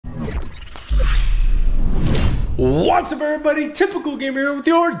What's up, everybody? Typical Gamer here with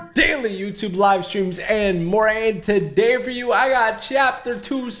your daily YouTube live streams and more. And today for you, I got Chapter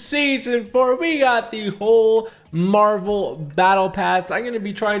 2 Season 4. We got the whole Marvel Battle Pass. I'm going to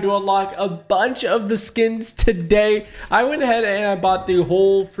be trying to unlock a bunch of the skins today. I went ahead and I bought the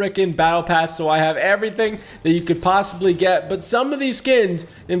whole freaking Battle Pass, so I have everything that you could possibly get. But some of these skins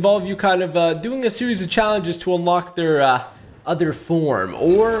involve you kind of doing a series of challenges to unlock their other form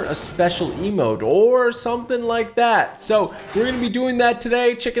or a special emote or something like that. So we're gonna be doing that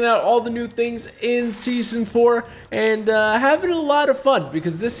today, checking out all the new things in season 4 and having a lot of fun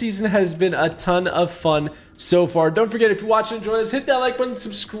because this season has been a ton of fun so far. Don't forget, if you watch and enjoy this, hit that like button,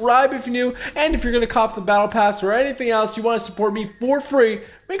 subscribe if you're new, and if you're gonna cop the battle pass or anything else you want to support me for free,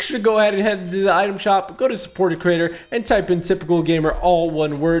 make sure to go ahead and head to the item shop, go to support a creator, and type in Typical Gamer, all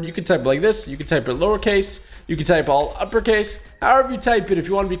one word. You can type it like this, you can type it lowercase, you can type all uppercase, however you type it. If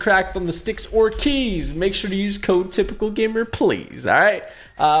you want to be cracked on the sticks or keys, make sure to use code Typical Gamer, please. All right.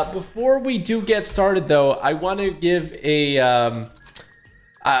 Before we do get started, though, I want to give a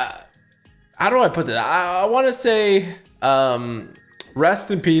how do I put that? I want to say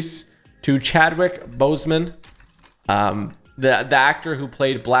rest in peace to Chadwick Boseman, the actor who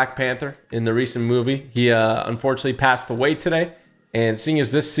played Black Panther in the recent movie. He unfortunately passed away today, and seeing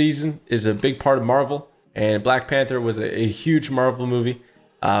as this season is a big part of Marvel, and Black Panther was a huge Marvel movie.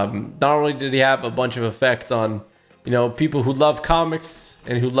 Not only did he have a bunch of effect on, you know, people who love comics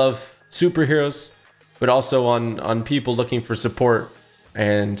and who love superheroes, but also on people looking for support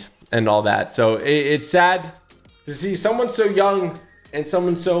and all that. So it's sad to see someone so young and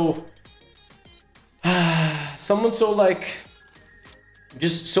someone so like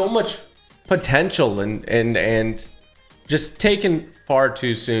just so much potential and just taken far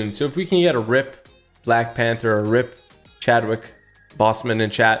too soon. So if we can get a rip Black Panther or rip Chadwick Boseman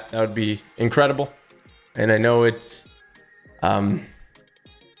in chat, that would be incredible. And I know it's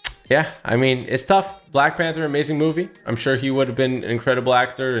yeah, I mean, it's tough. Black Panther, amazing movie. I'm sure he would have been an incredible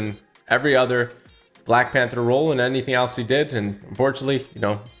actor in every other Black Panther role and anything else he did, and unfortunately, you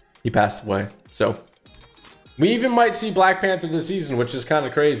know, he passed away. So we even might see Black Panther this season, which is kind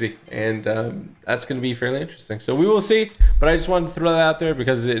of crazy, and that's going to be fairly interesting. So we will see, but I just wanted to throw that out there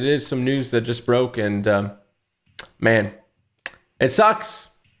because it is some news that just broke, and man, it sucks.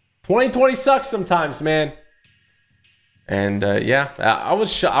 2020 sucks sometimes, man. And yeah, I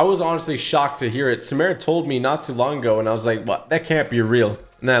was honestly shocked to hear it. Samara told me not too long ago, and I was like, what? That can't be real.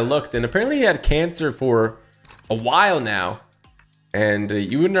 And then I looked, and apparently he had cancer for a while now. And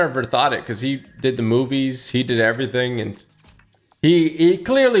you would never thought it because he did the movies, he did everything, and he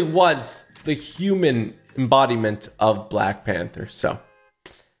clearly was the human embodiment of Black Panther. So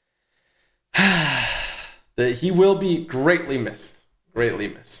he will be greatly missed. Greatly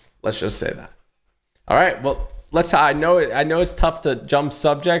missed. Let's just say that. All right, well, I know it's tough to jump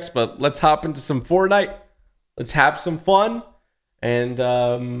subjects, but let's hop into some Fortnite. Let's have some fun, and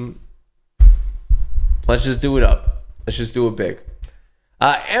let's just do it up. Let's just do it big.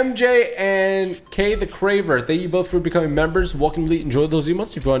 MJ and K the Craver, thank you both for becoming members. Welcome to enjoy those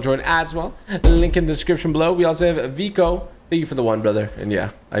emotes if you want to join as well. Link in the description below. We also have Vico. Thank you for the one, brother. And yeah,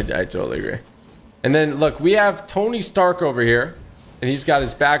 I totally agree. And then look, we have Tony Stark over here, and he's got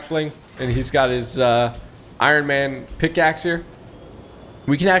his back bling, and he's got his Iron Man pickaxe here.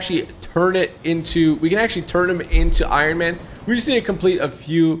 We can actually turn him into Iron Man. We just need to complete a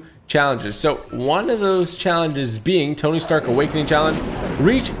few challenges. So one of those challenges being Tony Stark Awakening Challenge.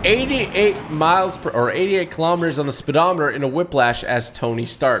 Reach 88 miles per or 88 kilometers on the speedometer in a whiplash as Tony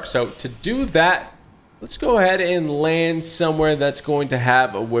Stark. So to do that, let's go ahead and land somewhere that's going to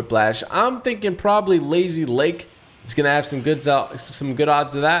have a whiplash. I'm thinking probably Lazy Lake. It's gonna have some good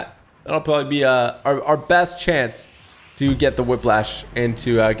odds of that. That'll probably be our best chance to get the whiplash and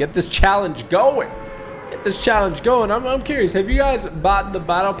to get this challenge going. I'm curious, have you guys bought the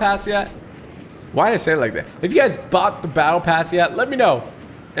battle pass yet? Why did I say it like that? If you guys bought the battle pass yet, let me know.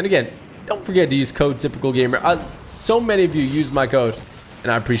 And again, don't forget to use code Typical Gamer. So many of you use my code,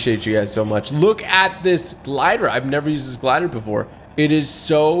 and I appreciate you guys so much. Look at this glider. I've never used this glider before. It is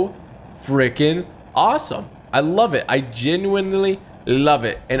so freaking awesome. I love it. I genuinely love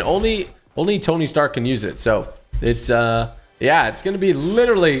it, and only Tony Stark can use it. So it's yeah, it's gonna be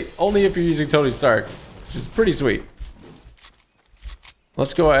literally only if you're using Tony Stark, which is pretty sweet.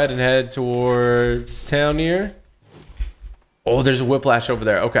 Let's go ahead and head towards town here. Oh, there's a whiplash over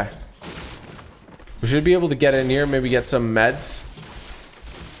there. Okay, we should be able to get in here, maybe get some meds,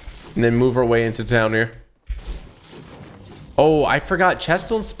 and then move our way into town here. Oh, I forgot, chests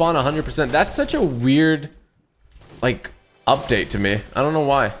don't spawn 100%. That's such a weird like update to me. I don't know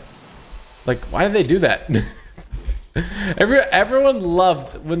why. Like, why did they do that? Everyone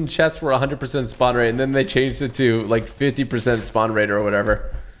loved when chests were 100% spawn rate, and then they changed it to like 50% spawn rate or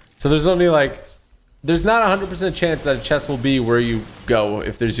whatever. So there's only like, there's not a 100% chance that a chest will be where you go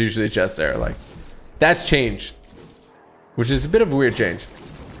if there's usually a chest there. Like, that's changed, which is a bit of a weird change.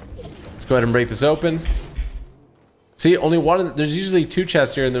 Let's go ahead and break this open. See, only one. There's usually 2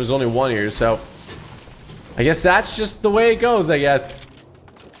 chests here, and there's only 1 here. So I guess that's just the way it goes, I guess.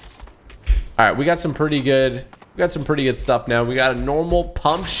 All right, we got some pretty good. We got some pretty good stuff now. We got a normal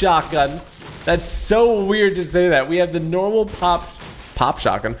pump shotgun. That's so weird to say that. We have the normal pop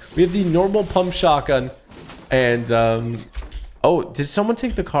shotgun. We have the normal pump shotgun. And oh, did someone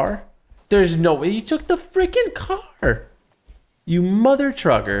take the car? There's no way you took the freaking car. You mother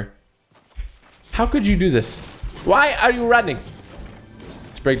trucker. How could you do this? Why are you running?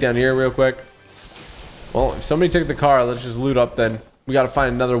 Let's break down here real quick. Well, if somebody took the car, let's just loot up then. We got to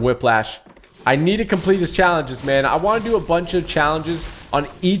find another whiplash. I need to complete his challenges, man. I want to do a bunch of challenges on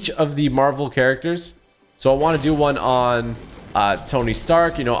each of the Marvel characters. So I want to do one on Tony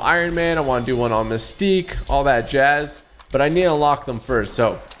Stark, you know, Iron Man. I want to do one on Mystique, all that jazz. But I need to unlock them first.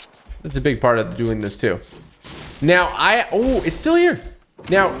 So that's a big part of doing this too. Now, oh, it's still here.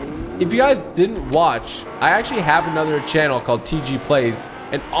 Now, if you guys didn't watch, I actually have another channel called TG Plays.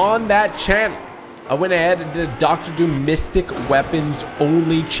 And on that channel, I went ahead and did a Doctor Doom Mystic Weapons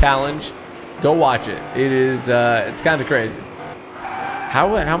Only Challenge. Go watch it. It is, it's kind of crazy.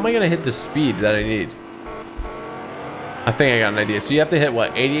 How am I going to hit the speed that I need? I think I got an idea. So you have to hit,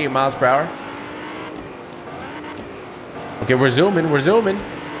 what, 88 miles per hour? Okay, we're zooming. We're zooming.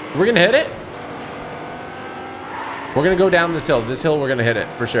 We're going to hit it. We're going to go down this hill. This hill, we're going to hit it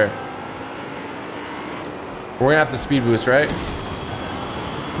for sure. We're going to have the speed boost, right?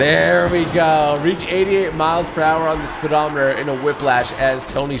 There we go. Reach 88 miles per hour on the speedometer in a whiplash as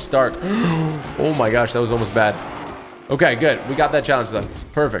Tony Stark. Oh my gosh, that was almost bad. Okay, good. We got that challenge done.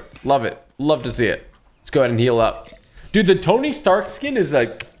 Perfect. Love it. Love to see it. Let's go ahead and heal up. Dude, the Tony Stark skin is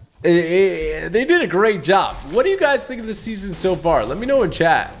like... they did a great job. What do you guys think of the season so far? Let me know in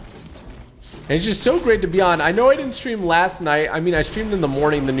chat. And it's just so great to be on. I know I didn't stream last night. I mean, I streamed in the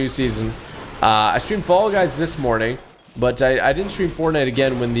morning, the new season. I streamed Fall Guys this morning. But I didn't stream Fortnite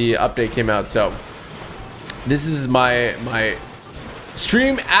again when the update came out. So this is my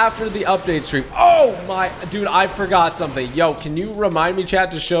stream after the update stream. Oh my, dude, I forgot something. Yo, can you remind me,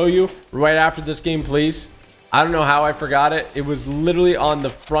 chat, to show you right after this game, please? I don't know how I forgot it. It was literally on the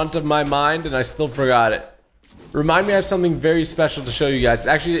front of my mind and I still forgot it. Remind me I have something very special to show you guys.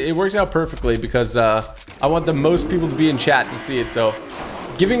 Actually, it works out perfectly because I want the most people to be in chat to see it. So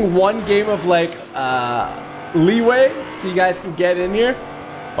giving one game of like leeway so you guys can get in here.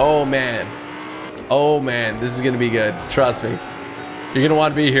 Oh man, this is gonna be good. Trust me, you're gonna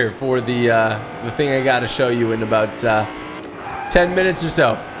want to be here for the thing I gotta show you in about 10 minutes or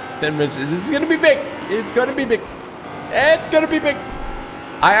so. 10 minutes. This is gonna be big. It's gonna be big. It's gonna be big.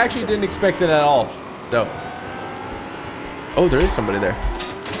 I actually didn't expect it at all. So, oh, there is somebody there.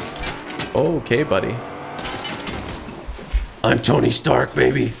 Okay, buddy. I'm Tony Stark,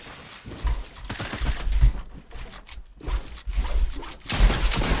 baby.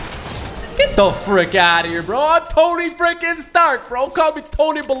 Get the frick out of here, bro. I'm Tony frickin' Stark, bro. Call me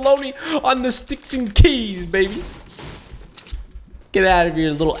Tony Baloney on the sticks and keys, baby. Get out of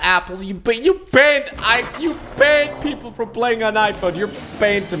here, little apple. You banned people from playing on iPhone. You're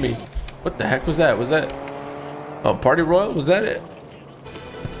banned to me. What the heck was that? Was that... oh, Party Royal? Was that it?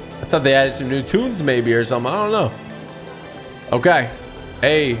 I thought they added some new tunes maybe or something. I don't know. Okay.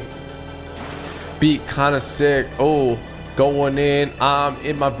 Hey. Beat kind of sick. Oh. Going in. I'm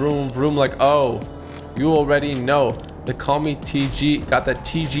in my room like, oh. You already know. They call me TG. Got that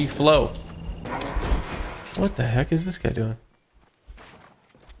TG flow. What the heck is this guy doing?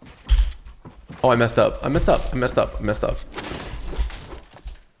 Oh, I messed up. I messed up. I messed up. I messed up.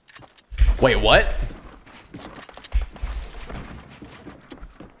 Wait, what?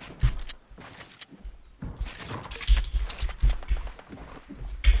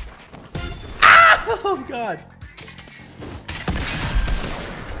 Oh god.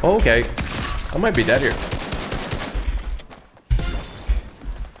 Okay. I might be dead here.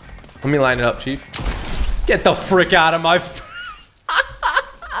 Let me line it up, Chief. Get the frick out of my...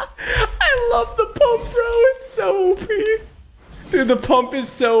 I love the pump, bro. It's so OP. Dude, the pump is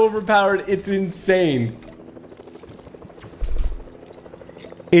so overpowered. It's insane.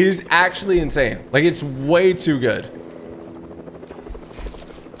 It is actually insane. Like, it's way too good.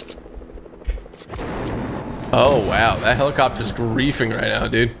 Oh, wow. That helicopter's griefing right now,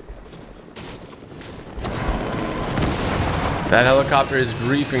 dude. That helicopter is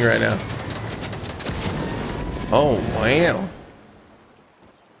griefing right now. Oh, wow.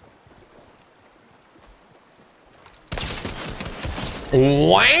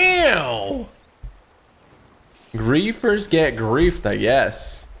 Wow. Griefers get griefed, I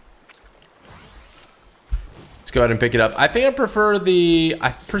guess. Let's go ahead and pick it up. I think I prefer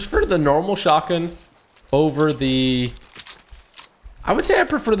the normal shotgun over the... I would say I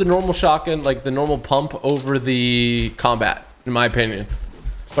prefer the normal shotgun, like the normal pump, over the combat, in my opinion.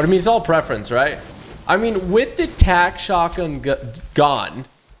 But I mean, it's all preference, right? I mean, with the tac shotgun gone,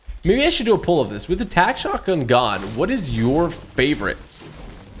 maybe I should do a poll of this. With the tac shotgun gone, what is your favorite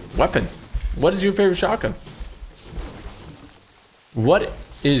weapon? What is your favorite shotgun? What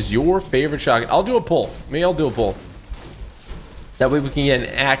is your favorite shotgun? I'll do a poll. Maybe I'll do a poll. That way we can get an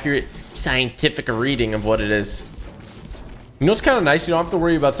accurate scientific reading of what it is. You know, it's kind of nice. You don't have to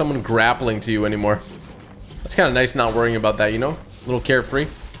worry about someone grappling to you anymore. It's kind of nice not worrying about that, you know? A little carefree.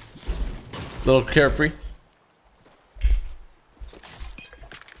 A little carefree.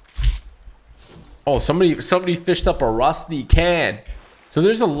 Oh, somebody fished up a rusty can. So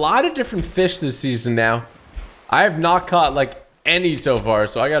there's a lot of different fish this season now. I have not caught like any so far,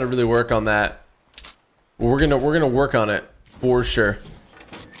 so I got to really work on that. We're gonna work on it for sure.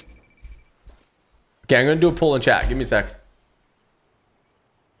 Okay, I'm gonna do a poll in chat. Give me a sec.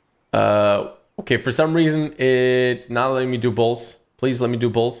 Okay, for some reason it's not letting me do polls. Please let me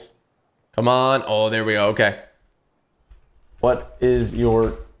do polls. Come on. Oh, there we go. Okay. What is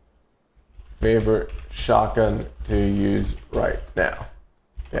your favorite shotgun to use right now?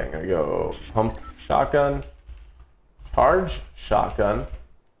 Okay, I'm gonna go pump shotgun, charge shotgun,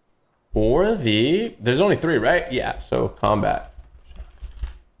 or the... There's only 3, right? Yeah, so combat.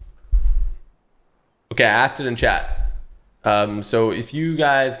 Okay, I asked it in chat. So if you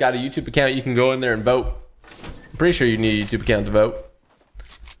guys got a YouTube account, you can go in there and vote. I'm pretty sure you need a YouTube account to vote.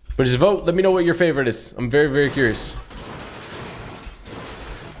 But just vote. Let me know what your favorite is. I'm very, very curious.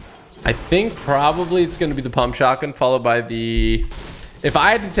 I think probably it's going to be the pump shotgun, followed by the... If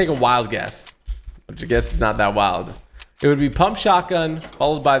I had to take a wild guess, which I guess is not that wild, it would be pump shotgun,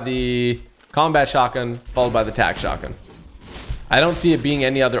 followed by the combat shotgun, followed by the tac shotgun. I don't see it being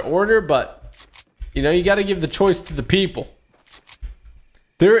any other order, but... You know, you got to give the choice to the people.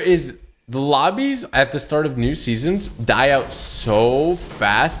 There is... The lobbies at the start of new seasons die out so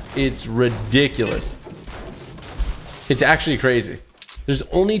fast. It's ridiculous. It's actually crazy. There's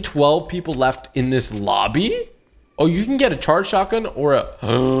only 12 people left in this lobby. Oh, you can get a charge shotgun or a...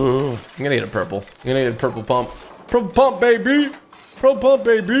 I'm going to get a purple. I'm going to get a purple pump. Purple pump, baby. Purple pump,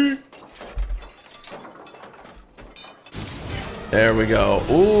 baby. There we go.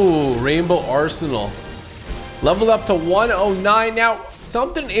 Ooh, Rainbow Arsenal. Leveled up to 109. Now,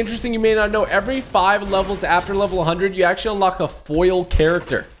 something interesting you may not know. Every 5 levels after level 100, you actually unlock a foil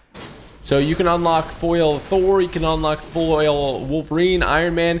character. So you can unlock foil Thor, you can unlock foil Wolverine,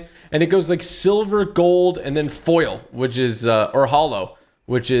 Iron Man, and it goes like silver, gold, and then foil, which is, or hollow,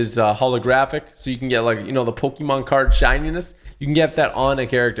 which is holographic. So you can get like, you know, the Pokemon card shininess. You can get that on a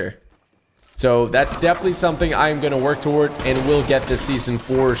character. So that's definitely something I'm going to work towards and will get this season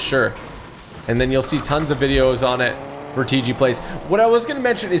for sure. And then you'll see tons of videos on it for TG Plays. What I was going to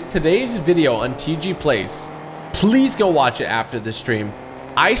mention is today's video on TG Plays. Please go watch it after the stream.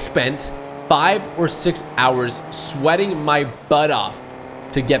 I spent 5 or 6 hours sweating my butt off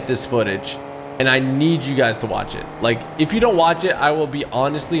to get this footage. And I need you guys to watch it. Like, if you don't watch it, I will be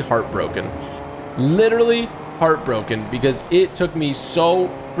honestly heartbroken. Literally heartbroken because it took me so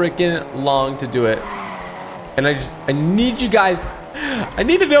freaking long to do it. And I need you guys, I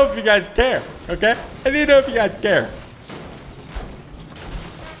need to know if you guys care, okay? I need to know if you guys care.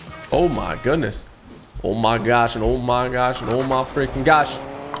 Oh my goodness. Oh my gosh, and oh my gosh, and oh my freaking gosh.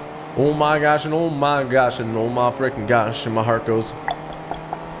 Oh my gosh, and oh my gosh, and oh my freaking gosh. And my heart goes.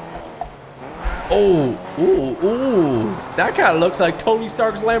 Oh, ooh, ooh. That kind of looks like Tony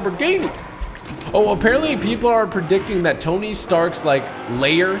Stark's Lamborghini. Oh, apparently people are predicting that Tony Stark's like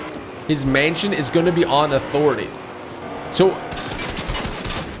lair, his mansion, is going to be on Authority. So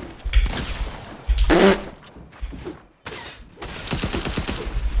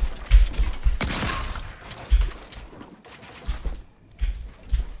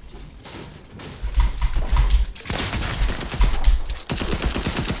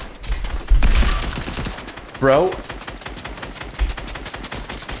bro,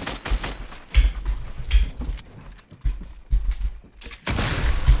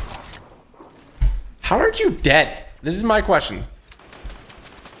 how aren't you dead? This is my question.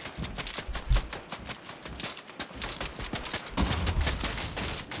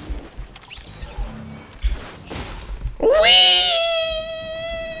 Whee!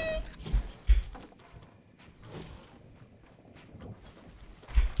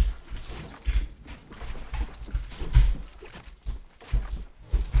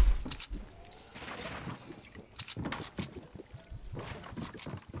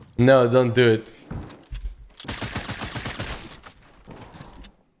 No, don't do it.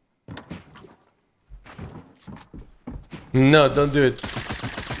 No, don't do it.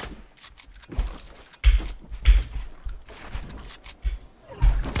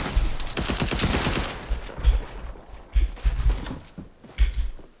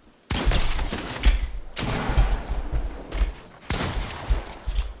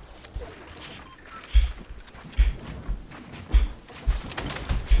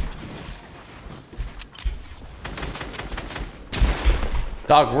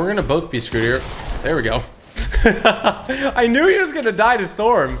 Dog, we're gonna both be screwed here. There we go. I knew he was gonna die to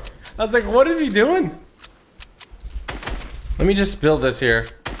Storm. I was like, what is he doing? Let me just build this here.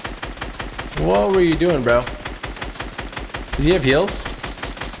 What were you doing, bro? Did he have heals?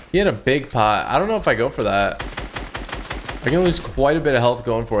 He had a big pot. I don't know if I go for that. I can lose quite a bit of health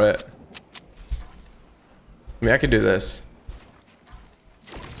going for it. I mean, I could do this.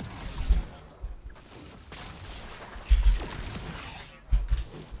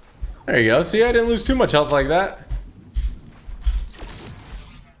 There you go. See, I didn't lose too much health like that.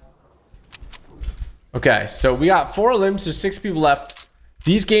 Okay, so we got 4 limbs, so 6 people left.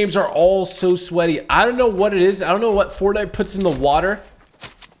 These games are all so sweaty. I don't know what it is. I don't know what Fortnite puts in the water.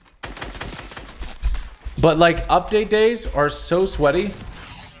 But like update days are so sweaty.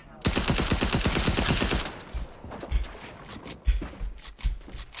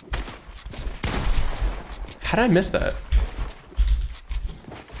 How did I miss that?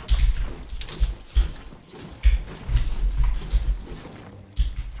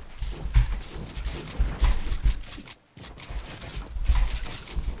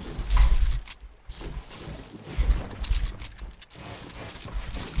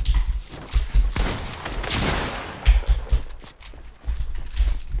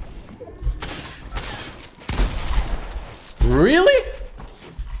 Really?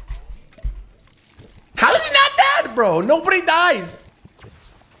 How is he not dead, bro? Nobody dies.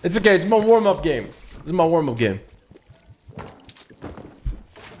 It's okay. It's my warm-up game. This is my warm-up game.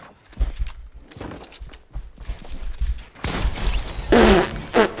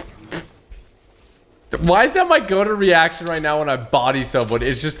 Why is that my go-to reaction right now when I body someone?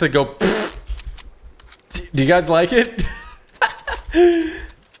 It's just to go... Do you guys like it?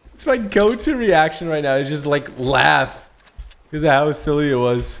 It's my go-to reaction right now. It's just like laugh. Because of how silly it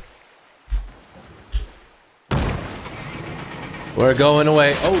was. We're going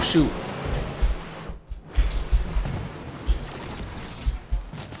away. Oh, shoot.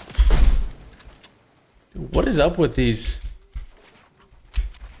 Dude, what is up with these?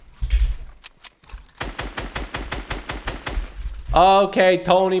 Okay,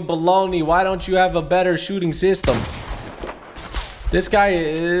 Tony Baloney, why don't you have a better shooting system? This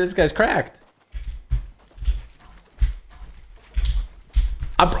guy's cracked.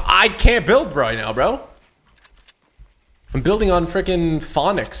 I can't build right now, bro. I'm building on freaking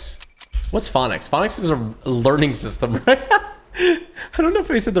phonics. What's phonics? Phonics is a learning system, right? I don't know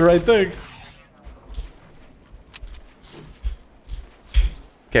if I said the right thing.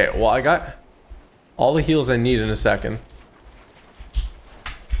 Okay, well, I got all the heals I need in a second.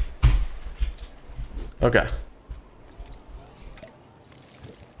 Okay.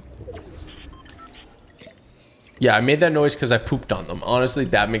 Yeah, I made that noise because I pooped on them. Honestly,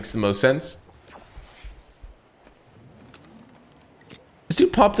 that makes the most sense. This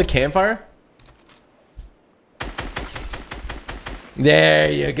dude popped the campfire? There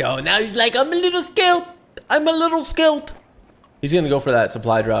you go. Now he's like, I'm a little skilled. I'm a little skilled. He's going to go for that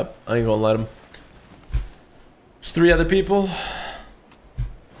supply drop. I ain't going to let him. There's 3 other people.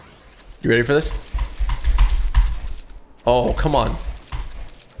 You ready for this? Oh, come on.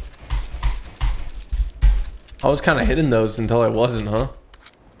 I was kind of hitting those until I wasn't, huh?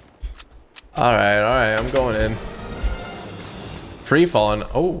 Alright, I'm going in. Free falling.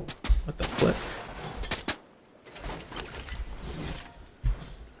 Oh, what the flip?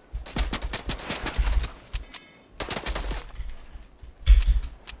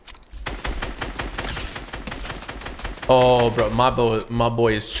 Oh, bro, my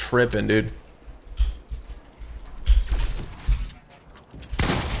boy is tripping, dude.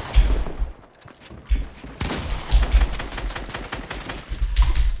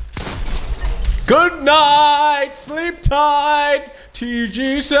 Good night, sleep tight.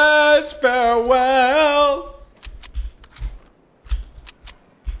 TG says farewell.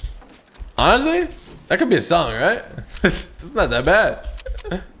 Honestly, that could be a song, right? It's not that bad.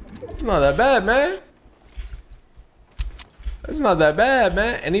 It's not that bad, man. It's not that bad,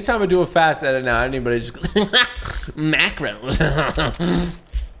 man. Anytime I do a fast edit now, anybody just macros.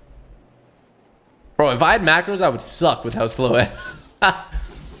 Bro, if I had macros, I would suck with how slow I am.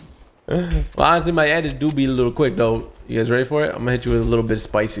 Well, honestly, my edits do be a little quick though. You guys ready for it? I'm gonna hit you with a little bit of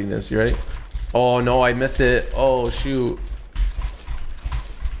spiciness. You ready? Oh no, I missed it. Oh shoot.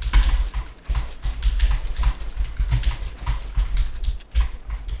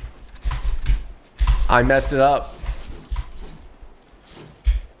 I messed it up.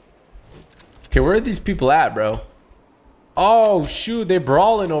 Okay, where are these people at, bro? Oh shoot, they're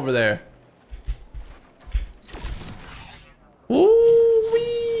brawling over there. Ooh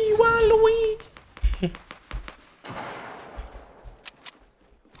wee, Waluigi.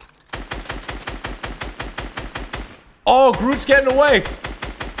 Oh, Groot's getting away.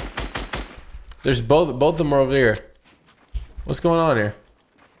 There's both of them are over here. What's going on here?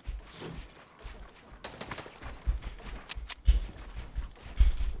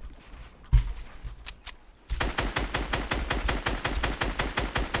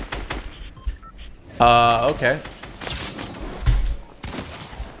 Okay.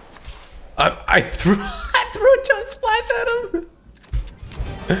 I threw a chunk splash at him.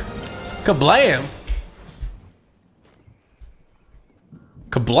 Kablam.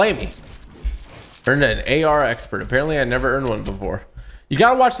 Kablammy. Earned an AR expert. Apparently I never earned one before. You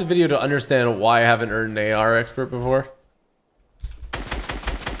gotta watch the video to understand why I haven't earned an AR expert before.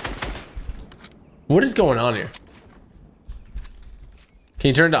 What is going on here? Can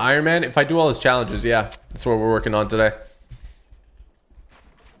you turn to Iron Man? If I do all his challenges, yeah. That's what we're working on today.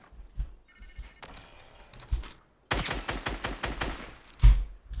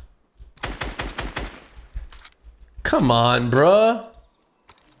 Come on, bruh.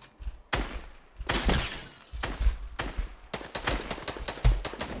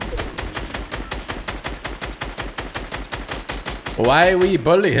 Why we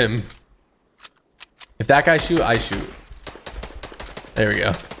bully him? If that guy shoot, I shoot. There we go.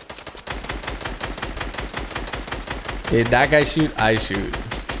 If that guy shoot, I shoot.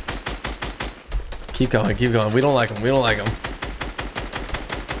 Keep going, keep going. We don't like him. We don't like him.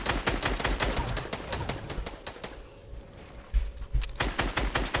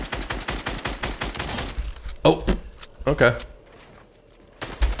 Oh, okay.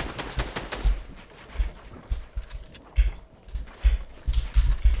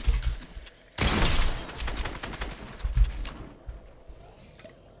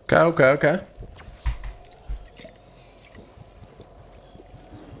 Okay.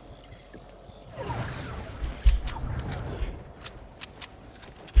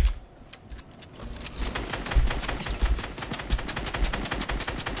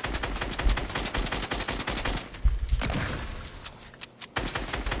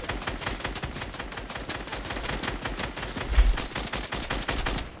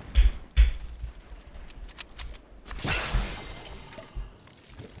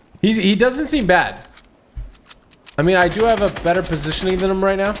 He doesn't seem bad. I mean, I do have a better positioning than him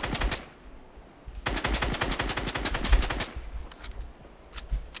right now.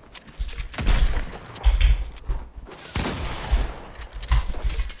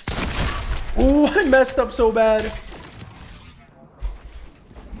 Ooh, I messed up so bad.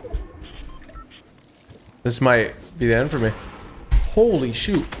 This might be the end for me. Holy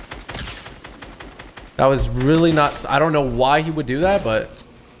shoot. That was really not... I don't know why he would do that, but...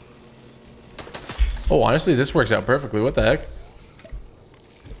 Oh, honestly, this works out perfectly. What the heck?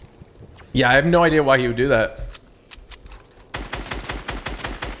 Yeah, I have no idea why he would do that.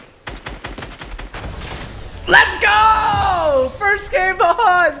 Let's go! First game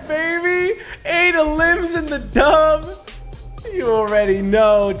on, baby! 8 of limbs in the dub. You already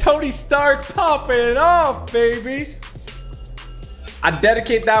know. Tony Stark popping off, baby. I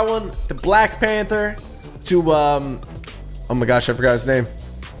dedicate that one to Black Panther, to oh my gosh, I forgot his name.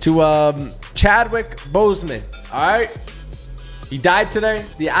 To Chadwick Boseman. All right, he died today.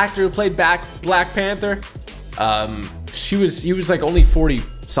 The actor who played Black Panther. He was like only 40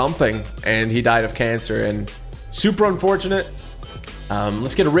 something, and he died of cancer, and super unfortunate.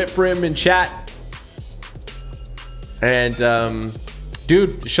 Let's get a rip for him in chat. And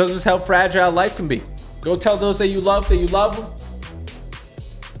dude, it shows us how fragile life can be. Go tell those that you love them.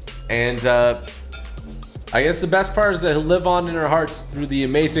 And I guess the best part is that he'll live on in our hearts through the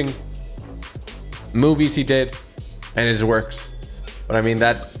amazing movies he did and his works. But I mean,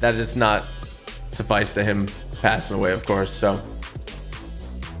 that does not suffice to him passing away, of course. So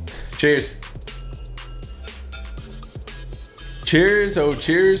cheers. Cheers, oh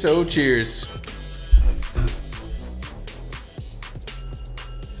cheers, oh cheers.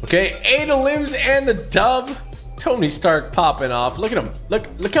 Okay, 8 of limbs and the dub. Tony Stark popping off. Look at him.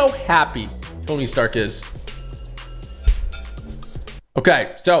 Look how happy Tony Stark is.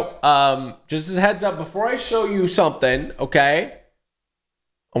 Okay, so just as a heads up, before I show you something, okay,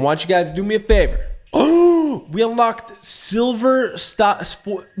 I want you guys to do me a favor. Oh, we unlocked silver style.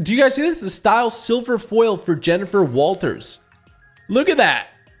 Do you guys see this? The style silver foil for Jennifer Walters. Look at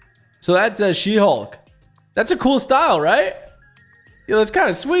that. So that's She-Hulk. That's a cool style, right? Yeah, that's kind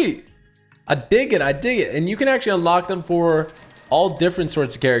of sweet. I dig it. I dig it. And you can actually unlock them for all different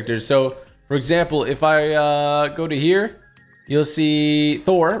sorts of characters. So, for example, if I go to here, you'll see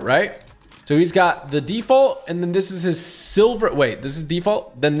Thor, right? So he's got the default, and then this is his silver. Wait, this is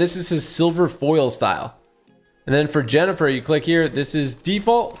default. Then this is his silver foil style. And then for Jennifer, you click here. This is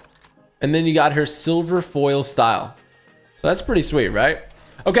default, and then you got her silver foil style. So that's pretty sweet, right?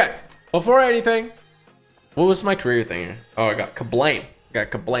 Okay. Before anything, what was my career thing here? Oh, I got kablame.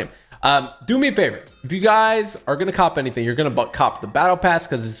 Do me a favor. If you guys are gonna cop anything, you're gonna cop the battle pass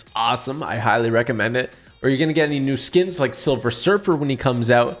because it's awesome. I highly recommend it. Or you're gonna get any new skins like Silver Surfer when he comes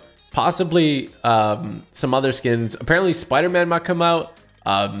out. Possibly some other skins. Apparently Spider-Man might come out.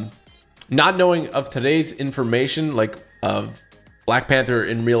 Not knowing of today's information, like of Black Panther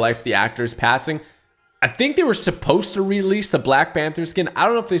in real life, the actors passing. I think they were supposed to release the Black Panther skin. I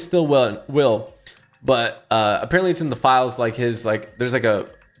don't know if they still will. But apparently it's in the files, like his, like there's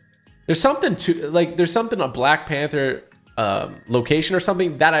something a Black Panther location or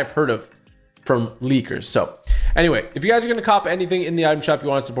something that I've heard of from leakers. So anyway, if you guys are going to cop anything in the item shop, you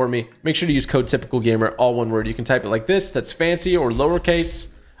want to support me, make sure to use code TypicalGamer, all one word. You can type it like this, that's fancy, or lowercase,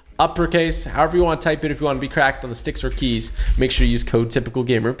 uppercase, however you want to type it. If you want to be cracked on the sticks or keys, make sure to use code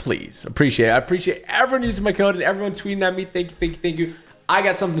TypicalGamer, please. Appreciate it. I appreciate everyone using my code and everyone tweeting at me. Thank you. I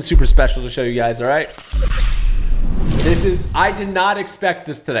got something super special to show you guys, all right? I did not expect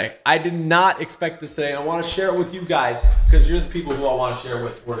this today. I want to share it with you guys because you're the people who I want to share it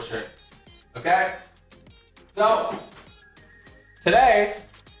with for sure. Okay? So, today,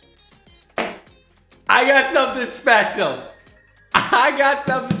 I got something special.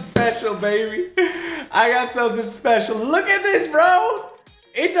 Baby. I got something special. Look at this, bro.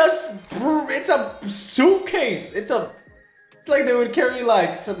 It's a suitcase. It's like they would carry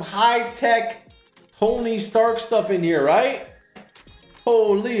like some high-tech Tony Stark stuff in here, right?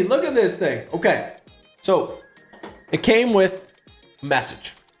 Holy, look at this thing. Okay, so it came with a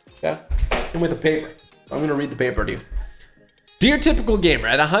message. Okay, it came with a paper. So I'm gonna read the paper to you. Dear Typical Gamer,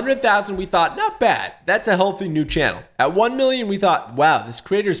 at 100,000 we thought not bad. That's a healthy new channel. At 1 million we thought, wow, this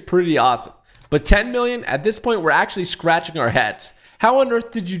creator is pretty awesome. But 10 million, at this point we're actually scratching our heads. How on earth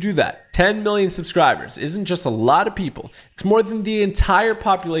did you do that? 10 million subscribers isn't just a lot of people. It's more than the entire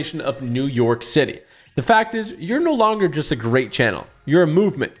population of New York City. The fact is, you're no longer just a great channel. You're a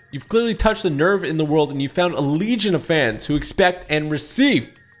movement. You've clearly touched a nerve in the world and you found a legion of fans who expect and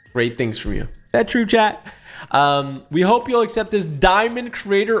receive great things from you. Is that true, chat? We hope you'll accept this Diamond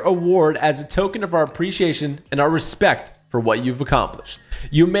Creator Award as a token of our appreciation and our respect for what you've accomplished.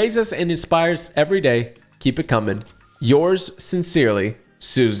 You amaze us and inspire us every day. Keep it coming. Yours sincerely,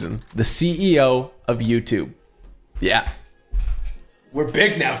 Susan, the CEO of YouTube. Yeah. We're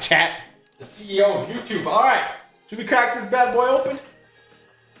big now, chat. The CEO of YouTube. All right. Should we crack this bad boy open?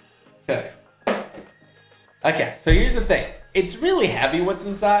 Okay, so here's the thing. It's really heavy what's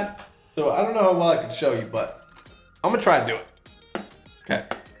inside. So I don't know how well I can show you, but I'm gonna try to do it. Okay,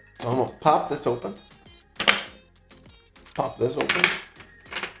 so I'm gonna pop this open.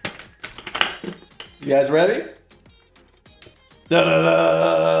 You guys ready? Da da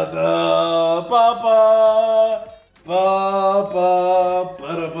da da ba ba ba ba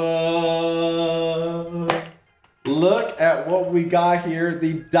ba ba. Look at what we got here.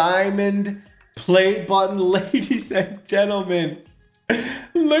 The diamond play button, ladies and gentlemen.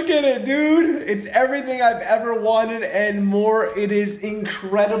 Look at it, dude. It's everything I've ever wanted and more. It is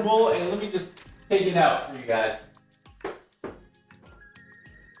incredible. And let me just take it out for you guys.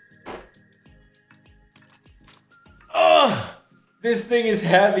 Oh, this thing is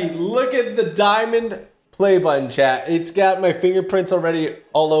heavy. Look at the diamond play button, chat. It's got my fingerprints already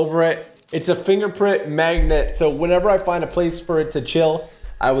all over it. It's a fingerprint magnet. So whenever I find a place for it to chill,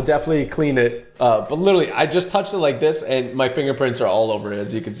 I will definitely clean it. But literally, I just touched it like this and my fingerprints are all over it,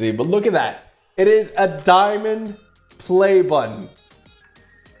 as you can see. But look at that. It is a diamond play button.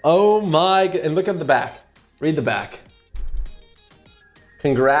 Oh my God. And look at the back. Read the back.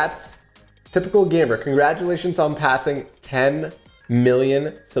 Congrats. Typical Gamer, congratulations on passing 10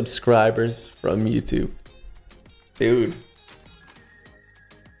 million subscribers from YouTube. Dude.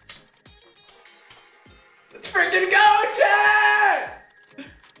 Let's freaking go, chat!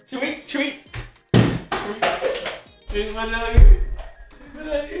 Tweet.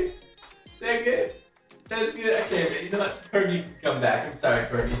 That's good. I can't wait. You know what? Corgi can come back. I'm sorry,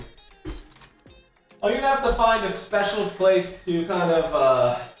 Corgi. I'm gonna have to find a special place to kind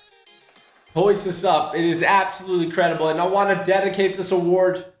of hoist this up. It is absolutely incredible, and I want to dedicate this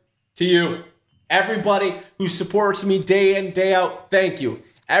award to you. Everybody who supports me day in, day out, thank you.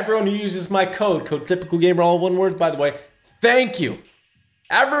 Everyone who uses my code typical gamer, all one word, by the way, thank you.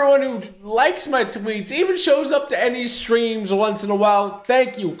 Everyone who likes my tweets, even shows up to any streams once in a while,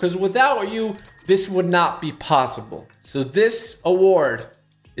 thank you. Because without you, this would not be possible. So this award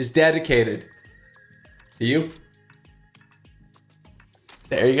is dedicated to you.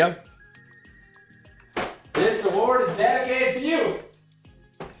 There you go. This award is dedicated to you.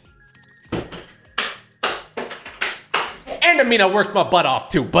 And I mean, I worked my butt off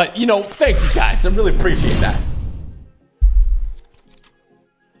too, but you know, thank you guys. I really appreciate that.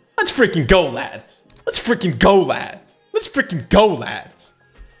 Let's freaking go, lads. Let's freaking go, lads. Let's freaking go, lads.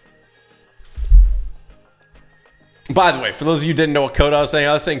 By the way, for those of you who didn't know what code I was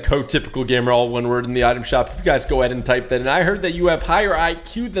saying code typical gamer, all one word in the item shop. If you guys go ahead and type that in. I heard that you have higher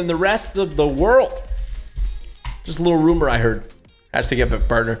IQ than the rest of the world. Just a little rumor I heard. Hashtag epic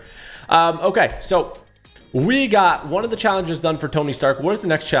partner. Okay, so we got one of the challenges done for Tony Stark. What is the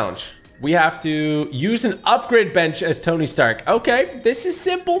next challenge? We have to use an upgrade bench as Tony Stark. Okay, this is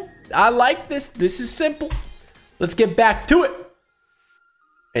simple. I like this. This is simple. Let's get back to it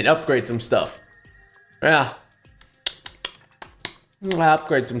and upgrade some stuff. Yeah.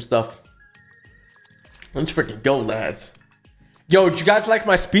 Upgrade some stuff. Let's freaking go, lads. Yo, did you guys like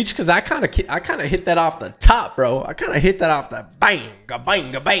my speech? Because I kind of hit that off the top, bro. I kind of hit that off the bang,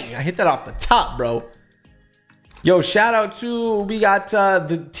 bang, bang. I hit that off the top, bro. Yo, shout out to, we got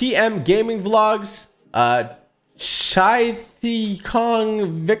the TM Gaming Vlogs, Chai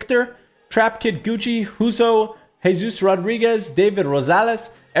Kong Victor, Trap Kid Gucci, Huso, Jesus Rodriguez, David Rosales,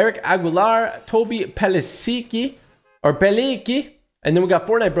 Eric Aguilar, Toby Pelisiki, and then we got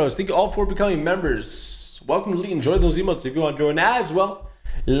Fortnite Bros. Thank you all for becoming members. Welcome to Elite. Enjoy those emotes if you want to join as well.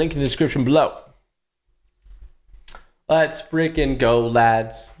 Link in the description below. Let's freaking go,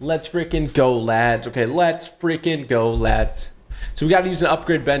 lads. Let's freaking go, lads. Okay, let's freaking go, lads. So we got to use an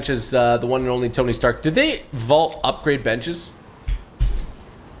upgrade bench as the one and only Tony Stark. Did they vault upgrade benches?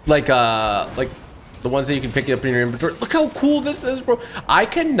 Like the ones that you can pick up in your inventory. Look how cool this is, bro. I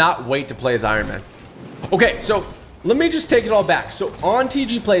cannot wait to play as Iron Man. Okay, so let me just take it all back. So on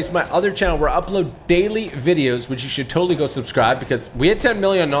TG Plays, my other channel, where I upload daily videos, which you should totally go subscribe, because we hit 10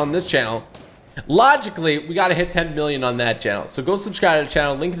 million on this channel. Logically, we got to hit 10 million on that channel. So go subscribe to the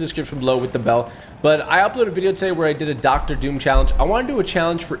channel, link in the description below with the bell. But I uploaded a video today where I did a Doctor Doom challenge. I want to do a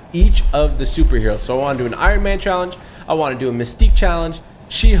challenge for each of the superheroes. So I want to do an Iron Man challenge. I want to do a Mystique challenge,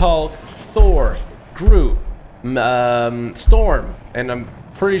 She-Hulk, Thor, Groot, Storm, and I'm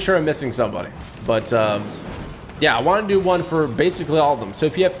pretty sure I'm missing somebody. But yeah, I want to do one for basically all of them. So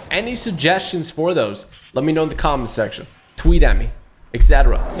if you have any suggestions for those, let me know in the comments section. Tweet at me,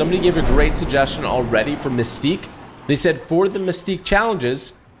 etc. Somebody gave a great suggestion already for Mystique. They said for the Mystique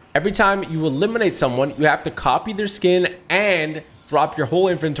challenges, every time you eliminate someone, you have to copy their skin and drop your whole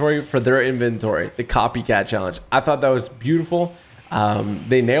inventory for their inventory. The copycat challenge. I thought that was beautiful.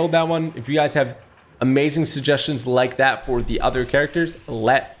 They nailed that one. If you guys have amazing suggestions like that for the other characters,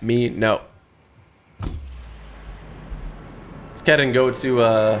 let me know. Let's get and go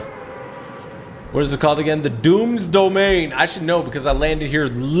to what is it called again? The Doom's Domain. I should know because I landed here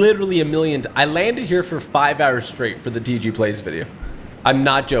literally I landed here for 5 hours straight for the TG Plays video. I'm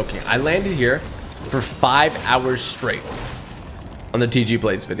not joking. I landed here for 5 hours straight on the TG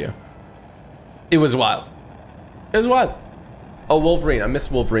Plays video. It was wild. It was wild. Oh, Wolverine. I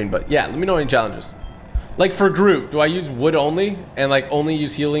missed Wolverine, but yeah, let me know any challenges. Like for Groot, do I use wood only and like only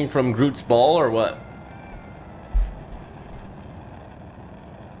use healing from Groot's ball or what?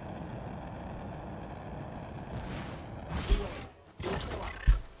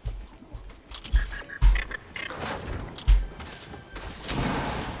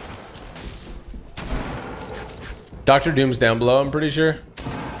 Dr. Doom's down below, I'm pretty sure.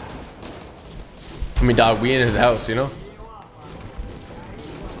 I mean, dog, we in his house, you know?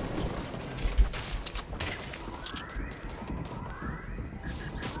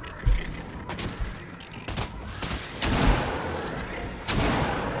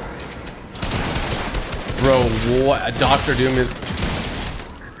 Bro, what? A Dr. Doom is...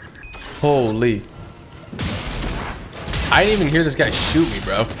 Holy. I didn't even hear this guy shoot me,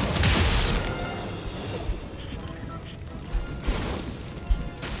 bro.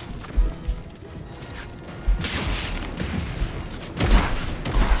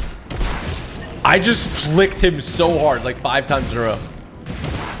 I just flicked him so hard, like 5 times in a row.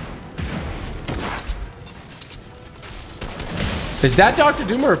 Is that Dr.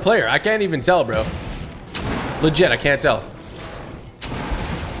 Doom or a player? I can't even tell, bro. Legit, I can't tell.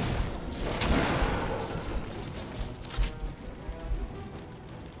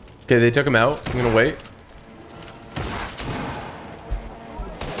 Okay, they took him out. I'm gonna wait.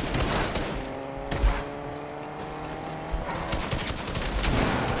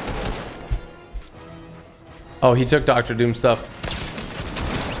 Oh, he took Dr. Doom's stuff.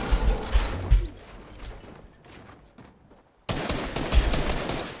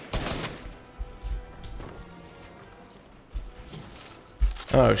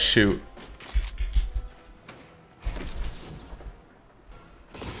 Oh, shoot.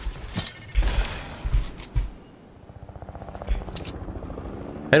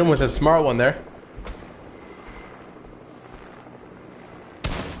 Hit him with a smart one there.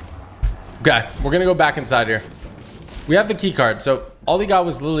 Okay, we're gonna go back inside here. We have the key card, so all he got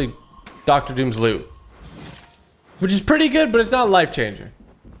was literally Dr. Doom's loot. Which is pretty good, but it's not life-changing.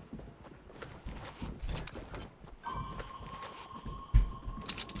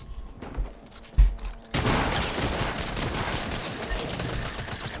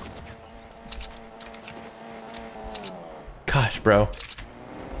 Gosh, bro.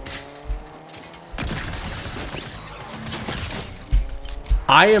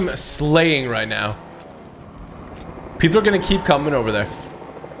 I am slaying right now. People are gonna keep coming over there.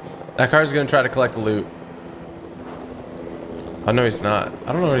 That car's gonna try to collect the loot. Oh no, he's not.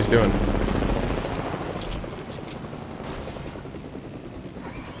 I don't know what he's doing.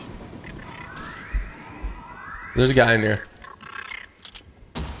 There's a guy in here.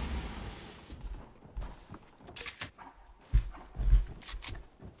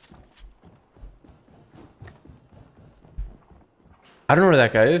 I don't know where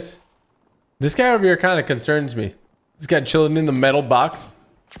that guy is. This guy over here kind of concerns me. This guy chilling in the metal box.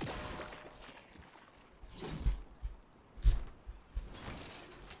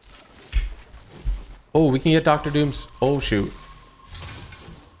 Oh, we can get Dr. Doom's. Oh, shoot.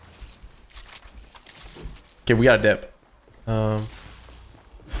 Okay, we got a dip.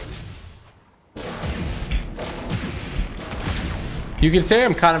 You can say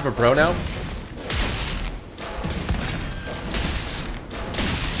I'm kind of a pro now.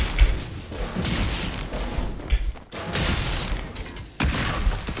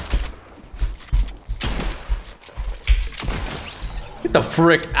 Get the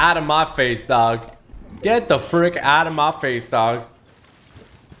frick out of my face, dog. Get the frick out of my face, dog.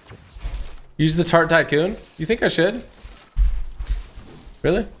 Use the Tart Tycoon? You think I should?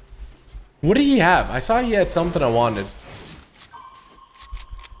 Really? What did he have? I saw he had something I wanted.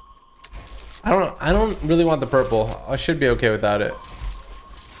 I don't really want the purple. I should be okay without it.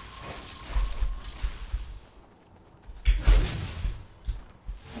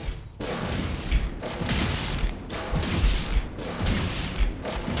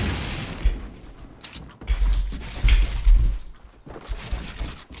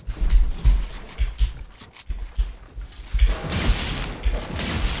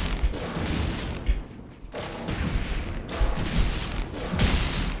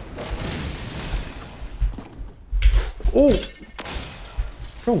 Oh,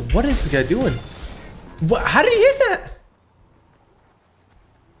 bro, what is this guy doing? What? How did he hit that?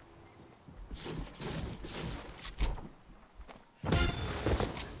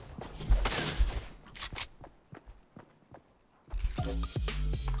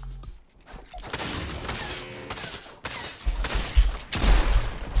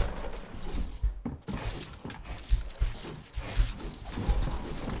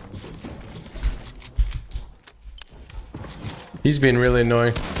 He's being really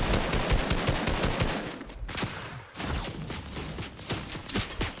annoying.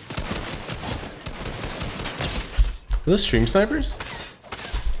 Are those stream snipers?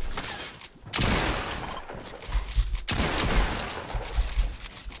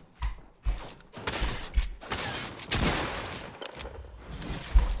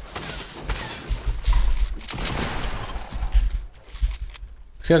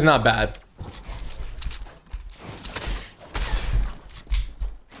 This guy's not bad.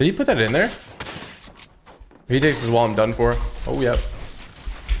 Did he put that in there? If he takes his wall, I'm done for. Oh, yep.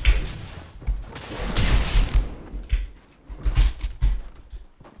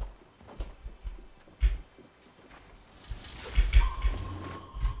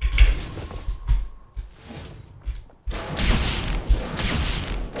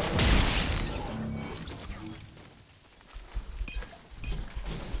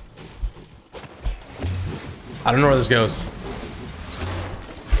 I don't know where this goes.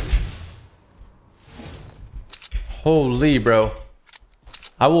 Holy, bro.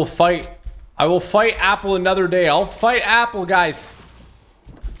 I will fight Apple another day. I'll fight Apple, guys.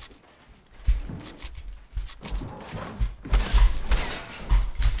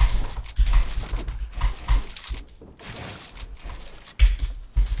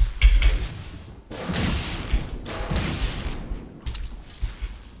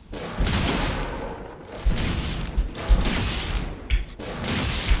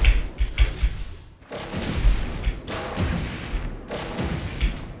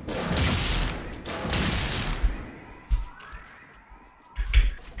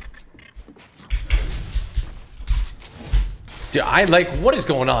 Dude, what is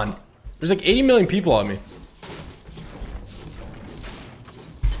going on? There's like 80 million people on me.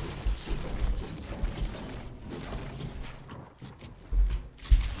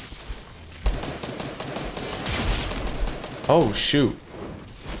 Oh, shoot.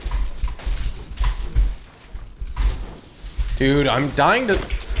 Dude, I'm dying to...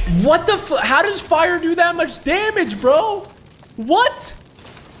 What the f... How does fire do that much damage, bro? What?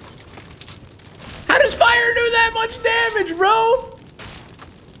 How does fire do that much damage, bro?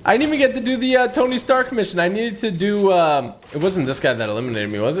 I didn't even get to do the Tony Stark mission. I needed to do... it wasn't this guy that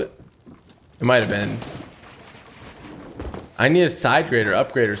eliminated me, was it? It might have been. I need a side grade or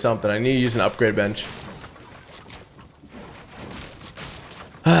upgrade or something. I need to use an upgrade bench.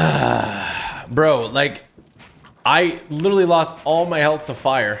 Bro, like... I literally lost all my health to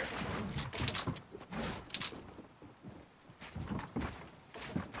fire.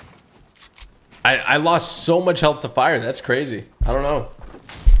 I lost so much health to fire. That's crazy. I don't know.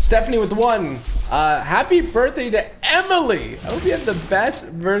 Stephanie with the 1. Happy birthday to Emily. I hope you have the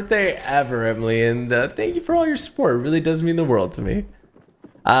best birthday ever, Emily. And thank you for all your support. It really does mean the world to me.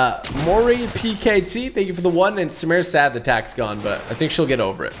 Maury PKT, thank you for the 1. And Samira's sad the tax gone, but I think she'll get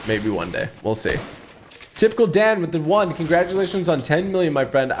over it. Maybe one day. We'll see. Typical Dan with the 1. Congratulations on 10 million, my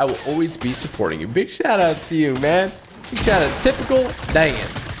friend. I will always be supporting you. Big shout out to you, man. Big shout out. Typical Dan.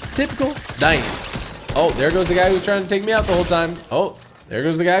 Typical Dan. Oh, there goes the guy who's trying to take me out the whole time. Oh, there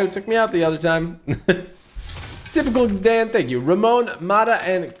goes the guy who took me out the other time. Typical Dan, thank you. Ramon, Mata,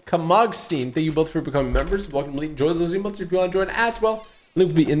 and Kamogstein, thank you both for becoming members. Welcome to enjoy those emotes if you want to join as well. Link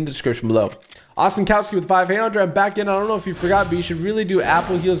will be in the description below. Austin Kowski with 5. Hey Andre, I'm back in. I don't know if you forgot, but you should really do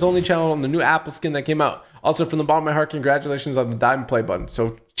Apple Heals Only channel on the new Apple skin that came out. Also, from the bottom of my heart, congratulations on the diamond play button.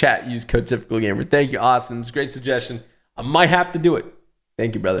 So chat, use code TypicalGamer. Thank you, Austin. It's a great suggestion. I might have to do it.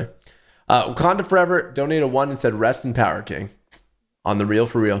 Thank you, brother. Wakanda Forever donated a 1 and said, rest in power, King. On the real,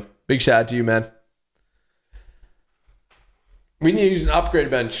 for real. Big shout out to you, man. We need to use an upgrade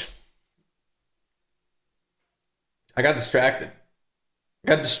bench. I got distracted.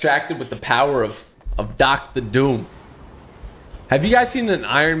 I got distracted with the power of Dr. Doom. Have you guys seen an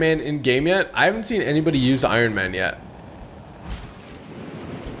Iron Man in game yet? I haven't seen anybody use Iron Man yet.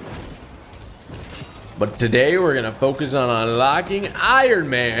 But today we're gonna focus on unlocking Iron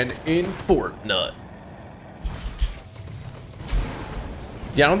Man in Fortnite.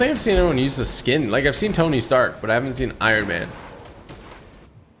 Yeah, I don't think I've seen anyone use the skin. Like, I've seen Tony Stark, but I haven't seen Iron Man.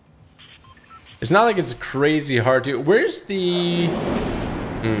 It's not like it's crazy hard to... Where's the...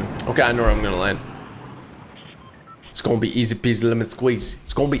 Okay, I know where I'm gonna land. It's gonna be easy peasy lemon squeeze.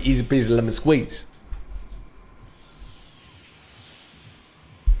 It's gonna be easy peasy lemon squeeze.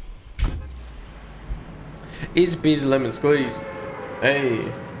 Easy peasy lemon squeeze.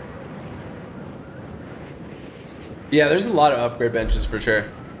 Hey. Yeah, there's a lot of upgrade benches for sure.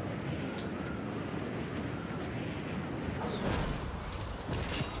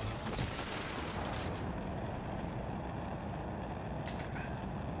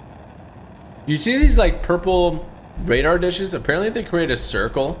 You see these like purple radar dishes? Apparently they create a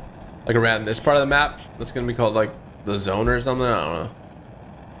circle like around this part of the map. That's gonna be called like the zone or something. I don't know.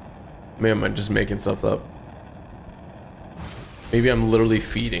 Maybe I'm just making stuff up. Maybe I'm literally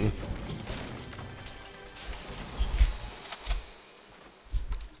feeding.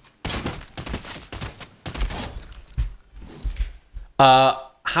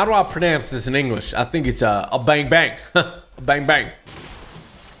 How do I pronounce this in English? I think it's a bang bang. A bang bang.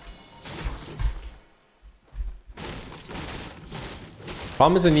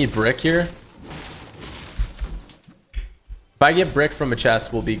 Problem is I need brick here. If I get brick from a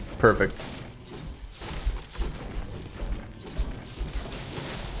chest, we'll be perfect.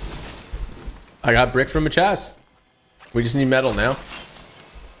 I got brick from a chest. We just need metal now.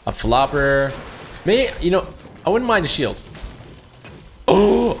 A flopper. Maybe, you know, I wouldn't mind a shield.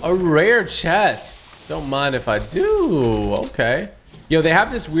 Oh, a rare chest. Don't mind if I do. Okay. Yo, they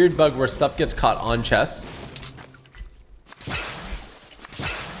have this weird bug where stuff gets caught on chests.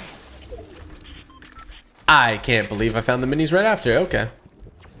 I can't believe I found the minis right after. Okay.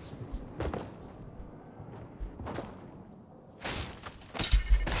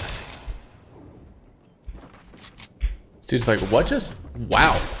 This dude's like, what just...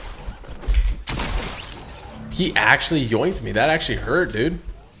 Wow. He actually yoinked me. That actually hurt, dude.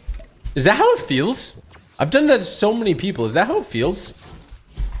 Is that how it feels? I've done that to so many people. Is that how it feels?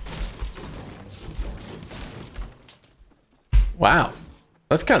 Wow.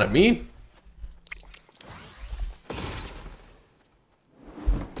 That's kind of mean.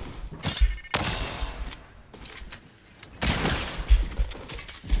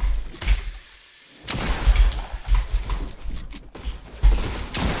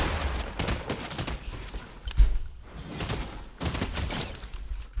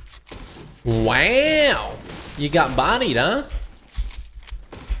 Wow. You got bodied, huh?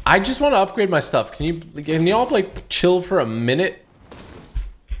 I just want to upgrade my stuff. Can y'all like chill for a minute?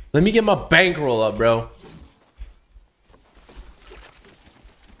 Let me get my bankroll up, bro.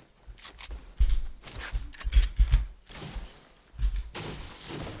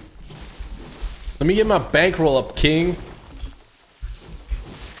 Let me get my bankroll up, king.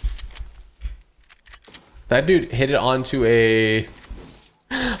 That dude hit it onto a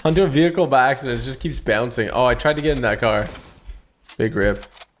vehicle by accident. It just keeps bouncing. Oh, I tried to get in that car. Big rip.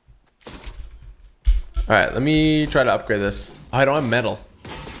 All right, let me try to upgrade this. Oh, I don't have metal.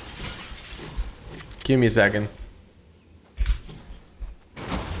 Give me a second.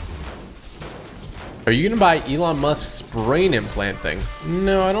 Are you gonna buy Elon Musk's brain implant thing?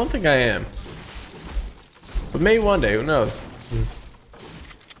 No, I don't think I am. But maybe one day, who knows?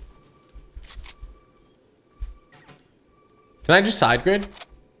 Can I just side grid?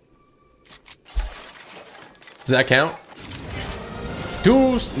 Does that count?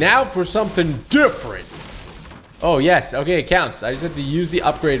 Dude, now for something different. Oh, yes. Okay, it counts. I just have to use the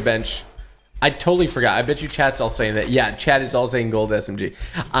upgrade bench. I totally forgot. I bet you chat's all saying that. Yeah, chat is all saying gold SMG.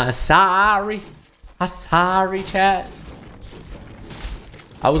 Sorry. Sorry, chat.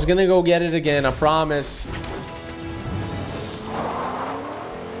 I was gonna go get it again, I promise.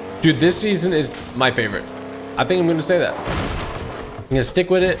 Dude, this season is my favorite. I think I'm gonna say that. I'm gonna stick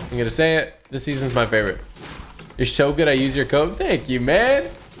with it. I'm gonna say it. This season's my favorite. You're so good. I use your code. Thank you, man.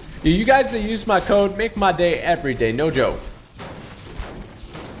 Dude, you guys that use my code make my day every day. No joke.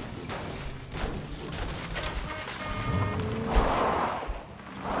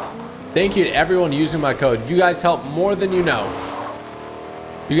 Thank you to everyone using my code. You guys help more than you know.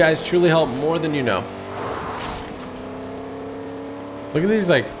 You guys truly help more than you know. Look at these,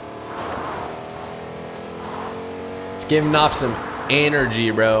 like, it's giving off some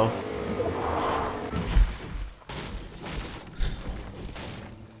energy, bro.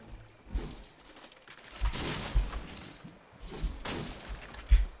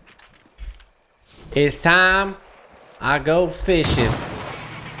 It's time I go fishing.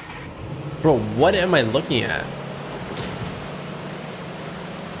 Bro, what am I looking at?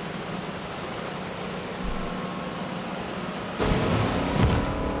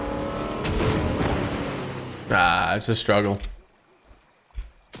 Ah, it's a struggle.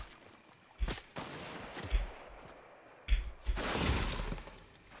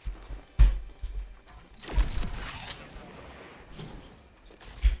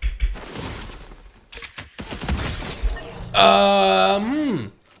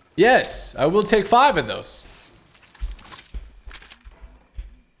 Yes, I will take 5 of those.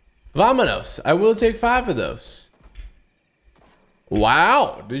 Vamonos. I will take 5 of those.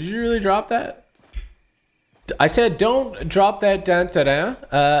 Wow, did you really drop that? I said don't drop that down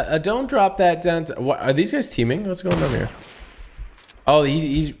to don't drop that down to, what are these guys teaming? What's going on here? Oh,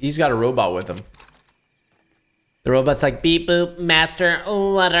 he's got a robot with him. The robot's like, beep boop, master,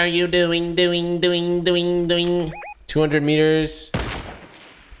 what are you doing? 200 meters.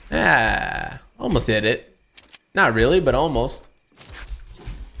 Ah, almost hit it. Not really, but almost.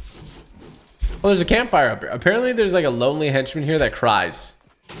 Oh, there's a campfire up here. Apparently there's like a lonely henchman here that cries.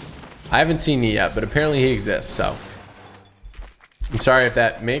 I haven't seen it yet, but apparently he exists, so. I'm sorry if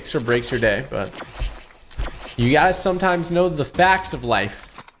that makes or breaks your day, but you guys sometimes know the facts of life.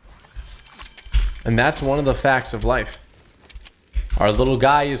 And that's one of the facts of life. Our little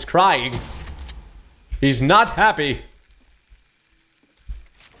guy is crying. He's not happy.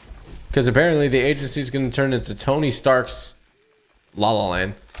 Because apparently the agency is going to turn into Tony Stark's La La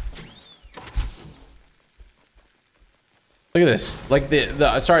Land. Look at this. Like the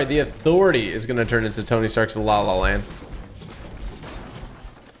authority is going to turn into Tony Stark's La La Land.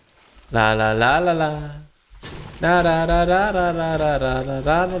 La la la la la. Da da da da da da da da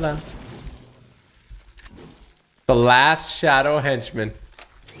da da da. The last shadow henchman.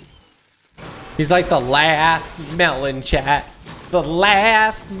 He's like the last melon, chat. The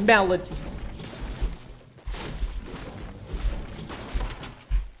last melon.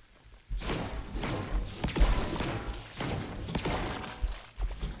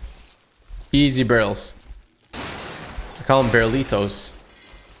 Easy barrels. I call them barrelitos.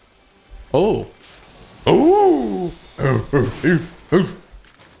 Oh. Oh.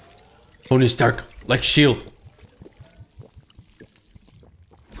 Tony Stark, like shield.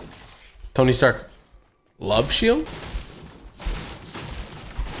 Tony Stark, love shield?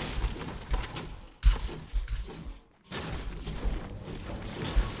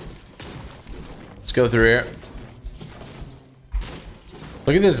 Let's go through here.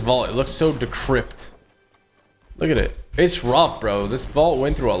 Look at this vault. It looks so decrypt. Look at it. It's rough, bro. This vault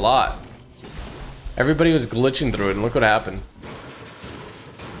went through a lot. Everybody was glitching through it, and look what happened.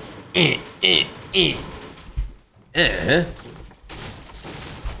 Is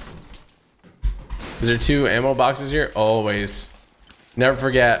there 2 ammo boxes here? Always. Never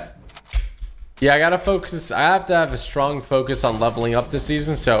forget. Yeah, I gotta focus. I have to have a strong focus on leveling up this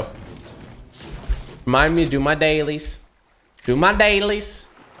season, so remind me to do my dailies. Do my dailies.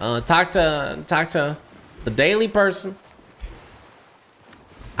 Talk to the daily person.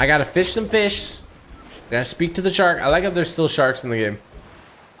 I gotta fish some fish. I gotta speak to the shark. I like how there's still sharks in the game.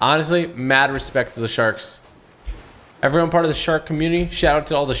 Honestly, mad respect to the sharks. Everyone part of the shark community, shout out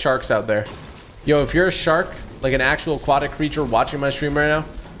to all the sharks out there. Yo, if you're a shark, like an actual aquatic creature watching my stream right now,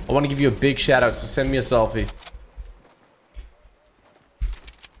 I want to give you a big shout out, so send me a selfie.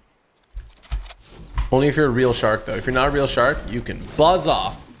 Only if you're a real shark, though. If you're not a real shark, you can buzz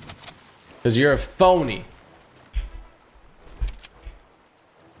off. Because you're a phony.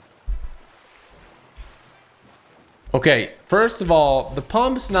 Okay, first of all, the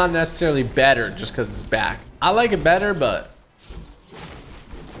pump's not necessarily better just because it's back. I like it better, but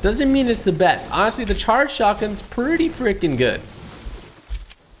doesn't mean it's the best. Honestly, the charge shotgun's pretty freaking good.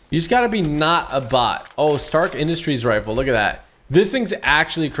 You just gotta be not a bot. Oh, Stark Industries rifle. Look at that. This thing's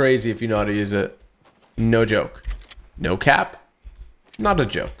actually crazy if you know how to use it. No joke. No cap. Not a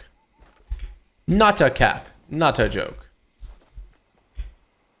joke. Not a cap. Not a joke.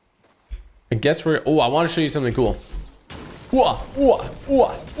 I guess we're... Oh, I want to show you something cool. Okay,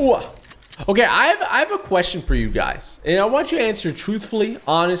 I have a question for you guys, and I want you to answer truthfully,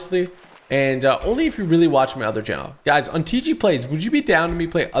 honestly, and only if you really watch my other channel. Guys, on TG Plays, would you be down to me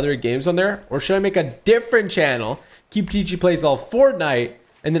play other games on there, or should I make a different channel, keep TG Plays all Fortnite,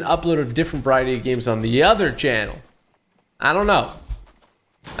 and then upload a different variety of games on the other channel? I don't know.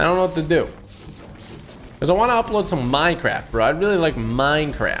 I don't know what to do. Because I want to upload some Minecraft, bro. I really like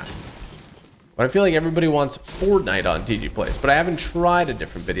Minecraft. But I feel like everybody wants Fortnite on TG Plays. But I haven't tried a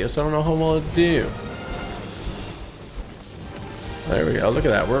different video, so I don't know how well it'll do. There we go. Look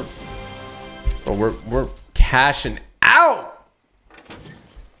at that. We're cashing out.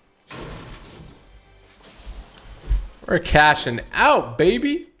 We're cashing out,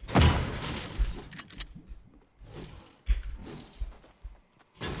 baby.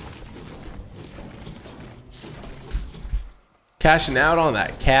 Cashing out on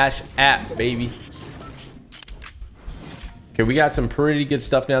that cash app, baby. Okay, we got some pretty good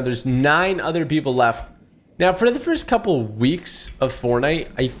stuff now. There's 9 other people left. Now, for the first couple of weeks of Fortnite,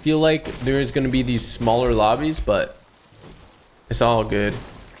 I feel like there's going to be these smaller lobbies, but it's all good.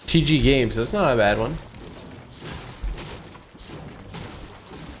 TG Games, that's not a bad one.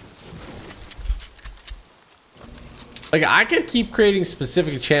 Like, I could keep creating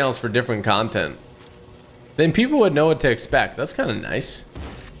specific channels for different content. Then people would know what to expect. That's kind of nice.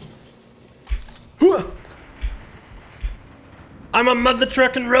 I'm a mother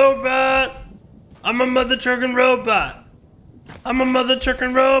trucking robot. I'm a mother trucking robot. I'm a mother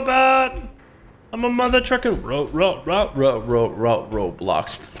trucking robot. I'm a mother trucking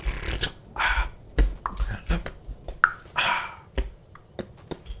Roblox.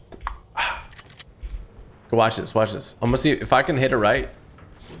 Watch this. Watch this. I'm gonna see if I can hit it right.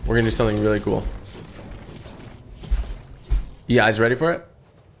 We're gonna do something really cool. You guys ready for it?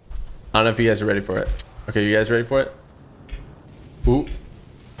 I don't know if you guys are ready for it. Okay, you guys ready for it? Ooh.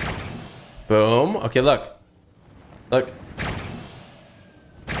 Boom. Okay, look. Look.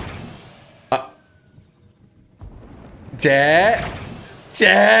 Jet.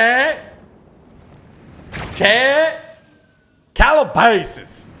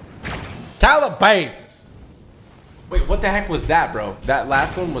 Calabasas. Wait, what the heck was that, bro? That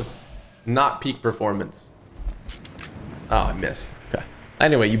last one was not peak performance. Oh, I missed. Okay.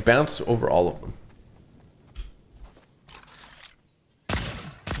 Anyway, you bounce over all of them.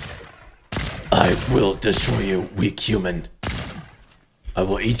 I will destroy you, weak human. I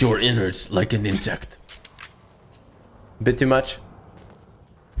will eat your innards like an insect. A bit too much?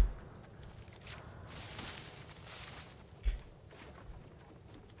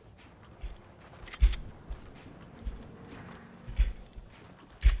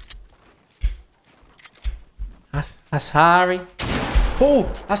 I'm sorry. Oh,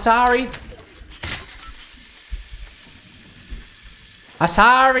 I'm sorry. I'm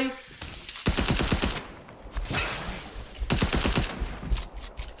sorry.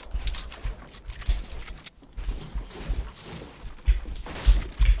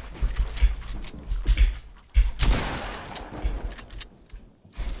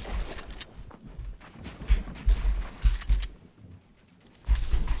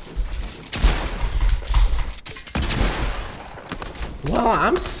 Well,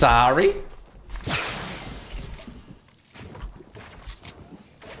 I'm sorry.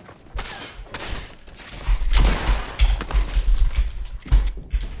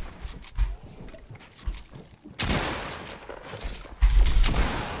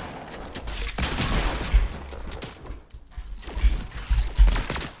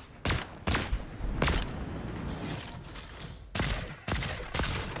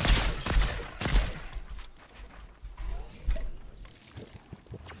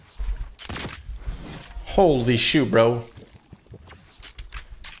 Holy shoot, bro.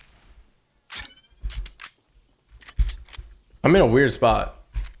 I'm in a weird spot.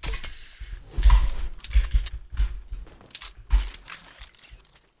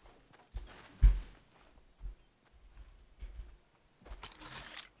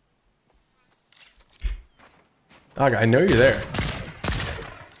 Dog, I know you're there.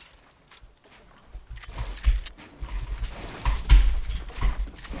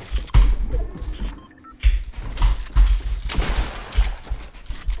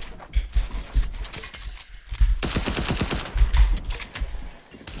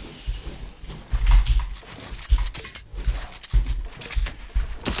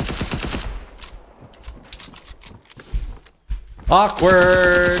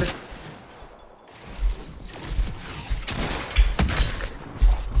 Awkward.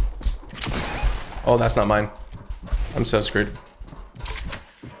 Oh, that's not mine. I'm so screwed.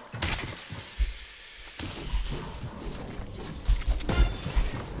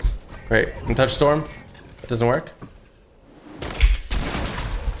 Great. Untouched storm. That doesn't work.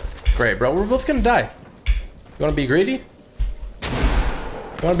 Great, bro. We're both gonna die. You wanna be greedy?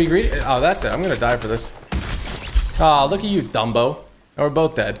 You wanna be greedy? Oh, that's it. I'm gonna die for this. Oh, look at you, Dumbo. Now we're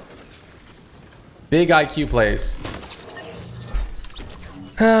both dead. Big IQ plays.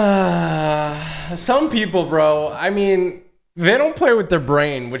 Some people, bro, I mean, they don't play with their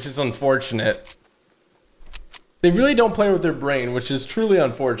brain, which is unfortunate. They really don't play with their brain, which is truly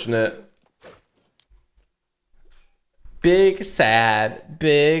unfortunate. Big sad,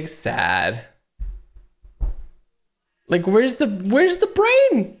 big sad. Like, where's the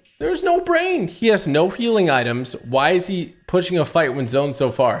brain? There's no brain. He has no healing items. Why is he pushing a fight when zoned so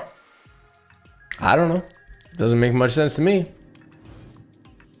far? I don't know. Doesn't make much sense to me.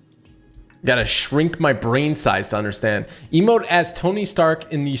 Gotta shrink my brain size to understand. Emote as Tony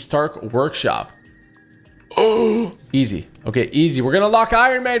Stark in the Stark Workshop. Oh, easy. Okay, easy. We're gonna lock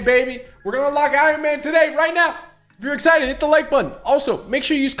Iron Man, baby. We're gonna lock Iron Man today, right now. If you're excited, hit the like button. Also, make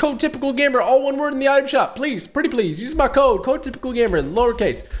sure you use code TypicalGamer, all one word in the item shop. Please, pretty please, use my code TypicalGamer,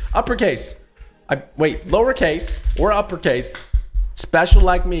 lowercase, uppercase. Wait, lowercase or uppercase. Special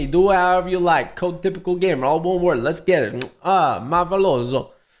like me, do it however you like. Code TypicalGamer, all one word. Let's get it.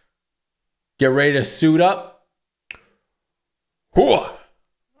 Marveloso. Get ready to suit up. Hooah.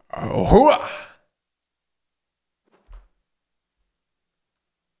 Hooah.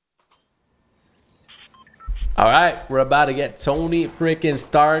 All right, we're about to get Tony freaking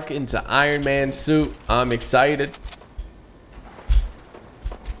Stark into Iron Man suit. I'm excited.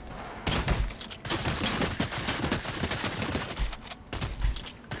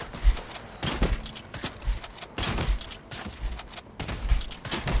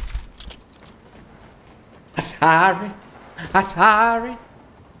 I'm sorry.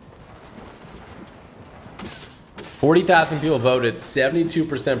 40,000 people voted.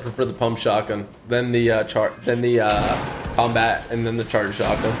 72% prefer the pump shotgun, then the combat, and then the charge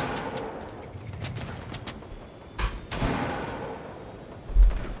shotgun.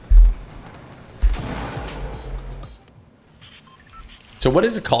 So what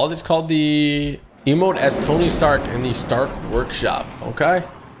is it called? It's called the emote as Tony Stark in the Stark Workshop. Okay,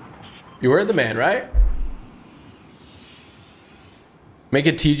 you heard the man, right? Make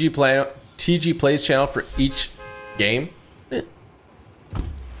a TG Plays channel for each game.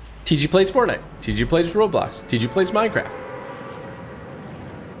 TG plays Fortnite. TG plays Roblox. TG plays Minecraft.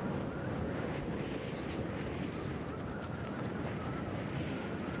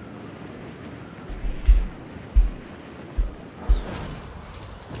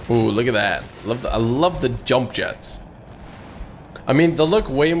 Ooh, look at that. I love the jump jets. I mean, they'll look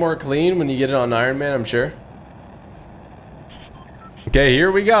way more clean when you get it on Iron Man, I'm sure. Okay,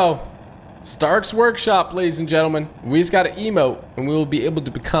 here we go. Stark's Workshop, ladies and gentlemen. We just got to emote and we will be able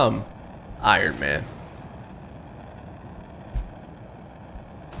to become Iron Man.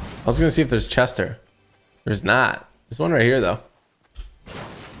 I was going to see if there's Chester. There's not. There's one right here, though.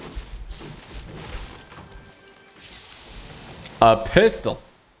 A pistol.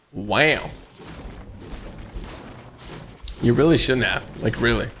 Wow. You really shouldn't have. Like,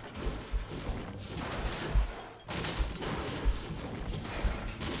 really.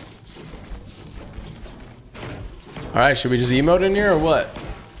 All right, should we just emote in here or what?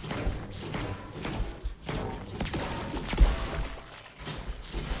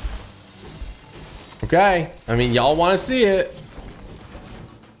 Okay, I mean, y'all want to see it.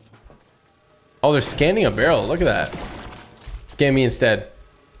 Oh, they're scanning a barrel. Look at that. Scan me instead.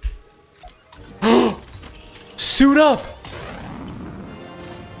 Suit up.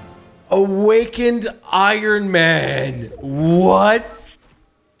 Awakened Iron Man. What?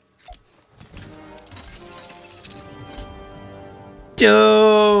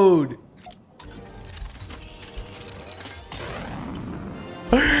 Dude.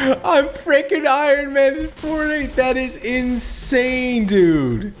 I'm freaking Iron Man in Fortnite. That is insane,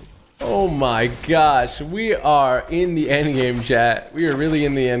 dude. Oh my gosh. We are in the end game, chat. We are really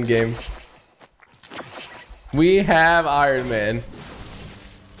in the end game. We have Iron Man.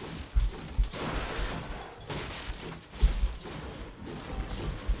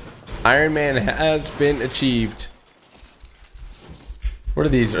 Iron Man has been achieved. What are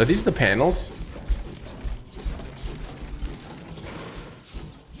these? Are these the panels?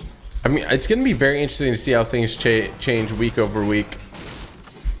 I mean, it's going to be very interesting to see how things change week over week.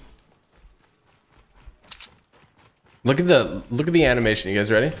 Look at the animation. You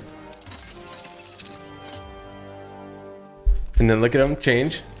guys ready? And then look at them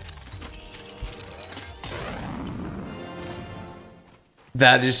change.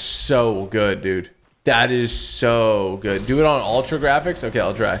 That is so good, dude. That is so good. Do it on ultra graphics? Okay,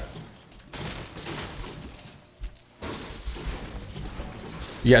 I'll try.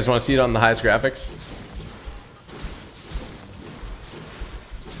 You guys want to see it on the highest graphics?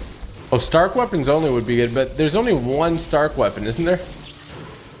 Oh, Stark weapons only would be good, but there's only one Stark weapon, isn't there?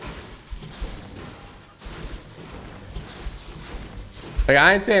 Like,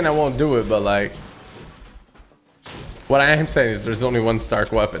 I ain't saying I won't do it, but like, what I am saying is there's only one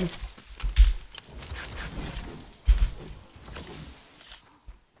Stark weapon.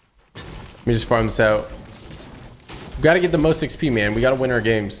 Let me just farm this out. We gotta get the most XP, man. We gotta win our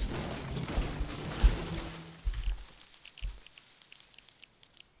games.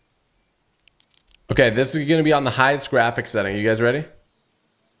 Okay, this is gonna be on the highest graphics setting. You guys ready?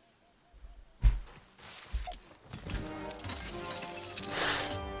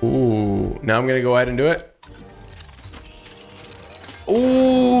 Ooh, now I'm gonna go ahead and do it.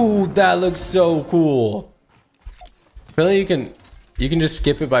 Ooh, that looks so cool. Really, you can just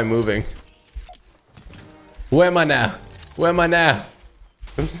skip it by moving. Where am I now? Where am I now?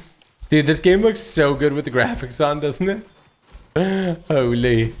 Dude, this game looks so good with the graphics on, doesn't it?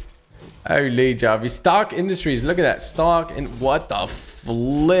 Holy Javi. Stock Industries, look at that. Stock, and what the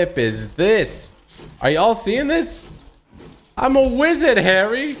flip is this? Are y'all seeing this? I'm a wizard,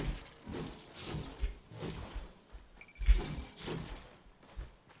 Harry.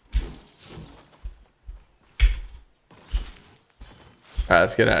 All right,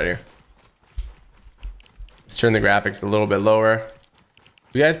 let's get out of here. Let's turn the graphics a little bit lower.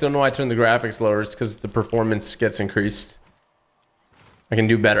 If you guys don't know why I turn the graphics lower, it's because the performance gets increased. I can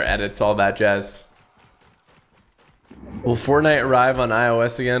do better edits, all that jazz. Will Fortnite arrive on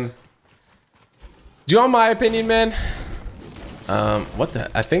iOS again? Do you want my opinion, man? What the?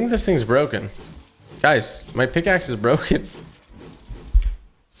 I think this thing's broken. Guys, my pickaxe is broken.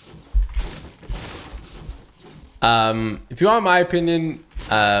 If you want my opinion,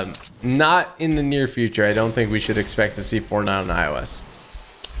 not in the near future. I don't think we should expect to see Fortnite on iOS.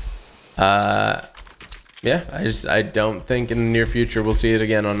 Yeah, I don't think in the near future we'll see it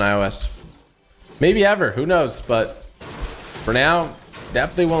again on iOS. Maybe ever, who knows? But for now,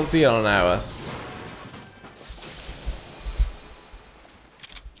 definitely won't see it on iOS.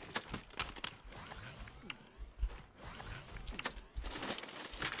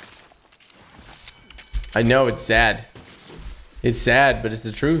 I know it's sad. It's sad, but it's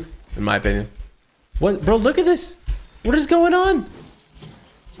the truth, in my opinion. What, bro? Look at this. What is going on?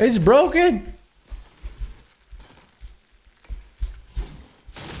 It's broken.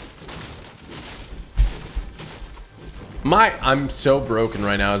 I'm so broken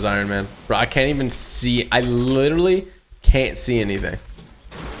right now as Iron Man. Bro, I can't even see. I literally can't see anything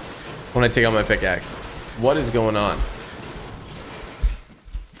when I take out my pickaxe. What is going on?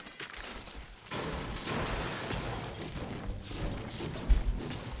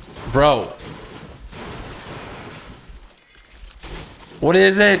 Bro. What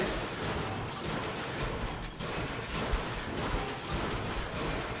is this?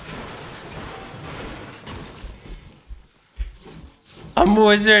 I'm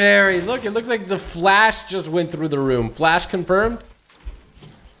Wizard Harry. Look, it looks like the Flash just went through the room. Flash confirmed?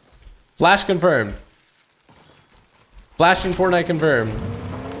 Flash confirmed. Flash in Fortnite confirmed.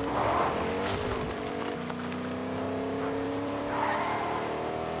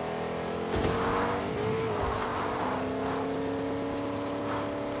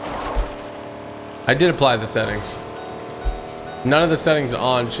 I did apply the settings. None of the settings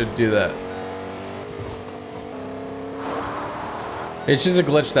on should do that. It's just a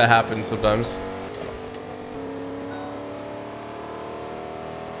glitch that happens sometimes.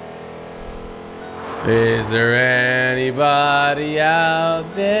 Is there anybody out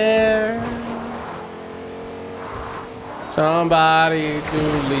there Somebody to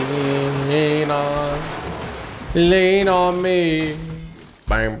lean on me.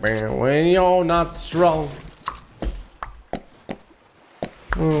 Bang, bang, when you're not strong.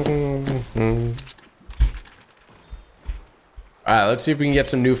 Mm-hmm. All right, let's see if we can get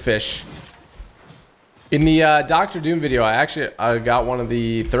some new fish. In the Dr. Doom video, I got one of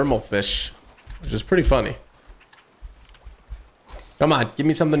the thermal fish, which is pretty funny. Come on, give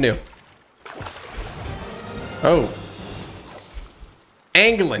me something new. Oh.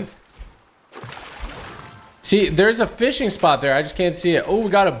 Angling. See, there's a fishing spot there. I just can't see it. Oh, we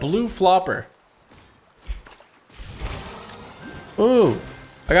got a blue flopper. Ooh.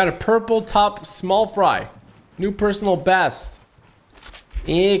 I got a purple top small fry. New personal best.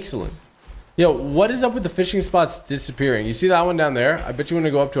 Excellent. Yo, what is up with the fishing spots disappearing? You see that one down there? I bet you when I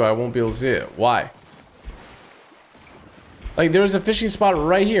go up to it, I won't be able to see it. Why? Like, there was a fishing spot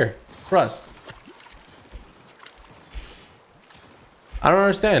right here for us. I don't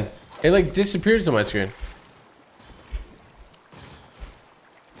understand. It like disappears on my screen.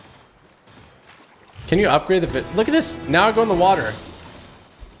 Can you upgrade the fish? Look at this. Now I go in the water.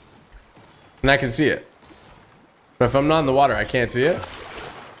 And I can see it. But if I'm not in the water, I can't see it.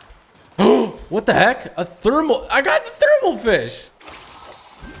 Oh, what the heck? A thermal. I got the thermal fish.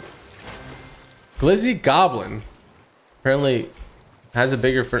 Glizzy Goblin. Apparently has a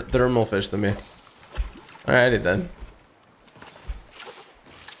bigger thermal fish than me. Alrighty then.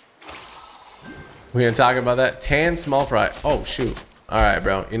 We're gonna talk about that. Tan small fry. Oh shoot. Alright,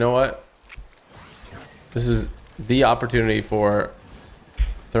 bro. You know what? This is the opportunity for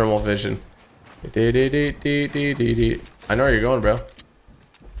thermal vision. I know where you're going, bro.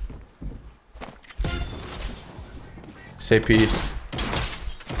 Say peace.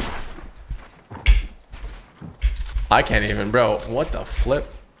 I can't even, bro. What the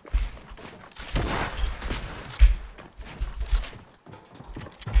flip?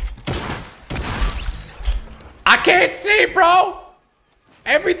 I can't see, bro.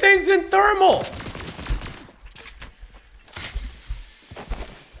 Everything's in thermal.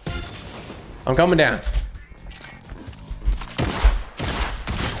 I'm coming down.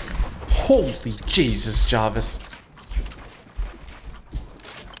 Holy Jesus, Jarvis.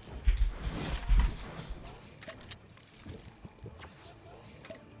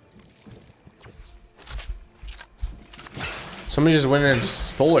 Somebody just went in and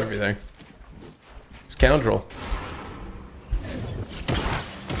just stole everything. Scoundrel.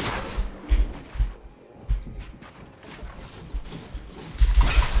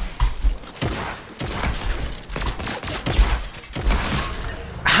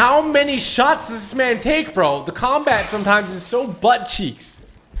 How many shots does this man take, bro? The combat sometimes is so butt cheeks.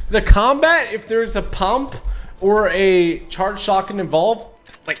 The combat, if there's a pump or a charge shotgun involved,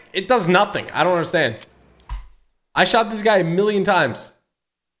 like, it does nothing. I don't understand. I shot this guy 1,000,000 times.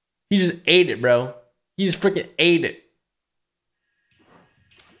 He just ate it, bro. He just freaking ate it.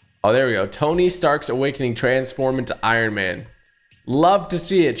 Oh, there we go. Tony Stark's awakening transform into Iron Man. Love to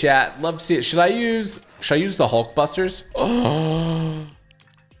see it, chat. Love to see it. Should I use the Hulk Busters? Oh.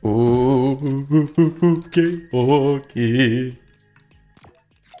 Okay, okay.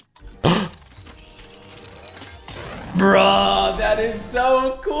 Bro, that is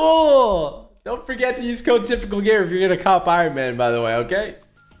so cool. Don't forget to use code Typical Gear if you're gonna cop Iron Man, by the way, okay?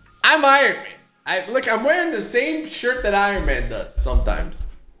 I'm Iron Man. Look, I'm wearing the same shirt that Iron Man does sometimes.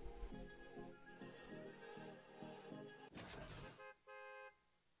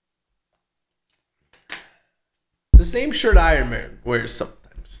 The same shirt Iron Man wears sometimes.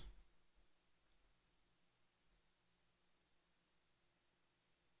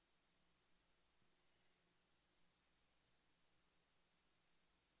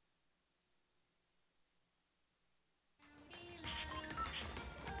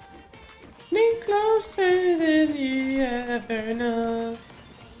 Closer than you ever know.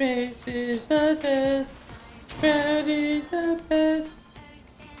 Space is a test. Gravity the best.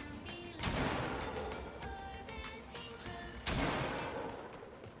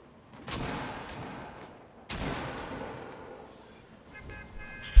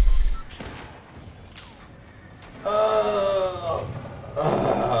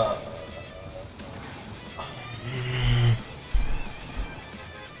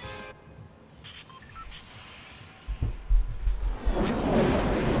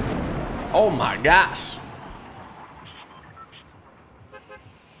 Oh my gosh.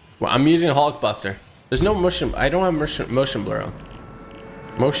 Well, I'm using Hulkbuster. There's no motion. I don't have motion blur on.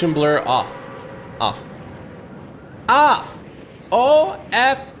 Motion blur off. Off. Off.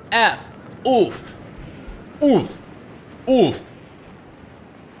 O-F-F. Oof. Oof. Oof.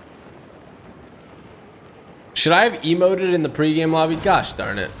 Should I have emoted in the pregame lobby? Gosh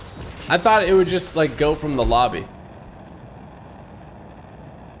darn it. I thought it would just like go from the lobby.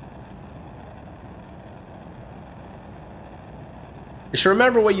 You should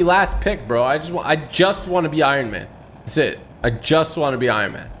remember what you last picked, bro. I just want to be Iron Man. That's it. I just want to be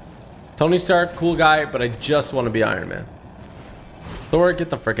Iron Man. Tony Stark, cool guy, but I just want to be Iron Man. Thor,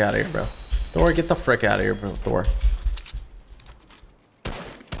 get the frick out of here, bro. Thor, get the frick out of here, bro. Thor.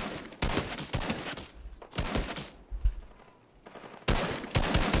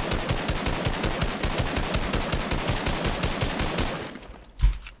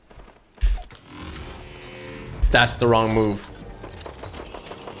 That's the wrong move.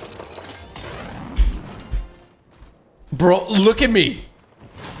 Bro, look at me.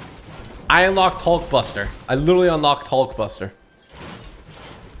 I unlocked Hulkbuster. I literally unlocked Hulkbuster.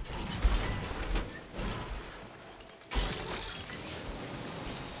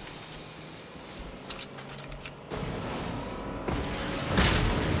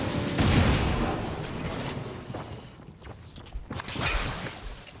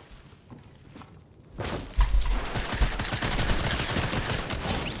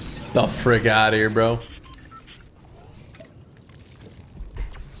 The frick out of here, bro.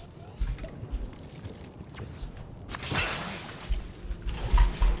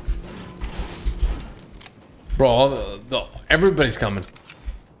 Bro, everybody's coming.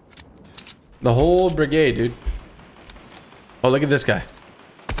 The whole brigade, dude. Oh, look at this guy.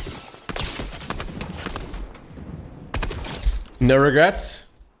 No regrets?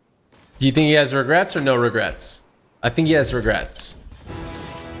 Do you think he has regrets or no regrets? I think he has regrets.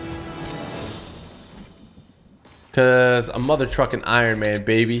 Cause I'm mother trucking Iron Man,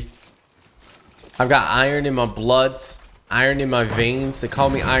 baby. I've got iron in my bloods, iron in my veins. They call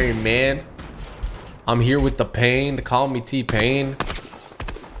me Iron Man. I'm here with the pain. They call me T-Pain.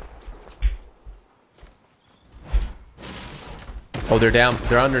 Oh, they're down.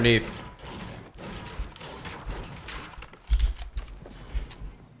 They're underneath.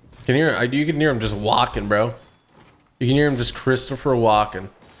 You can hear him just walking, bro. You can hear him just Christopher walking.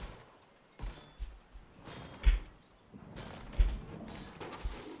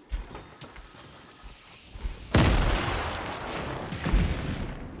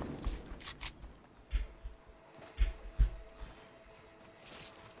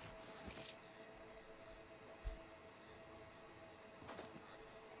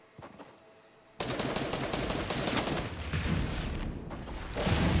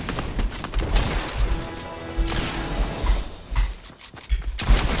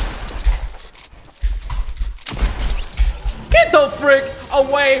 Get the frick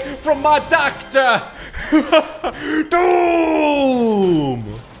away from my doctor!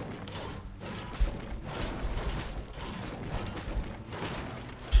 Doom!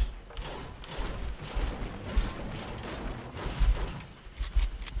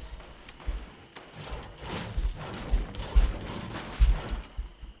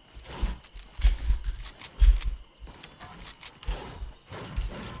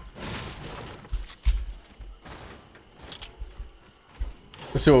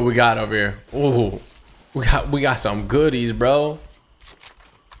 Let's see what we got over here. Ooh, we got some goodies, bro.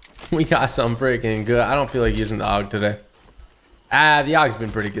 We got some freaking good. I don't feel like using the AUG today. The AUG's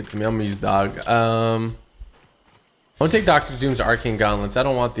been pretty good to me. I'm gonna use the AUG. I'm gonna take Dr. Doom's Arcane Gauntlets. I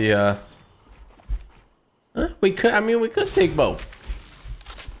don't want the we could take both.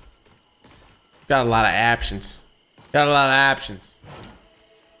 Got a lot of options. Got a lot of options.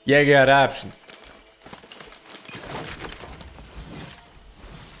 Yeah, got options.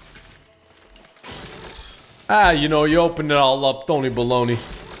 You know, you open it all up, Tony Baloney.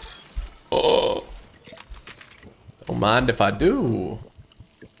 Oh. Don't mind if I do.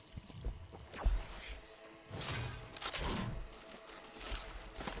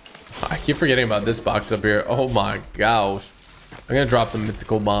 I keep forgetting about this box up here. Oh my gosh. I'm gonna drop the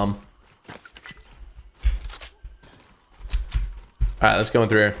mythical bomb. Alright, let's go in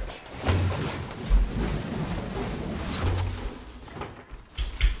through here.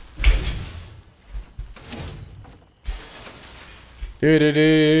 Yo,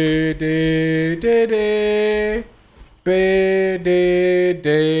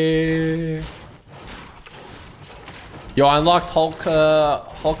 I unlocked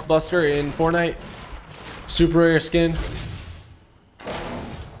Hulkbuster in Fortnite. Super rare skin.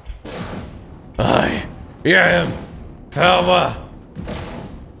 I am power.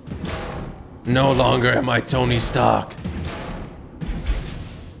 No longer am I Tony Stark.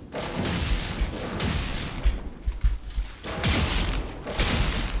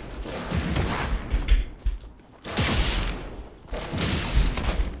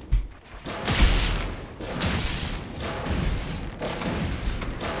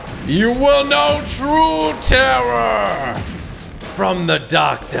 You will know true terror from the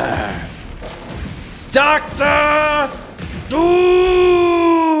Doctor. Doctor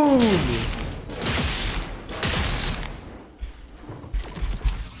Doom!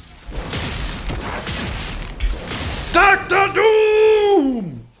 Doctor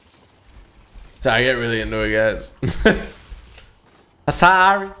Doom! Sorry, I get really annoyed, guys. I'm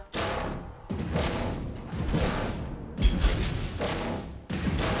sorry.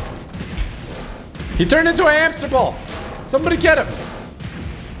 He turned into a hamster ball. Somebody get him.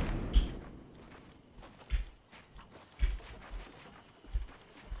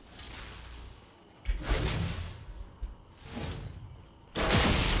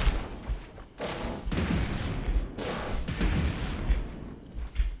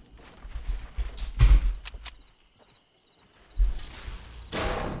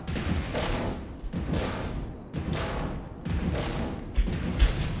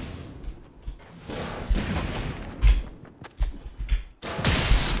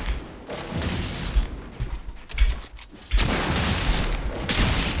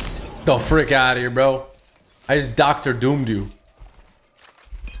 The frick out of here, bro. I just Doctor Doomed you.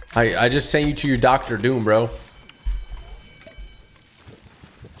 I just sent you to your Doctor Doom, bro.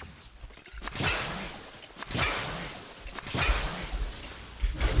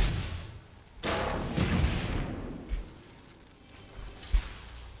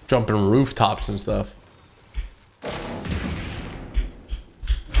 Jumping rooftops and stuff.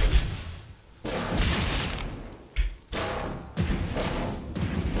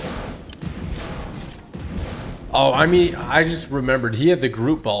 Oh, I mean, I just remembered he had the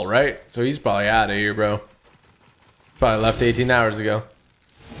group ball, right? So he's probably out of here, bro. Probably left 18 hours ago.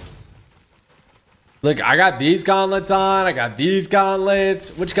 Look, I got these gauntlets on. I got these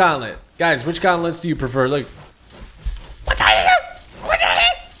gauntlets. Which gauntlet? Guys, which gauntlets do you prefer? Look.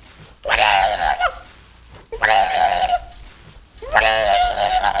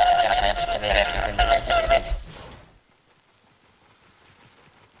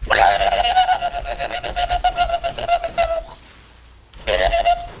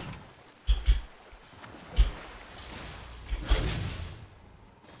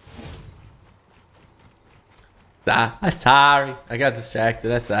 I'm sorry. I got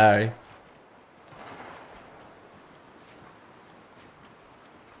distracted. I'm sorry.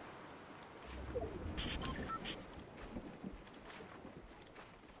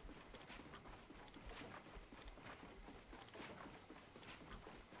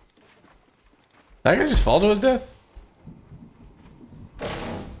 That guy just fall to his death?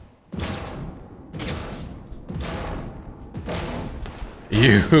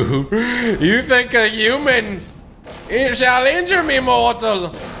 You think a human shall injure me,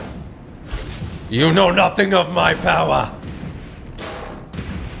 mortal? You know nothing of my power.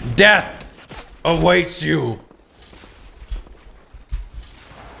 Death awaits you.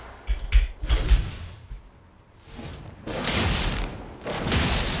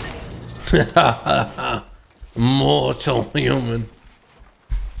 Mortal human.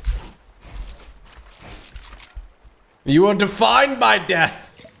 You are defined by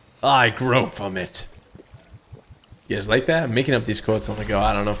death. I grow from it. You guys like that? I'm making up these quotes on the go.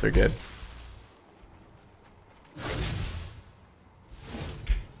 I don't know if they're good.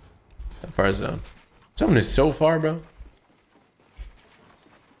 How far is zone? Zone is so far, bro.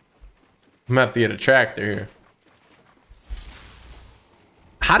 I'm gonna have to get a tractor here.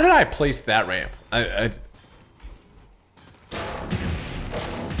 How did I place that ramp?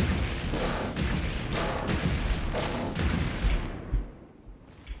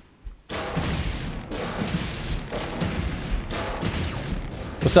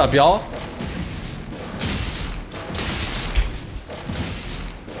 What's up, y'all?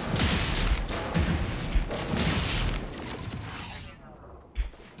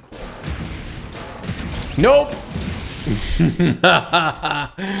 Nope.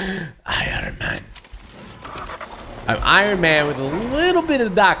 Iron Man. I'm Iron Man with a little bit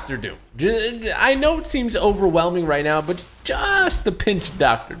of Doctor Doom. I know it seems overwhelming right now, but just a pinch of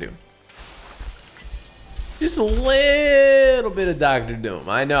Doctor Doom. Just a little bit of Doctor Doom.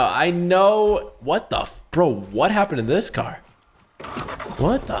 I know. What the bro? What happened to this car?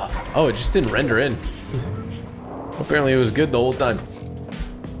 What the oh, it just didn't render in. Apparently it was good the whole time.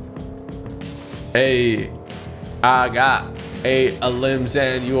 Hey, I got a limbs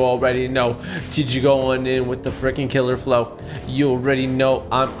and you already know. Did you going in with the freaking killer flow? You already know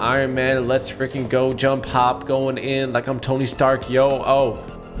I'm Iron Man. Let's freaking go. Jump, hop, going in like I'm Tony Stark. Yo, oh.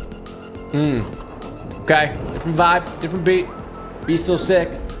 Okay, different vibe, different beat. Be still sick.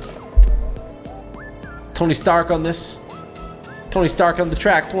 Tony Stark on this. Tony Stark on the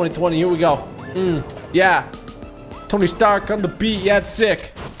track, 2020. Here we go. Yeah. Tony Stark on the beat. Yeah, it's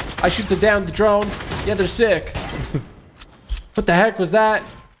sick. I shoot the down the drone. Yeah, they're sick. What the heck was that?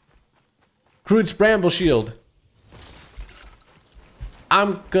 Groot's Bramble Shield.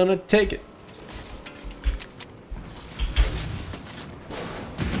 I'm gonna take it.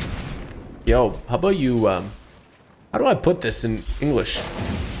 Yo, how about you, how do I put this in English?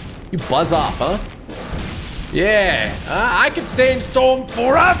 You buzz off, huh? Yeah, I can stay in Storm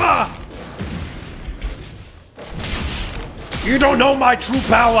forever! You don't know my true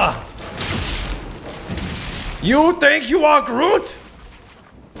power! You think you are Groot?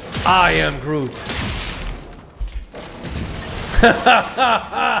 I am Groot.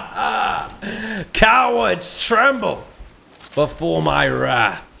 Cowards tremble before my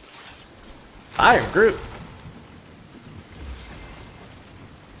wrath. I am Groot.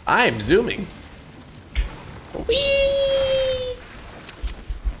 I am zooming. Whee!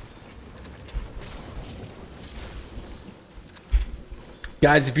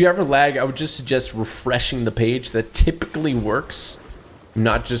 Guys, if you ever lag, I would just suggest refreshing the page. That typically works. I'm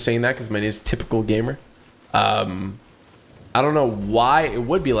not just saying that because my name is Typical Gamer. I don't know why it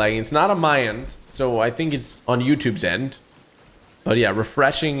would be lagging. It's not on my end, so I think it's on YouTube's end. But yeah,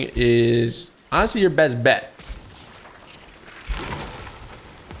 refreshing is honestly your best bet.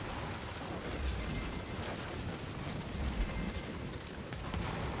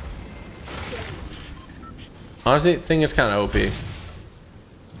 Honestly, the thing is kind of OP.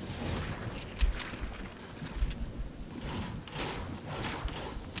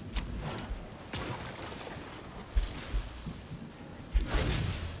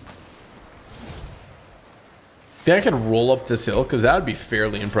 Think I can roll up this hill? Because that would be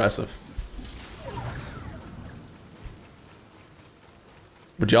fairly impressive.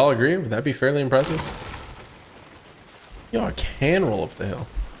 Would y'all agree? Would that be fairly impressive? Yo, I can roll up the hill.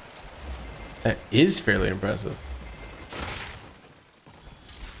 That is fairly impressive.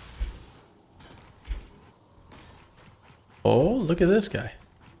 Oh, look at this guy.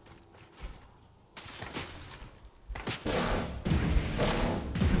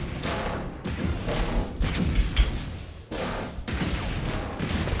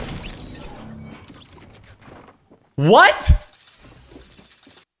 What?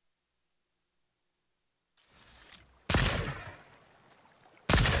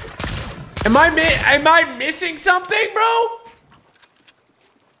 Am I missing something, bro?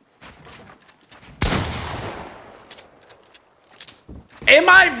 Am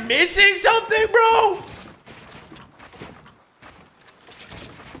I missing something, bro?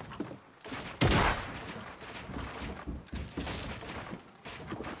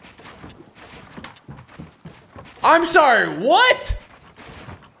 I'm sorry, what?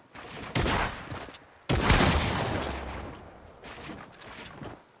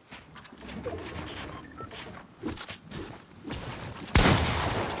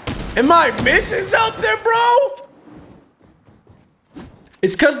 Am I missing something, bro?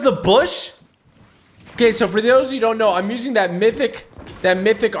 It's because the bush? Okay, so for those of you who don't know, I'm using that mythic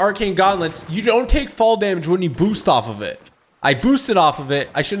arcane gauntlets. You don't take fall damage when you boost off of it. I boosted off of it.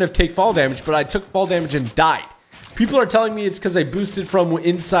 I shouldn't have taken fall damage, but I took fall damage and died. People are telling me it's because I boosted from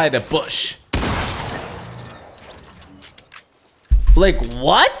inside a bush. Like,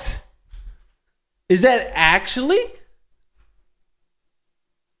 what? Is that actually?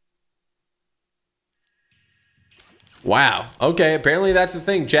 Wow. Okay, apparently that's the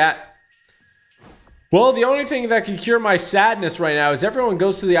thing, chat. Well, the only thing that can cure my sadness right now is everyone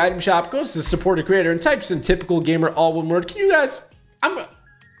goes to the item shop, goes to support a creator, and types in Typical Gamer, all one word. Can you guys... I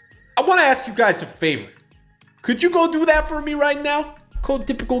want to ask you guys a favor. Could you go do that for me right now? Code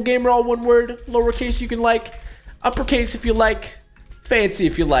Typical Gamer, all one word. Lowercase you can like. Uppercase if you like. Fancy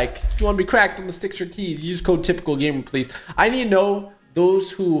if you like. If you want to be cracked on the sticks or keys, use code Typical Gamer, please. I need to know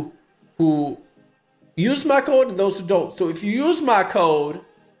those who use my code and those who don't. So if you use my code,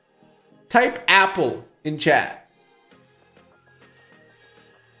 type Apple in chat.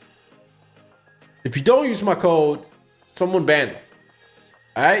 If you don't use my code, someone ban them.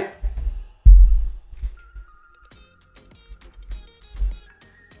 All right?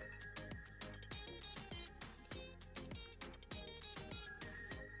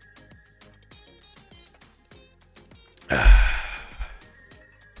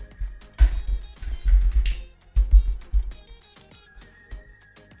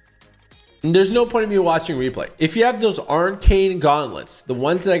 And there's no point in me watching replay. If you have those arcane gauntlets, the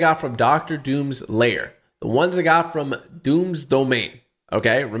ones that I got from Dr. Doom's lair, the ones I got from Doom's domain,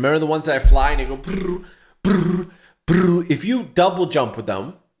 okay? Remember the ones that I fly and they go brrr, brrr, brrr. If you double jump with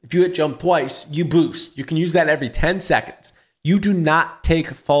them, if you hit jump twice, you boost. You can use that every 10 seconds. You do not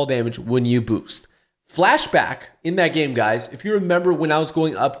take fall damage when you boost. Flashback in that game, guys. If you remember when I was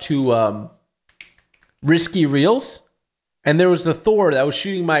going up to risky reels, and there was the Thor that was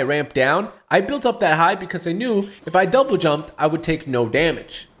shooting my ramp down, I built up that high because I knew if I double jumped, I would take no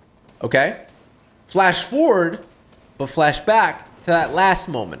damage. Okay? Flash forward, but flash back to that last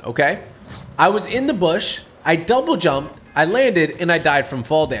moment, okay? I was in the bush, I double jumped, I landed, and I died from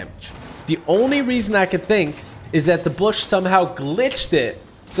fall damage. The only reason I could think is that the bush somehow glitched it,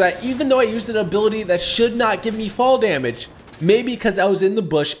 so that even though I used an ability that should not give me fall damage, maybe because I was in the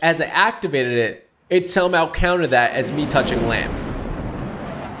bush as I activated it, it somehow counted that as me touching land.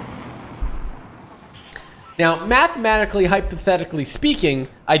 Now, mathematically, hypothetically speaking,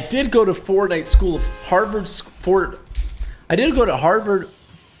 I did go to Fortnite School of Harvard. I did go to Harvard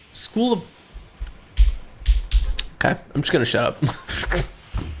School of. Okay, I'm just gonna shut up.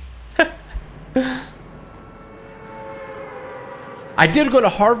 I did go to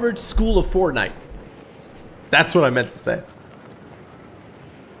Harvard School of Fortnite. That's what I meant to say.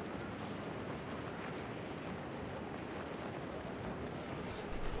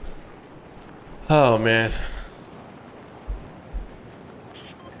 Oh, man.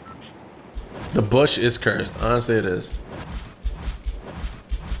 The bush is cursed. Honestly, it is.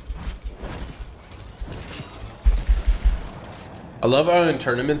 I love how in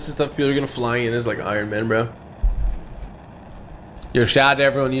tournaments and stuff, people are going to fly in as like Iron Man, bro. Yo, shout out to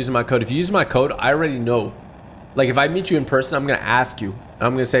everyone using my code. If you use my code, I already know. Like, if I meet you in person, I'm going to ask you.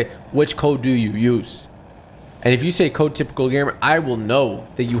 I'm going to say, which code do you use? And if you say code typical gamer, I will know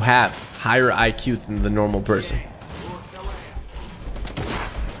that you have higher IQ than the normal person.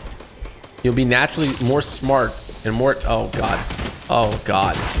 You'll be naturally more smart and more... Oh, God. Oh,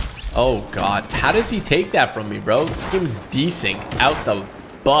 God. Oh, God. How does he take that from me, bro? This game is desync out the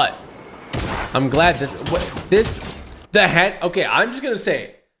butt. I'm glad okay, I'm just going to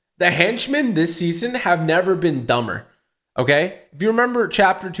say, the henchmen this season have never been dumber. Okay? If you remember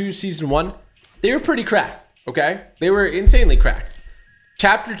Chapter 2, Season 1, they were pretty cracked. Okay? They were insanely cracked.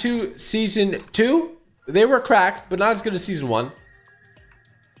 Chapter 2, Season 2, they were cracked, but not as good as Season 1.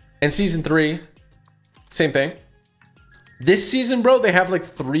 And Season 3, same thing. This season, bro, they have like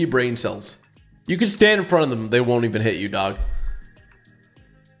 3 brain cells. You could stand in front of them, they won't even hit you, dog.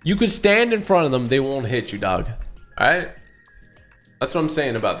 You could stand in front of them, they won't hit you, dog. All right? That's what I'm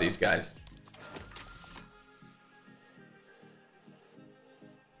saying about these guys.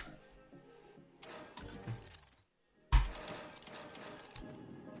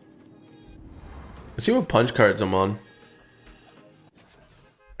 Let's see what punch cards I'm on.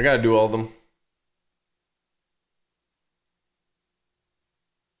 I gotta do all of them.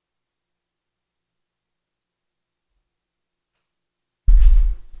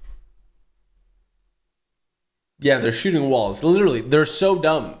 Yeah, they're shooting walls. Literally, they're so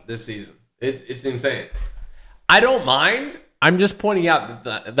dumb this season. It's insane. I don't mind. I'm just pointing out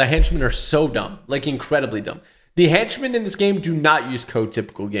that the henchmen are so dumb, like incredibly dumb. The henchmen in this game do not use code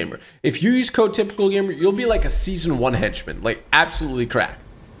typical gamer. If you use code typical gamer, you'll be like a season 1 henchman, like absolutely cracked.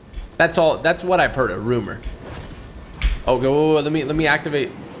 That's all. That's what I've heard. A rumor. Oh, go. Let me activate.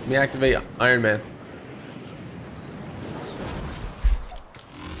 Let me activate Iron Man.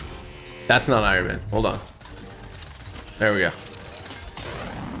 That's not Iron Man. Hold on. There we go.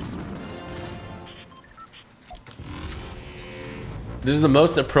 This is the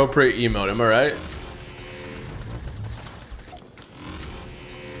most appropriate emote, am I right?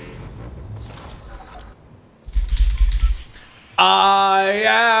 I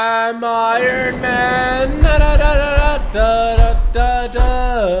am Iron Man. Da, da, da, da, da, da,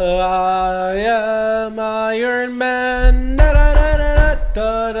 da. I am Iron Man. Da, da, da,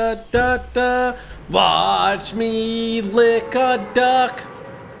 da, da, da, da. Watch me lick a duck.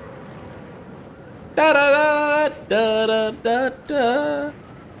 Da da da da da da da.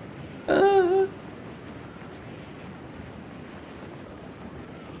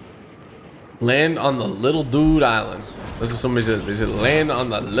 Land on the little dude island. That's what somebody says. They said land on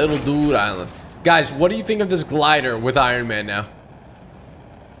the little dude island. Guys, what do you think of this glider with Iron Man now?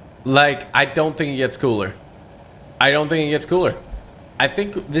 Like, I don't think it gets cooler. I don't think it gets cooler. I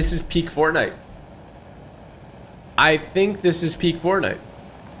think this is peak Fortnite. I think this is peak Fortnite.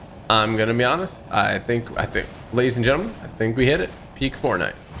 I'm gonna be honest. I think, ladies and gentlemen, I think we hit it. Peak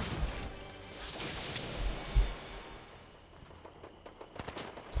Fortnite.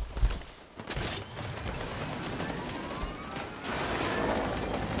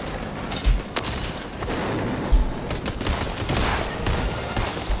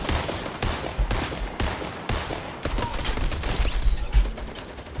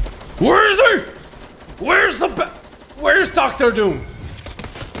 Where is he? Where's the Where's Dr. Doom?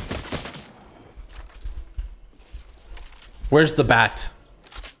 Where's the bat?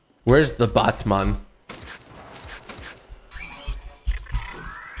 Where's the Batman?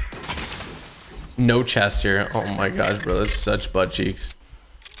 No chest here. Oh my gosh, bro. That's such butt cheeks.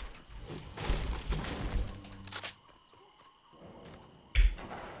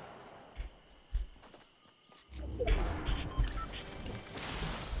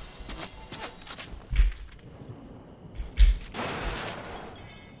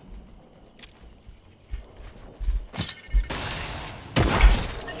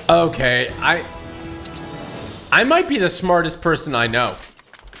 Okay, I might be the smartest person I know.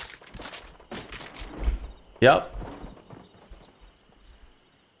 Yep.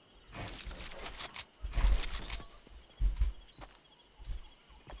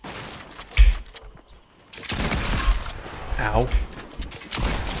 Ow.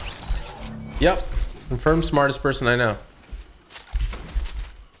 Yep. Confirmed smartest person I know.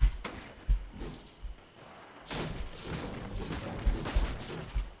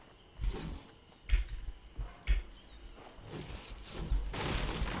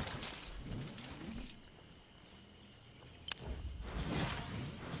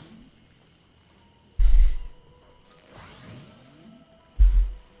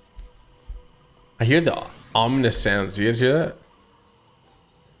 I hear the ominous sounds. You guys hear that?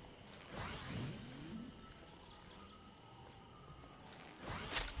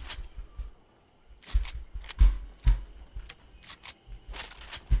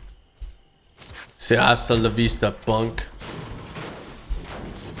 Say hasta la vista, punk.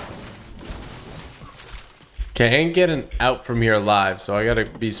 Okay, I ain't getting out from here alive, so I gotta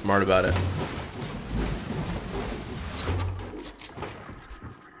be smart about it.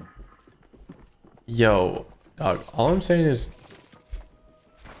 Yo, dog, all I'm saying is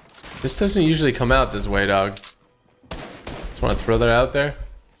this doesn't usually come out this way, dog. Just want to throw that out there.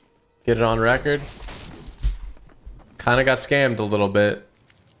 Get it on record. Kind of got scammed a little bit.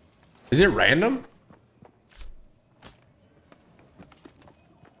 Is it random?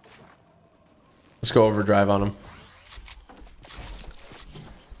 Let's go overdrive on him.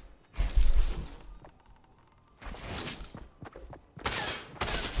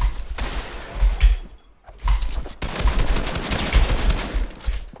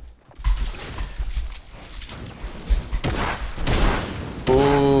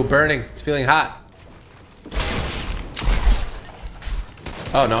 Ooh, burning. It's feeling hot.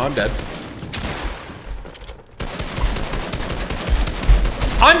 Oh no, I'm dead.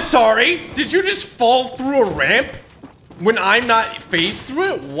 I'm sorry. Did you just fall through a ramp when I'm not phased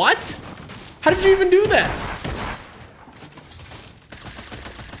through it? What? How did you even do that?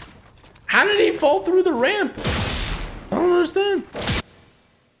 How did he fall through the ramp? I don't understand.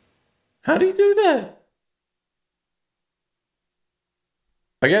 How do you do that?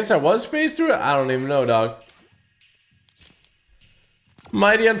 I guess I was phased through it. I don't even know, dog.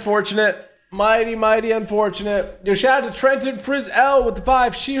 Mighty unfortunate. Mighty unfortunate. Yo, shout out to Trenton Frizz L with the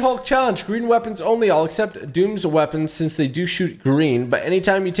 5 She-Hulk challenge. Green weapons only. I'll accept Doom's weapons since they do shoot green. But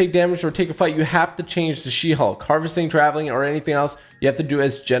anytime you take damage or take a fight, you have to change to She-Hulk. Harvesting, traveling, or anything else, you have to do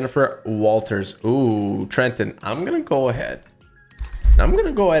as Jennifer Walters. Ooh, Trenton. I'm going to go ahead. I'm going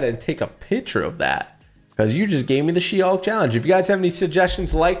to go ahead and take a picture of that. Because you just gave me the She-Hulk challenge. If you guys have any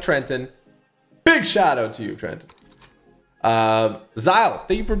suggestions like Trenton, big shout out to you, Trenton. Zyle,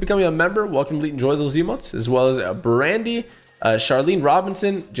 thank you for becoming a member. Welcome to enjoy those emotes, as well as Brandy, Charlene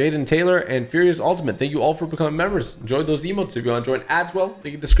Robinson, Jaden Taylor, and Furious Ultimate. Thank you all for becoming members. Enjoy those emotes. If you want to join as well, link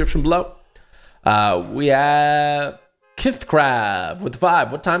in the description below. We have Kith Crab with the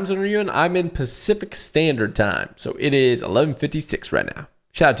 5. What time zone are you in? I'm in Pacific Standard Time, so it is 11:56 right now.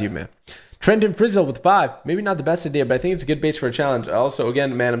 Shout out to you, man. Trenton Frizzle with 5. Maybe not the best idea, but I think it's a good base for a challenge. Also,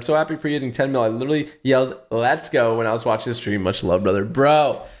 again, man, I'm so happy for you hitting 10 mil. I literally yelled, let's go, when I was watching the stream. Much love, brother.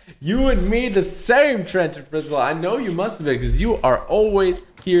 Bro, you and me the same, Trenton Frizzle. I know you must have been, because you are always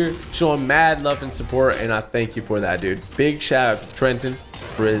here showing mad love and support, and I thank you for that, dude. Big shout out to Trenton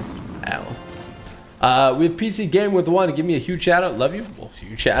Frizzle. We have PC Game with the 1. Give me a huge shout out. Love you. Well,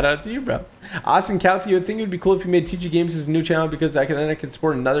 huge shout out to you, bro. Austin Kowski, I would think it would be cool if you made TG Games as a new channel, because I can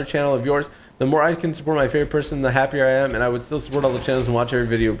support another channel of yours. The more I can support my favorite person, the happier I am, and I would still support all the channels and watch every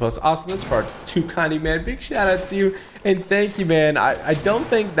video post. Austin, that's far too kind of you, man. Big shout out to you, and thank you, man. I don't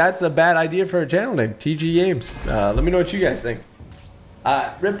think that's a bad idea for a channel name, TG Games. Let me know what you guys think.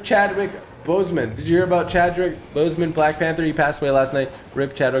 Rip Chadwick Boseman. Did you hear about Chadwick Boseman, Black Panther? He passed away last night.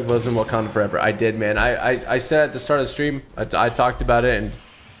 Rip Chadwick Boseman, Wakanda forever. I did, man. I said at the start of the stream, I talked about it, and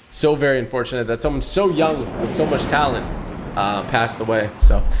so very unfortunate that someone so young with so much talent passed away.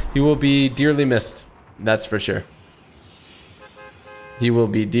 So he will be dearly missed. That's for sure. He will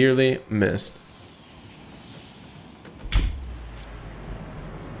be dearly missed.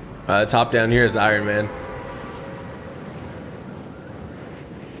 The top down here is Iron Man.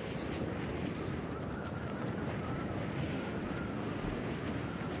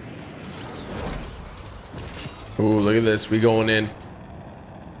 Ooh, look at this. We going in.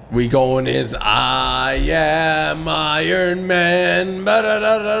 We going is I am Iron Man.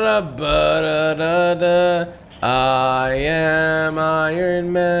 Ba-da-da-da-da, ba-da-da-da. I am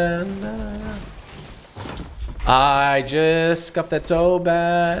Iron Man. Da-da-da. I just scuffed that so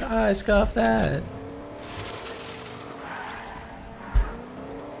bad. I scuffed that.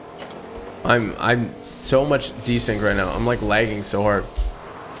 I'm so much desync right now. I'm like lagging so hard.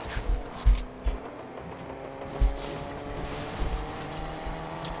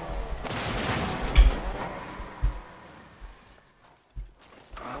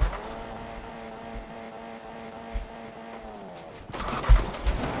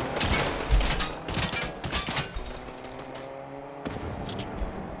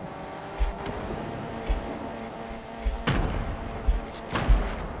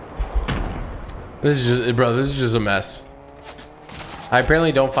 This is just, bro, this is just a mess. I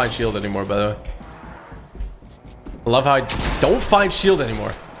apparently don't find shield anymore, by the way. I love how I don't find shield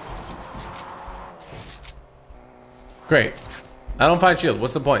anymore. Great. I don't find shield.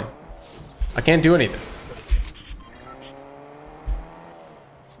 What's the point? I can't do anything.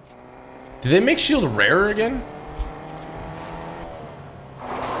 Did they make shield rarer again?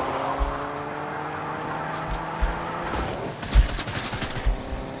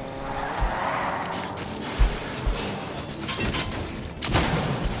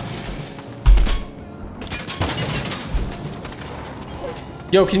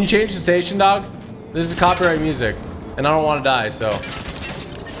 Yo, can you change the station, dog? This is copyright music, and I don't want to die, so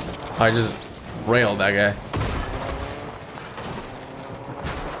I just railed that guy.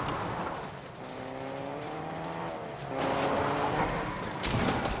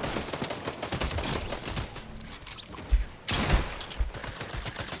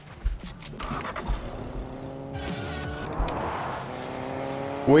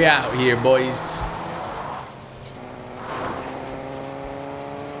 We out here, boys.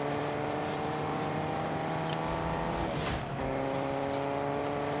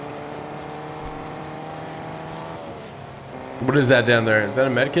 What is that down there? Is that a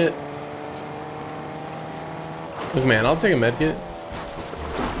med kit? Look, man, I'll take a med kit.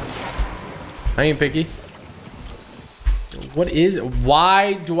 I ain't picky.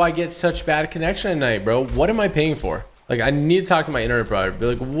 Why do I get such bad connection at night, bro? What am I paying for? Like, I need to talk to my internet provider. Be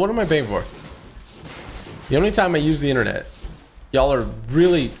like, what am I paying for? The only time I use the internet, y'all are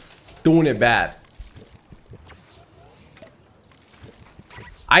really doing it bad.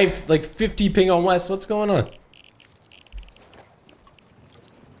 I've like 50 ping on West. What's going on?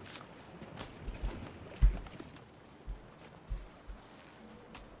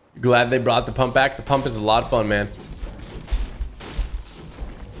 Glad they brought the pump back. The pump is a lot of fun, man.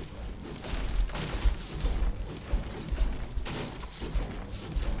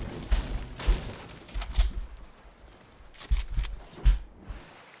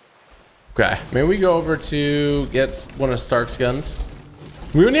 Okay, maybe we go over to get one of Stark's guns.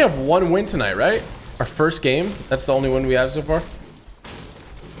 We only have one win tonight, right? Our first game. That's the only win we have so far.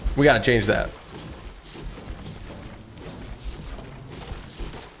 We gotta change that.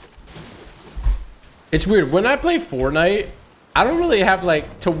 It's weird. When I play Fortnite, I don't really have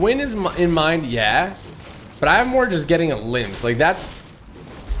like to win is in mind, yeah, but I have more just getting a limbs. Like that's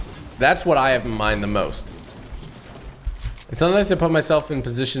what I have in mind the most. It's not nice to put myself in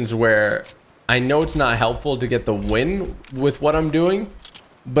positions where I know it's not helpful to get the win with what I'm doing,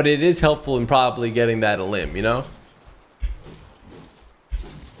 but it is helpful in probably getting that a limb, you know?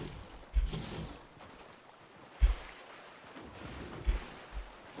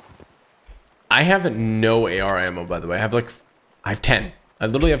 I have no AR ammo, by the way. I have 10. I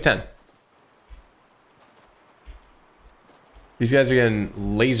literally have 10. These guys are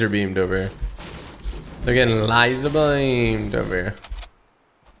getting laser beamed over here. They're getting laser beamed over here.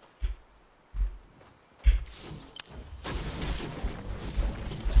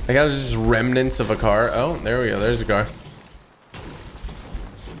 I got just remnants of a car. Oh, there we go. There's a car.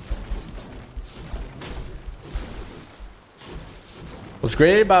 What's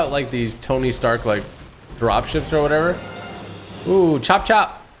great about like these Tony Stark like dropships or whatever? Ooh, chop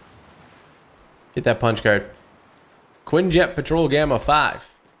chop. Get that punch card. Quinjet Patrol Gamma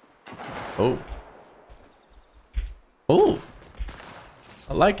 5. Oh. Oh.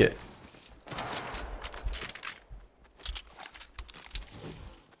 I like it.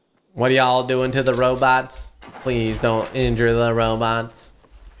 What are y'all doing to the robots? Please don't injure the robots.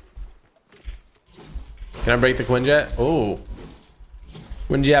 Can I break the Quinjet? Oh.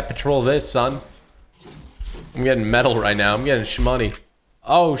 Quinjet patrol this, son. I'm getting metal right now. I'm getting shmoney.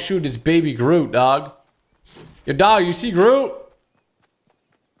 Oh, shoot. It's baby Groot, dog. Yo, dog, you see Groot?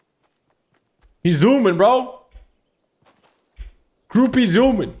 He's zooming, bro. Groupie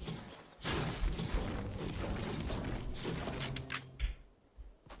zooming.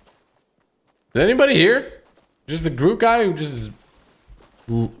 Is anybody here? Just the Groot guy who just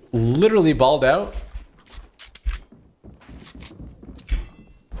literally balled out?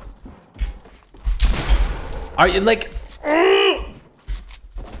 Are you like...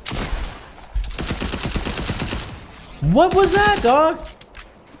 What was that, dog?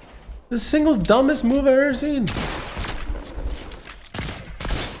 The single dumbest move I've ever seen.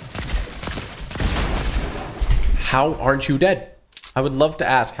 How aren't you dead? I would love to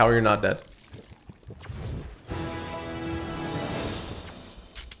ask how you're not dead.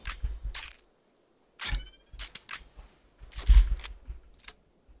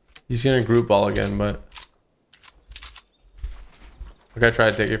 He's gonna group ball again, but I gotta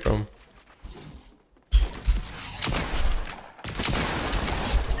try to take it from him.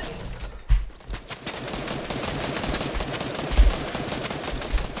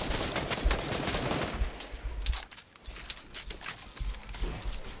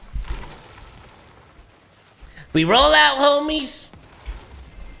 We roll out, homies.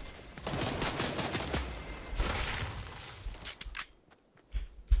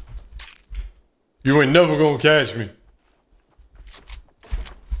 You ain't never gonna catch me.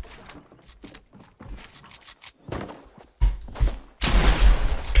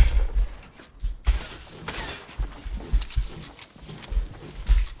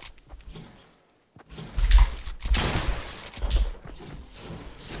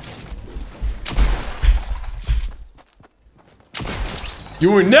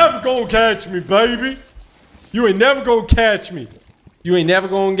 You ain't never gonna catch me, baby. You ain't never gonna catch me. You ain't never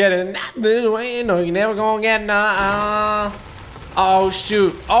gonna get it. No, you never gonna get it. Oh,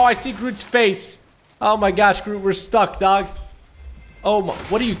 shoot. Oh, I see Groot's face. Oh my gosh, Groot, we're stuck, dog. Oh, my,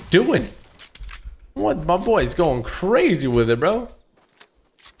 what are you doing? What? My boy's going crazy with it, bro.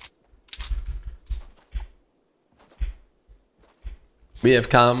 We have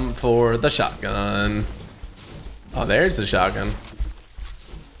come for the shotgun. Oh, there's the shotgun.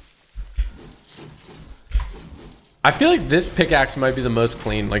 I feel like this pickaxe might be the most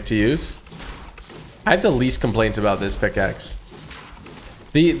clean, like, to use. I have the least complaints about this pickaxe.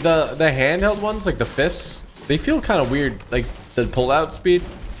 The handheld ones, like the fists, they feel kind of weird, like the pull-out speed.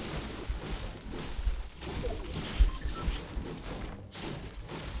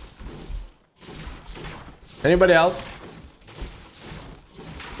 Anybody else?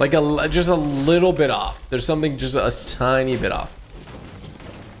 Like just a little bit off. There's something just a tiny bit off.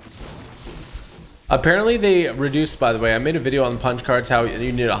 Apparently they reduced, by the way, I made a video on punch cards, how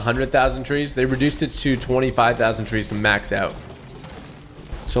you need 100,000 trees. They reduced it to 25,000 trees to max out.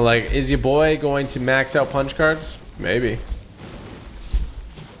 So like, is your boy going to max out punch cards? Maybe.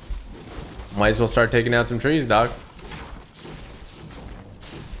 Might as well start taking out some trees, dog.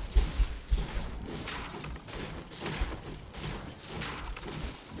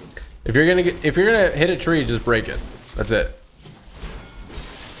 If you're gonna hit a tree, just break it. That's it.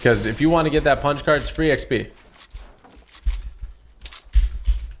 Because if you want to get that punch card, it's free XP.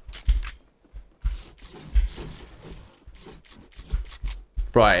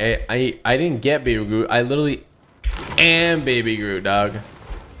 Bro, I didn't get Baby Groot. I literally am Baby Groot, dog.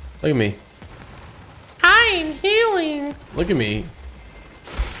 Look at me. I'm healing. Look at me.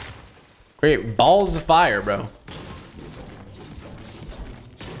 Great balls of fire, bro.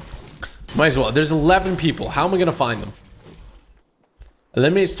 Might as well. There's 11 people. How am I gonna find them?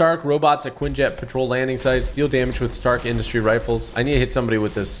 Eliminate Stark robots at Quinjet patrol landing sites. Deal damage with Stark industry rifles. I need to hit somebody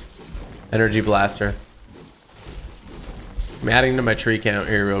with this energy blaster. I'm adding to my tree count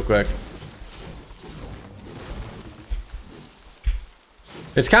here real quick.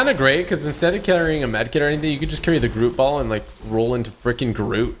 It's kind of great because instead of carrying a medkit or anything, you can just carry the Groot ball and like roll into freaking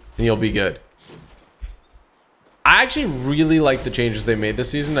Groot and you'll be good. I actually really like the changes they made this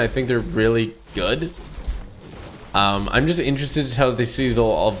season. I think they're really good. I'm just interested in how they see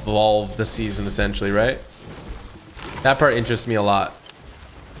they'll evolve the season essentially, right? That part interests me a lot.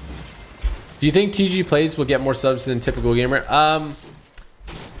 Do you think TG plays will get more subs than typical gamer?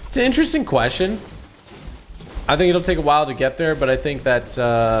 It's an interesting question. I think it'll take a while to get there, but I think that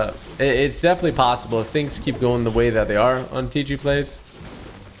it's definitely possible if things keep going the way that they are on TG plays.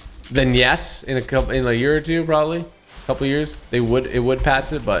 Then yes, in a year or two, probably a couple years, it would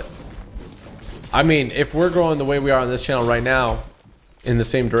pass it, but I mean, if we're growing the way we are on this channel right now, in the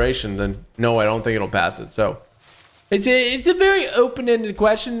same duration, then no, I don't think it'll pass it. So it's a very open-ended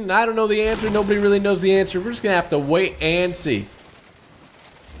question. I don't know the answer. Nobody really knows the answer. We're just gonna have to wait and see.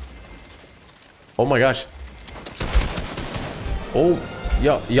 Oh my gosh. Oh,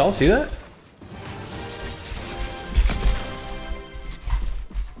 y'all see that?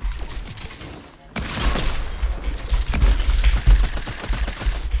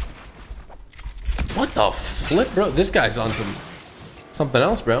 What the flip, bro? This guy's on something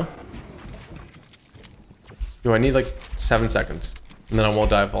else, bro. Yo, I need like 7 seconds, and then I won't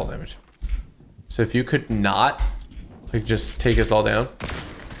die of fall damage. So if you could not, like, just take us all down.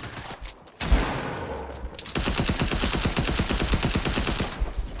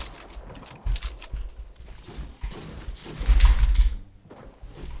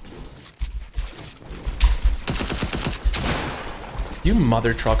 You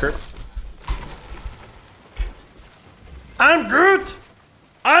mother trucker. I'm Groot!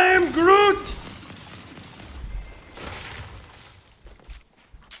 I am Groot!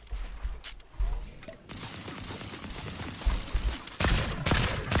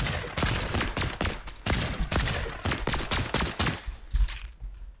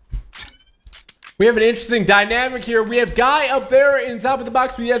 We have an interesting dynamic here. We have guy up there in top of the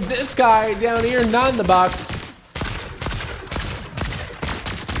box. We have this guy down here, not in the box.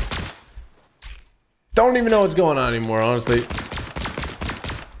 Don't even know what's going on anymore, honestly.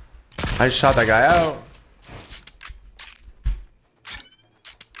 I shot that guy out.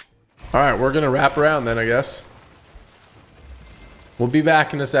 All right, we're gonna wrap around then, I guess. We'll be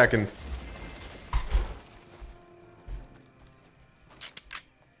back in a second.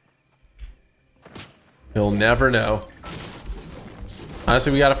 You'll never know.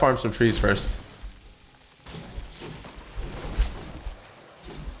 Honestly, we gotta farm some trees first.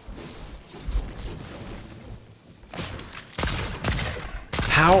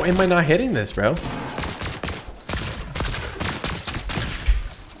 How am I not hitting this, bro?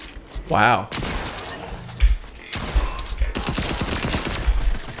 Wow.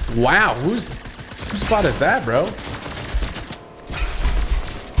 Wow, whose spot is that, bro?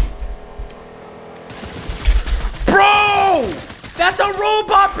 Bro! That's a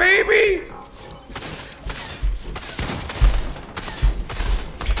robot, baby!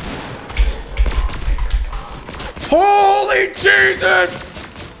 Holy Jesus!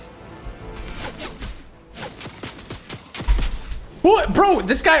 What, bro?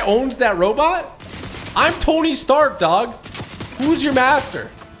 This guy owns that robot? I'm Tony Stark, dog. Who's your master?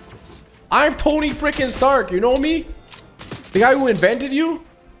 I'm Tony freaking Stark. You know me? The guy who invented you?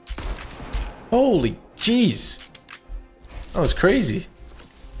 Holy jeez. That was crazy.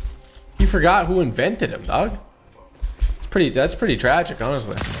 He forgot who invented him, dog. That's pretty tragic,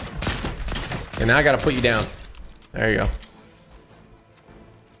 honestly. And now I gotta put you down. There you go.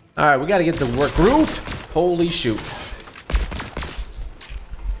 All right, we gotta get to work. Groot! Holy shoot.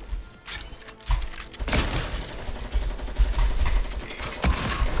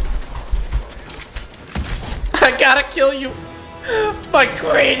 I gotta kill you. My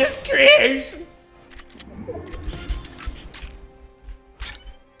greatest creation.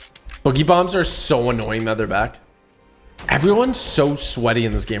 Boogie bombs are so annoying that they're back. Everyone's so sweaty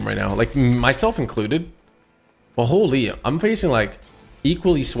in this game right now, like myself included. Well, holy, I'm facing like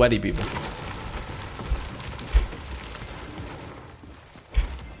equally sweaty people.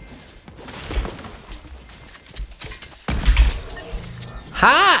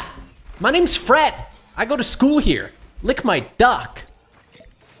 Hi, my name's Fred. I go to school here. Lick my duck.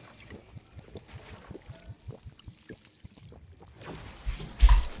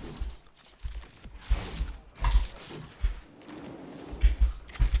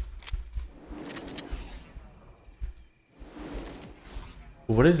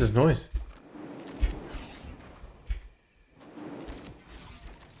 What is this noise?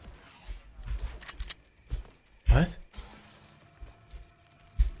 What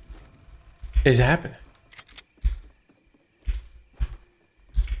is happening?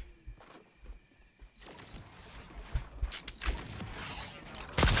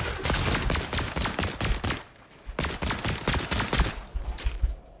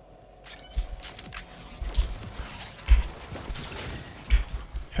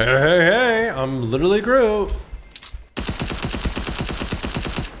 Hey, hey, hey, I'm literally Groot.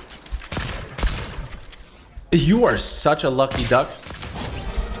 You are such a lucky duck.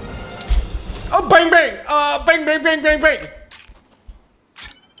 Oh, bang, bang. Bang, bang, bang, bang, bang.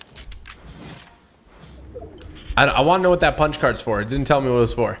 I want to know what that punch card's for. It didn't tell me what it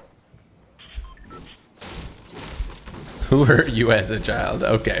was for. Who hurt you as a child?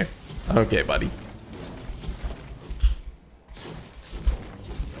 Okay. Okay, buddy.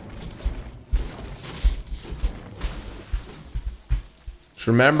 Just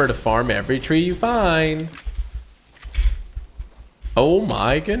remember to farm every tree you find. Oh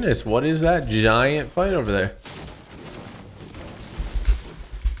my goodness, what is that giant fight over there?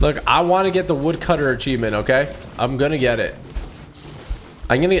 Look, I want to get the woodcutter achievement, okay? I'm gonna get it.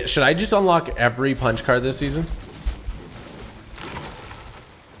 Should I just unlock every punch card this season?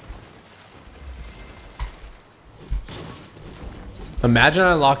 Imagine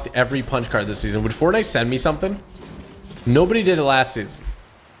I unlocked every punch card this season. Would Fortnite send me something? Nobody did it last season.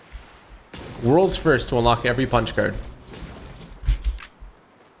 World's first to unlock every punch card.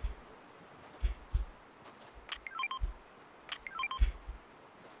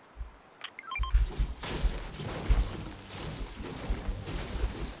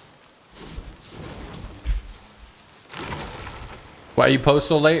 Why you post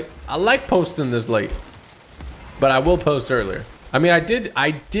so late? I like posting this late, but I will post earlier. I mean, I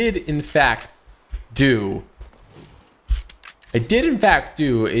did in fact do a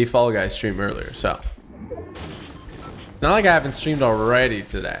Fall Guys stream earlier, so it's not like I haven't streamed already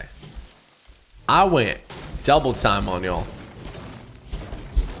today. I went double time on y'all.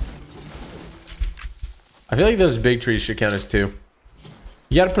 I feel like those big trees should count as 2.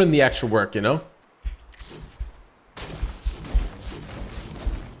 You gotta put in the extra work, you know?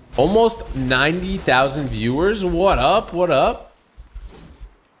 Almost 90,000 viewers. What up? What up?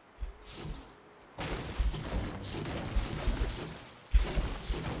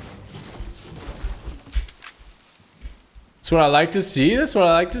 That's what I like to see. That's what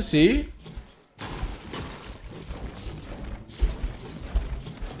I like to see.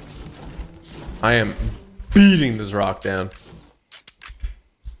 I am beating this rock down.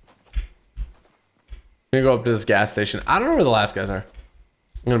 I'm gonna go up to this gas station. I don't know where the last guys are.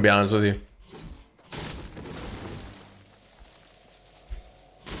 I'm gonna be honest with you.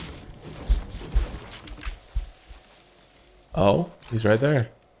 Oh, he's right there.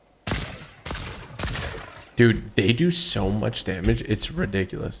 Dude, they do so much damage. It's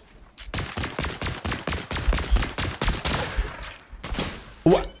ridiculous.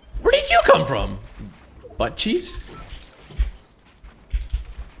 What? Where did you come from? Butt cheese?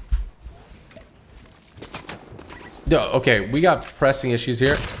 Yo, okay, we got pressing issues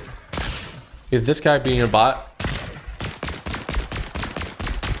here. If this guy being a bot.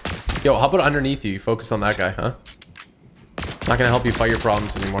 Yo, how about underneath you? Focus on that guy, huh? Not gonna help you fight your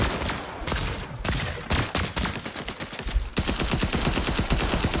problems anymore.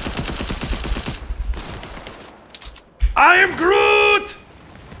 I am Groot!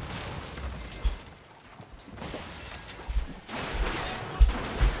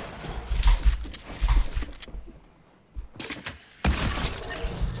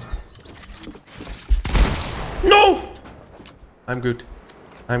 No! I'm Groot.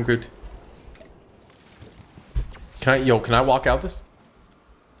 I'm Groot. Can I walk out this?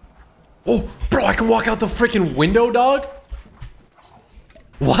 Oh, bro, I can walk out the freaking window, dog?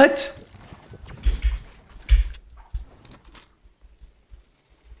 What?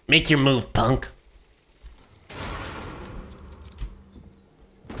 Make your move, punk.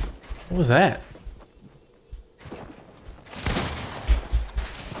 What was that?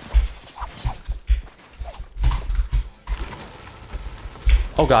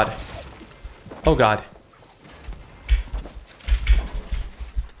 Oh god. Oh god.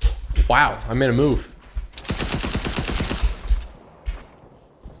 Wow, I made a move.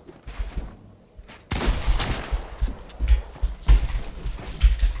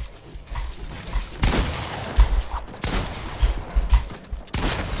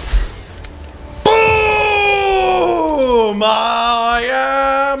 Boom! I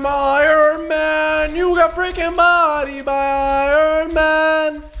am Iron Man. You got freaking body by Iron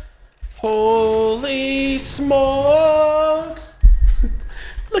Man. Holy smokes.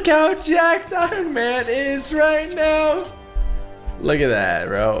 Look how jacked Iron Man is right now. Look at that,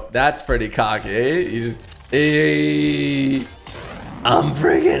 bro. That's pretty cocky. You just, hey, I'm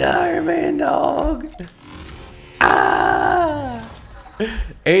freaking Iron Man, dog. Ah!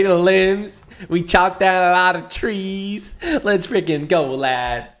 Ate the limbs. We chopped down a lot of trees. Let's freaking go,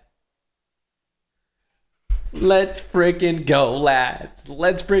 lads. Let's freaking go, lads.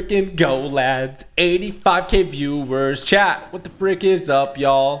 Let's freaking go, lads. 85K viewers. Chat, what the frick is up,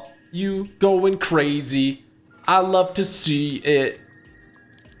 y'all? You going crazy. I love to see it.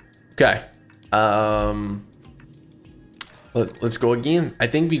 Okay. Let's go again. I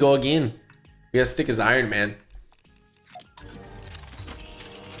think we go again. We gotta stick as Iron Man.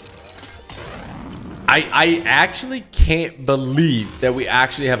 I actually can't believe that we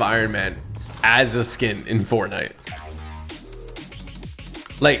actually have Iron Man as a skin in Fortnite.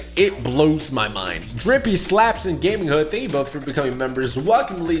 Like, it blows my mind. Drippy Slaps and Gaming Hood, thank you both for becoming members.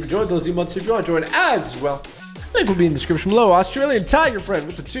 Welcome to Elite. Enjoy those emotes if you want to join as well. Link will be in the description below. Australian Tiger Friend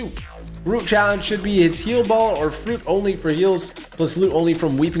with the 2. Root challenge should be his heal ball or fruit only for heals, plus loot only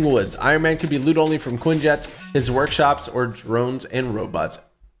from Weeping Woods. Iron Man could be loot only from Quinjets, his workshops, or drones and robots.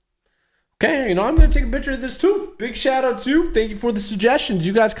 Okay, you know, I'm going to take a picture of this too. Big shout out to you. Thank you for the suggestions.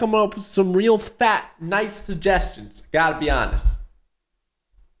 You guys come up with some real fat, nice suggestions. Gotta be honest.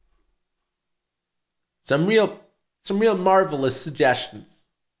 Some real marvelous suggestions.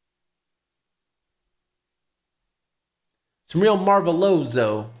 Some real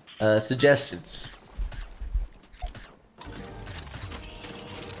marveloso suggestions.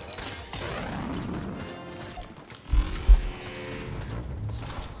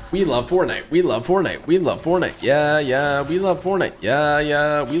 We love Fortnite. We love Fortnite. We love Fortnite. Yeah, yeah. We love Fortnite. Yeah,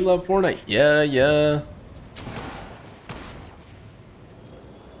 yeah. We love Fortnite. Yeah, yeah.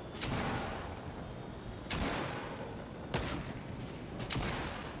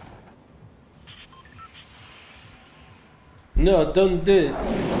 No, don't do it.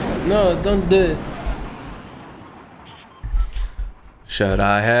 No, don't do it. Should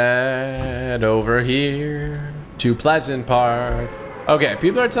I head over here to Pleasant Park? Okay,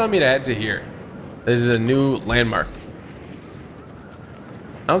 people are telling me to head to here. This is a new landmark.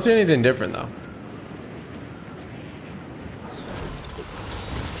 I don't see anything different though.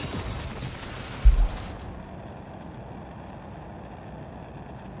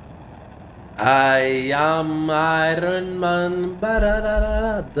 I am Iron Man.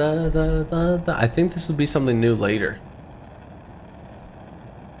 I think this will be something new later.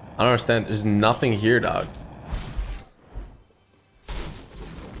 I don't understand. There's nothing here, dog.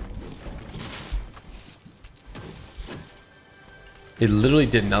 It literally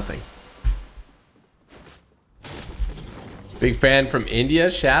did nothing. Big fan from India.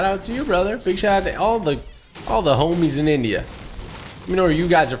 Shout out to you, brother. Big shout out to all the homies in India. Let me know where you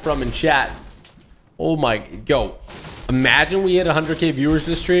guys are from in chat. Oh my, yo, imagine we hit 100K viewers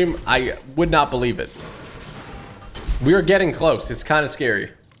this stream. I would not believe it. We are getting close. It's kind of scary.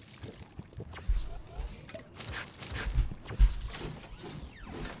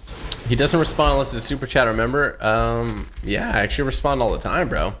 He doesn't respond unless it's a super chat, remember? Yeah, I actually respond all the time,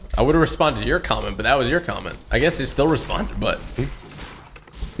 bro. I would have responded to your comment, but that was your comment. I guess he still responded, but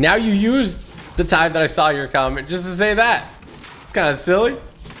now you used the time that I saw your comment just to say that. It's kind of silly.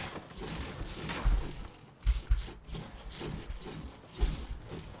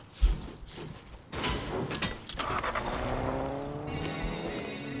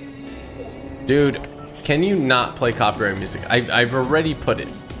 Dude, can you not play copyright music? I've already put it.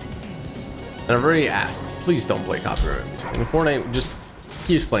 And I've already asked. Please don't play copyright music. And Fortnite just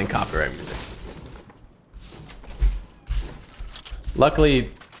keeps playing copyright music. Luckily,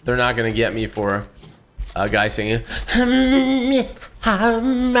 they're not going to get me for a guy singing for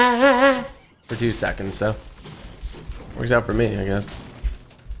 2 seconds, so works out for me, I guess.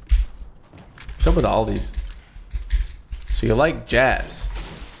 What's up with all these? So you like jazz?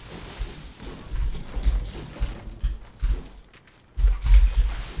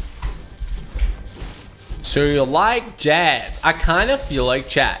 So you like jazz? I kind of feel like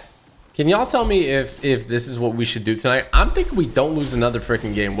chat. Can y'all tell me if this is what we should do tonight? I'm thinking we don't lose another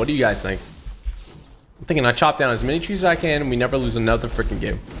freaking game. What do you guys think? I'm thinking I chop down as many trees as I can and we never lose another freaking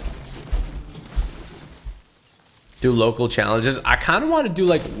game. Do local challenges. I kind of want to do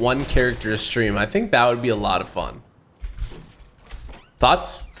like one character stream. I think that would be a lot of fun.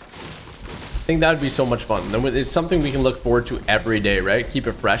 Thoughts? I think that would be so much fun. It's something we can look forward to every day, right? Keep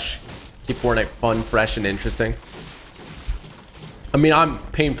it fresh. Keep Fortnite fun, fresh, and interesting. I mean, I'm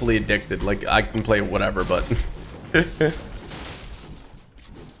painfully addicted. Like, I can play whatever, but...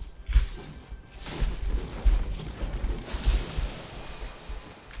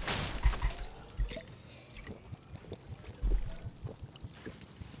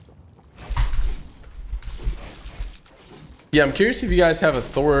 yeah, I'm curious if you guys have a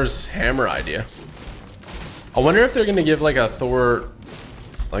Thor's hammer idea. I wonder if they're going to give, like, a Thor...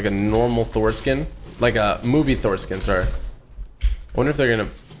 like a normal Thor skin, like a movie Thor skin, sorry. I wonder if they're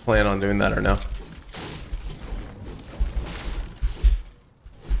gonna plan on doing that or no.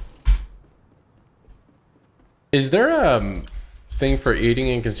 Is there a thing for eating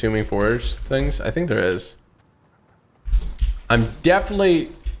and consuming forage things? I think there is. I'm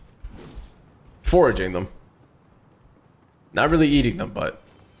definitely foraging them. Not really eating them, but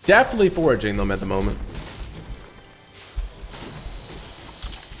definitely foraging them at the moment.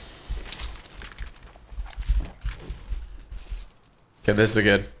 Okay, this is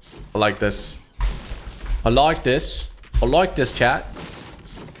good. I like this. I like this. I like this, chat.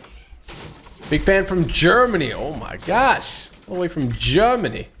 Big fan from Germany. Oh my gosh. All the way from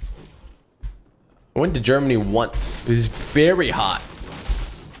Germany. I went to Germany once. It was very hot.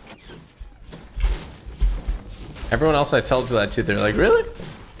 Everyone else I tell to that too, they're like, really?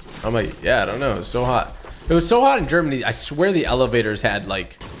 I'm like, yeah, I don't know. It was so hot. It was so hot in Germany. I swear the elevators had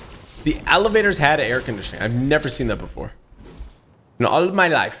like, air conditioning. I've never seen that before. In all of my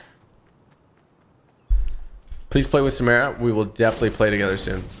life. Please play with Samara. We will definitely play together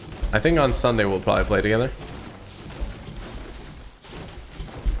soon. I think on Sunday we'll probably play together.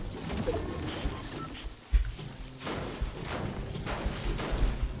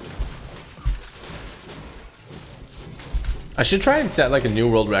 I should try and set like a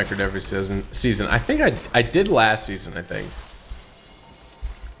new world record every season. I think I did last season, I think.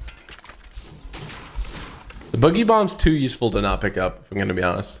 The boogie bomb's too useful to not pick up, if I'm gonna be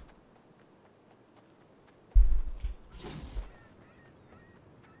honest.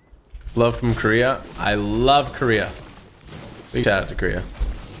 Love from Korea. I love Korea. Big shout out to Korea.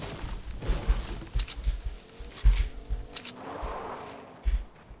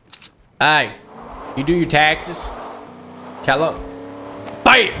 Hey, you do your taxes? Calo.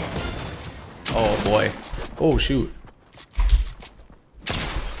 Bias! Oh boy. Oh shoot.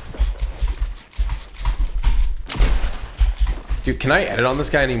 Dude, can I edit on this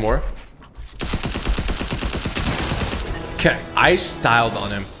guy anymore? Okay, I styled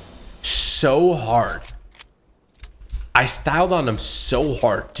on him so hard. I styled on him so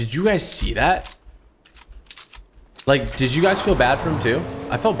hard. Did you guys see that? Like, did you guys feel bad for him too?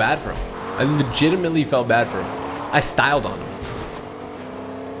 I felt bad for him. I legitimately felt bad for him. I styled on him.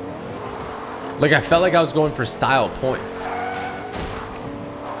 Like, I felt like I was going for style points.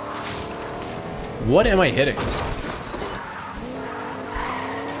 What am I hitting?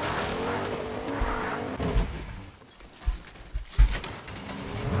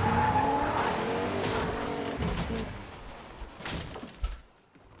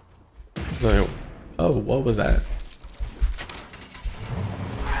 Oh, what was that?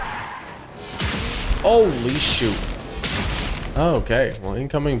 Holy shoot. Oh, okay. Well,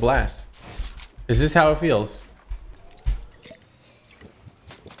 incoming blast. Is this how it feels?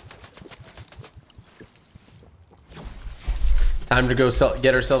 Time to go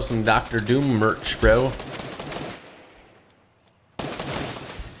get ourselves some Dr. Doom merch, bro.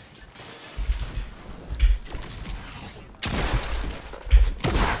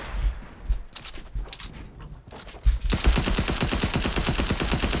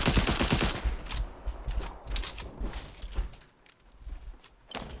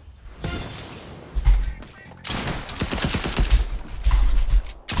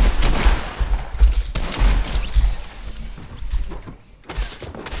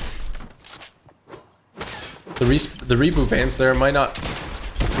 The reboot vans there might not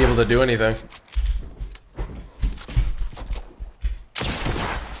be able to do anything.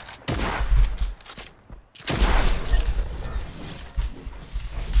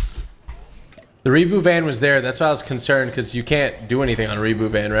 The reboot van was there. That's why I was concerned, because you can't do anything on a reboot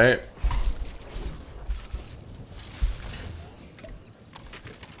van, right?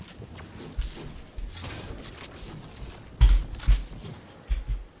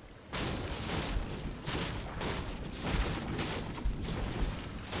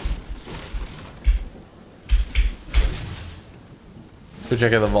 Go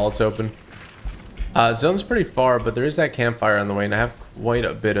check out the vaults open. Zone's pretty far, but there is that campfire on the way, and I have quite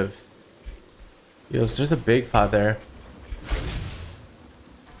a bit of heals. There's a big pot there.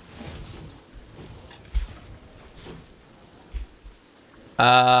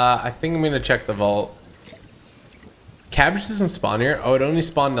 I think I'm gonna check the vault. Cabbage doesn't spawn here. Oh, it only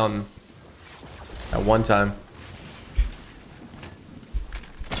spawned on at one time.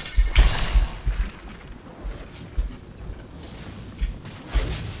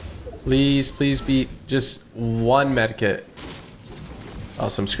 Please, please be just one medkit. Oh,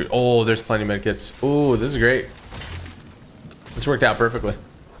 some screw. Oh, there's plenty of medkits. Oh, this is great. This worked out perfectly.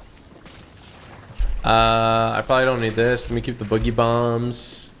 I probably don't need this. Let me keep the boogie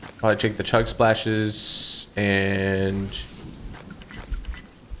bombs. Probably check the chug splashes and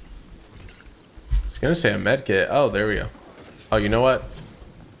I was gonna say a medkit. Oh, there we go. Oh, you know what?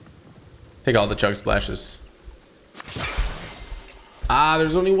 Take all the chug splashes. Ah,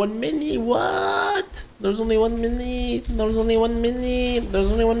 there's only one mini. What? There's only one mini. There's only one mini. There's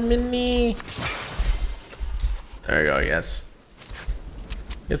only one mini. There we go, I guess.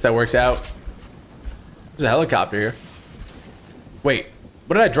 Guess that works out. There's a helicopter here. Wait,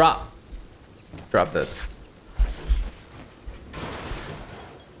 what did I drop? Drop this.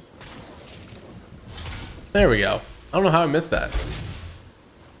 There we go. I don't know how I missed that.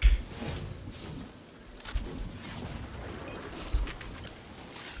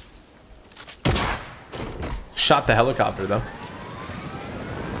 Shot the helicopter though.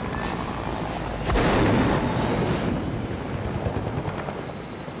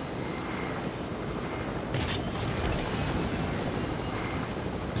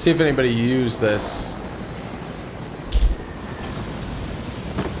 See if anybody used this.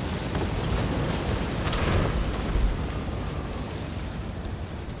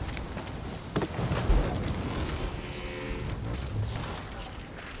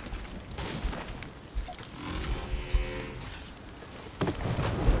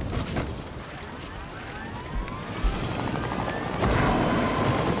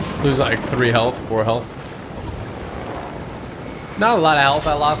 Lose like 3 health, 4 health. Not a lot of health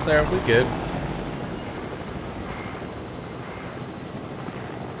I lost there. We're good.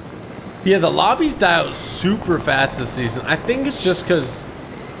 Yeah, the lobbies die out super fast this season. I think it's just because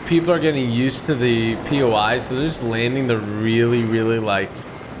people are getting used to the POI, so they're just landing the really, really like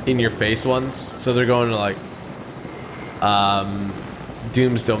in-your-face ones. So they're going to like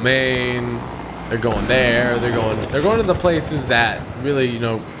Doom's Domain. They're going there. They're going to the places that really, you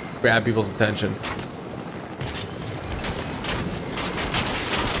know, grab people's attention.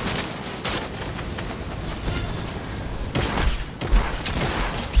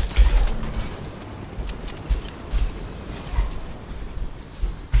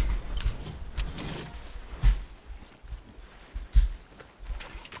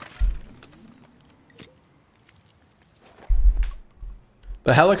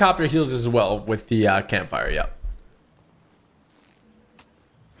 The helicopter heals as well with the campfire, yep.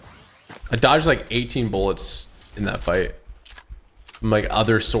 I dodged like 18 bullets in that fight from like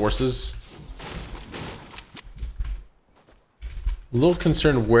other sources. A little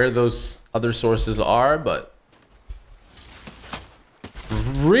concerned where those other sources are, but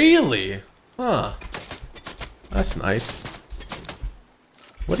really? Huh. That's nice.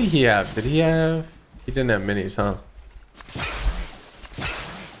 What did he have? Did he have... He didn't have minis, huh?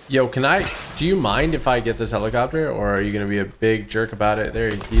 Yo, do you mind if I get this helicopter, or are you gonna be a big jerk about it?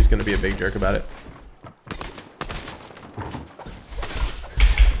 There, he's gonna be a big jerk about it.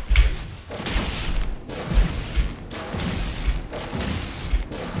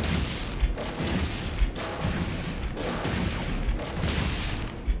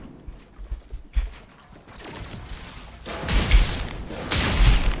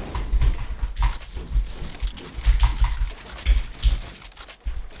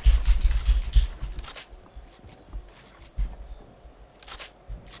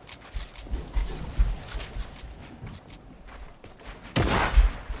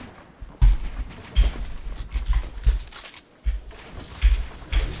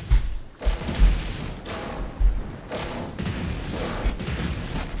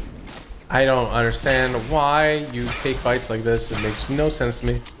 I don't understand why you take fights like this. It makes no sense to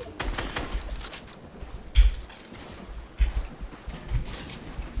me.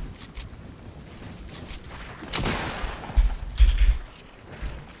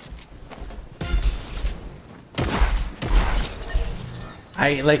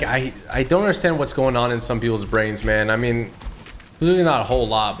 I don't understand what's going on in some people's brains, man. I mean, clearly not a whole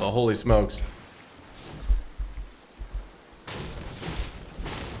lot, but holy smokes.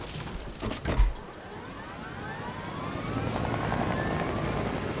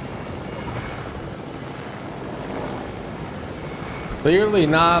 Clearly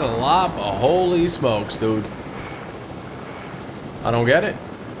not a lot, but holy smokes, dude. I don't get it.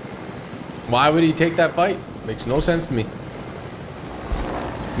 Why would he take that fight? Makes no sense to me.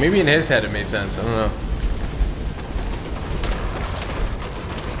 Maybe in his head it made sense. I don't know.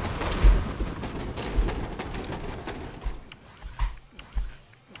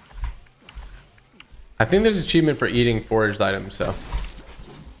 I think there's an achievement for eating foraged items, so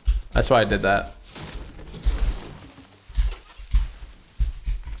that's why I did that.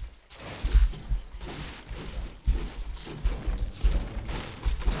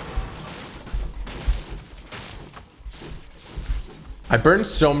 I burned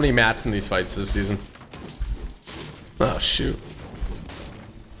so many mats in these fights this season. Oh, shoot.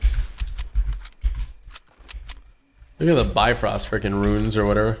 Look at the Bifrost freaking runes or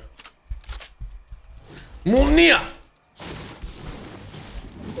whatever. Monia!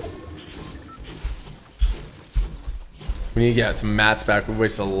 We need to get some mats back. We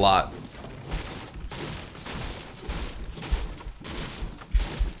wasted a lot.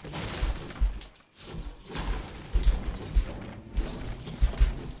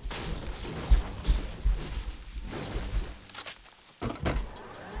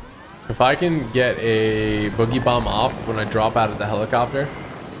 If I can get a boogie bomb off when I drop out of the helicopter,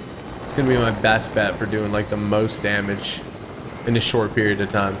 it's gonna be my best bet for doing like the most damage in a short period of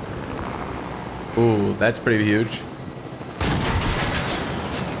time. Ooh, that's pretty huge.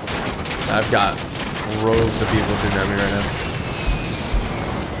 I've got rows of people shooting at me right now.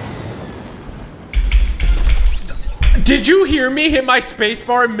 Did you hear me hit my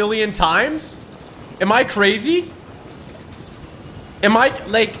spacebar a million times? Am I crazy? Am I,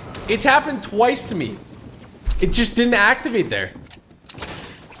 like, it's happened twice to me. It just didn't activate there.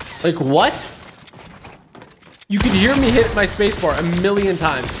 Like, what? You could hear me hit my spacebar a million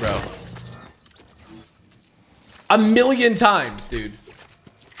times, bro. A million times, dude.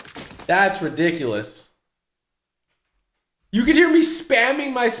 That's ridiculous. You could hear me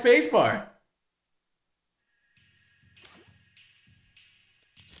spamming my spacebar.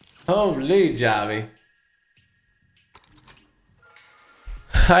 Holy jolly.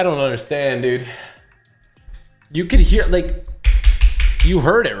 I don't understand, dude. You could hear, like, you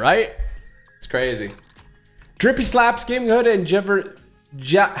heard it, right? It's crazy. Drippy Slaps, Gaming Hood, and Javiercito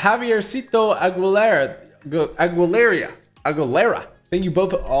Aguilera. Thank you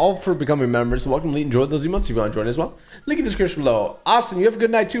both all for becoming members. Welcome, Lee. Enjoy those emotes if you want to join as well. Link in the description below. Austin, you have a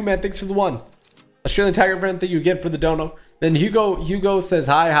good night too, man. Thanks for the one. Australian Tiger friend, thank you again for the dono. Then Hugo says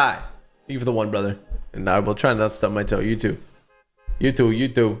hi. Thank you for the one, brother. And I will try not to stub my toe. You too. You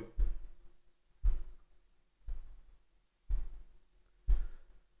too.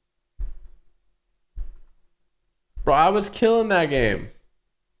 Bro, I was killing that game.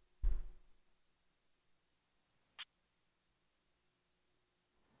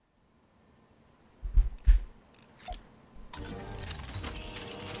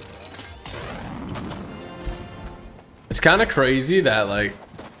 It's kind of crazy that, like,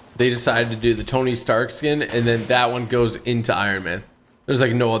 they decided to do the Tony Stark skin and then that one goes into Iron Man. There's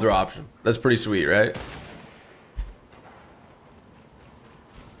like no other option. That's pretty sweet, right?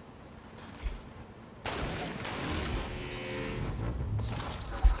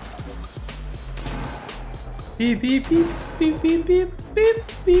 Beep beep beep beep beep beep beep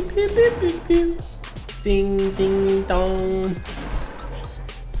beep beep beep beep beep. Ding ding dong.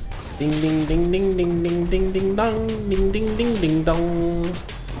 Ding ding ding ding ding ding ding ding dong. Ding ding ding ding dong.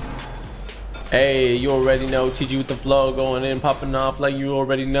 Hey, you already know. TG with the flow, going in, popping off like you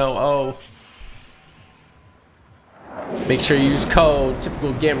already know. Oh, make sure you use code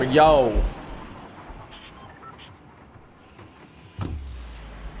Typical Gamer, yo.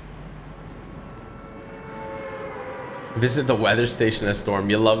 Visit the weather station at Storm.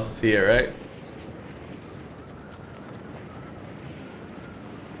 You love to see it, right?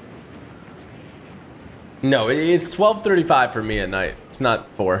 No, it's 12:35 for me at night. It's not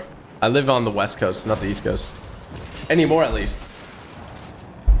 4. I live on the West Coast, not the East Coast. Anymore, at least.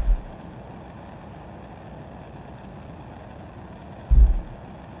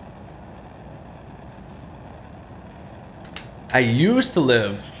 I used to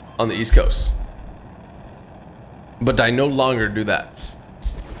live on the East Coast, but I no longer do that.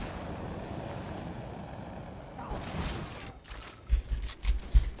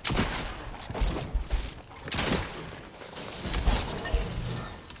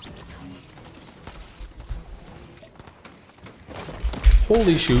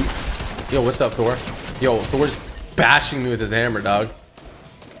 Holy shoot. Yo, what's up, Thor? Yo, Thor's bashing me with his hammer, dog.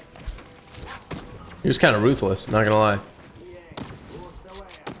 He was kind of ruthless, not gonna lie.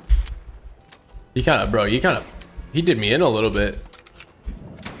 He kind of, he did me in a little bit.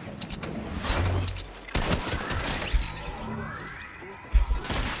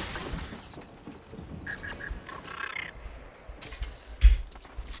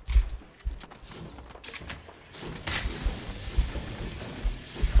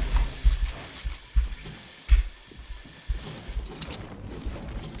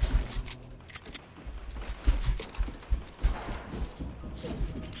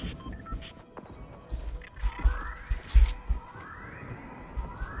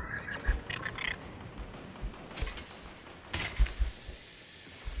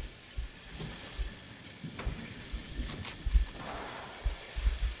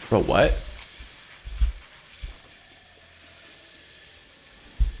 Bro, what?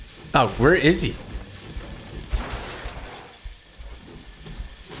 Oh, where is he?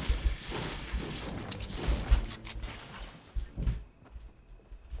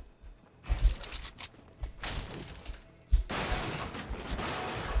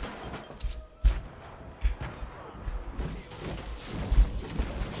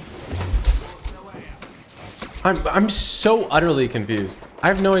 I'm so utterly confused. I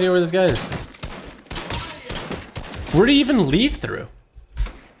have no idea where this guy is. Where did he even leave through?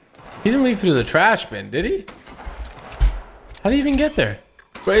 He didn't leave through the trash bin, did he? How did he even get there?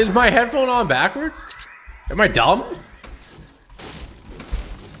 Wait, is my headphone on backwards? Am I dumb?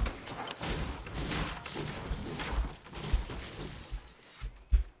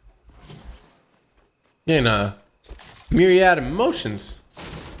 In a myriad of emotions.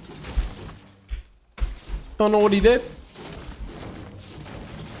 Don't know what he did.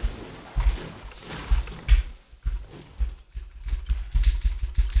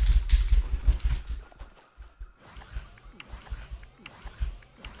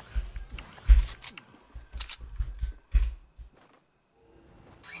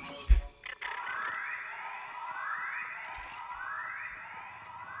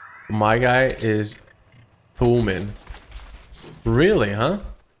 My guy is booming. Really, huh?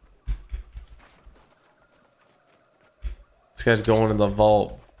 This guy's going to the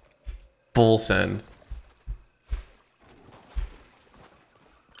vault. Full send.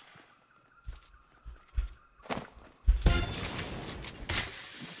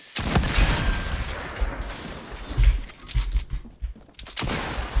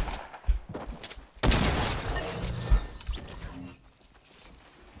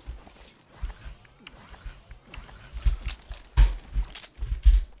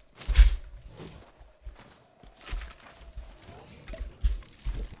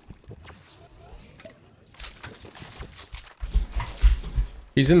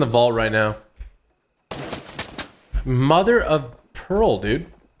 He's in the vault right now. Mother of pearl, dude.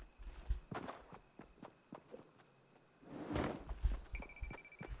 I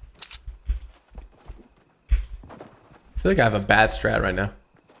feel like I have a bad strat right now.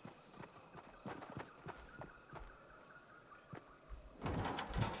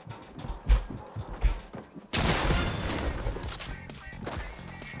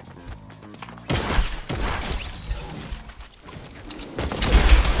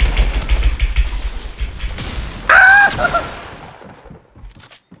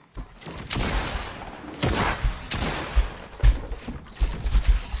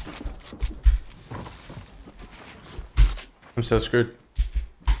 I'm so screwed.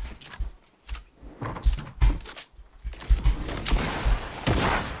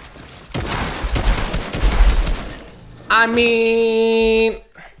 I mean,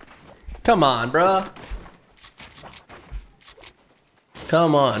 come on, bruh.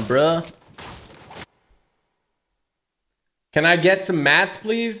 Come on, bruh. Can I get some mats,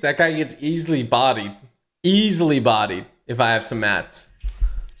 please? That guy gets easily bodied. Easily bodied if I have some mats.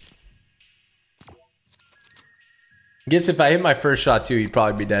 Guess if I hit my first shot too, he'd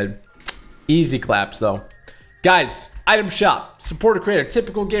probably be dead. Easy claps though. Guys, item shop, support a creator,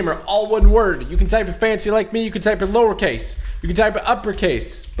 typical gamer, all one word. You can type it fancy like me, you can type it lowercase, you can type it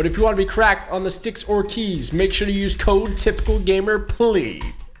uppercase. But if you want to be cracked on the sticks or keys, make sure to use code typical gamer, please.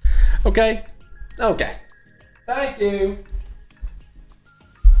 Okay? Okay. Thank you.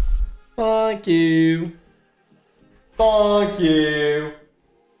 Thank you. Thank you.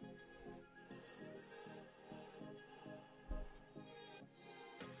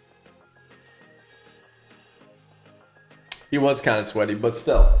 He was kind of sweaty, but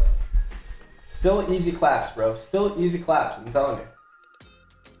still. Still easy claps, bro. Still easy claps, I'm telling you.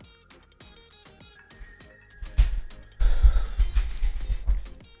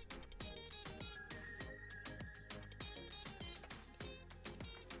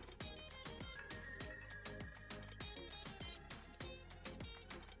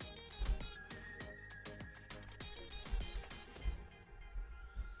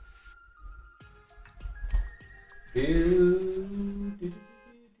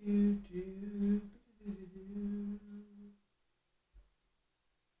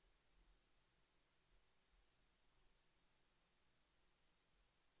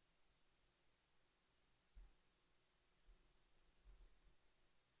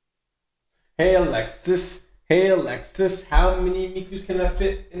 Hey Alexis, how many Mikus can I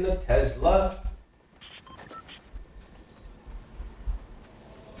fit in the Tesla?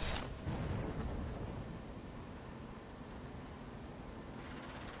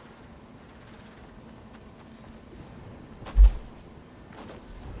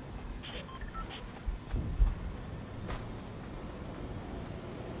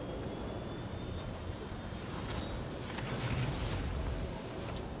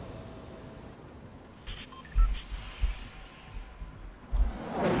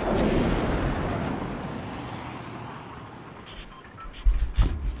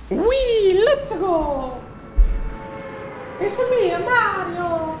 Wee, let's go! It's me,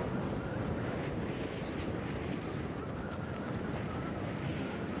 Mario!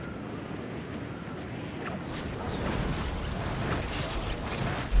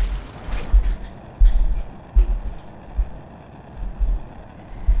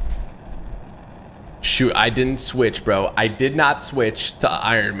 Shoot, I didn't switch, bro. I did not switch to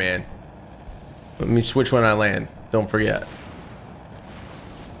Iron Man. Let me switch when I land. Don't forget.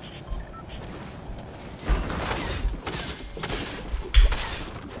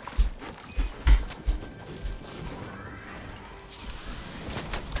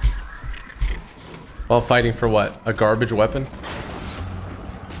 While fighting for what? A garbage weapon?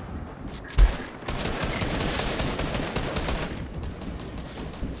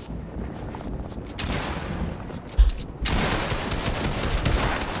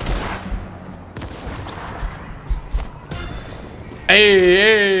 Hey, hey,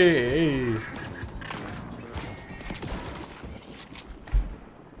 hey.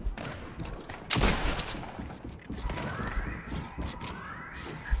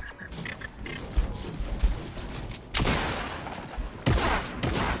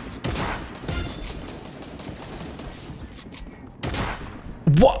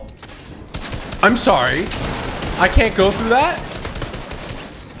 What? I'm sorry. I can't go through that?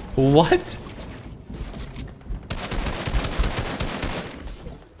 What?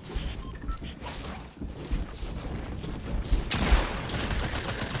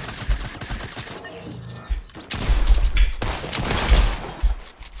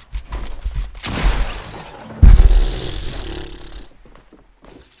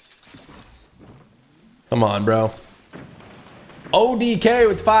 Come on, bro. ODK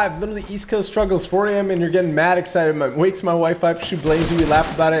with 5. Literally East Coast struggles 4 a.m. and you're getting mad excited. Wakes my wife up. She blames me. We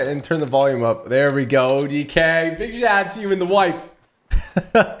laugh about it and turn the volume up. There we go, ODK. Big shout out to you and the wife.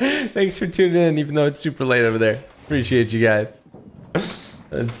 Thanks for tuning in, even though it's super late over there. Appreciate you guys.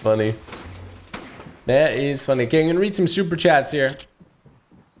 That's funny. That is funny. Okay, I'm gonna read some super chats here.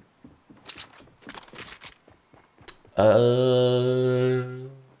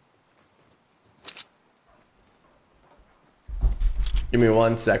 Give me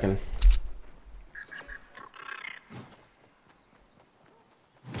 1 second.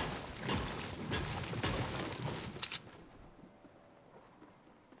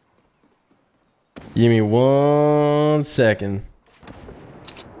 Give me 1 second.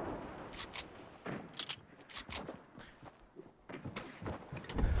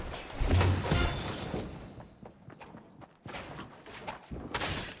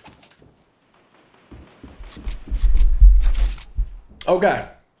 Okay,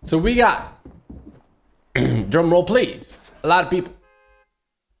 so we got drum roll, please. A lot of people.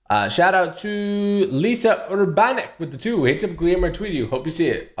 Shout out to Lisa Urbanik with the 2. Hey, typically I'm tweet you. Hope you see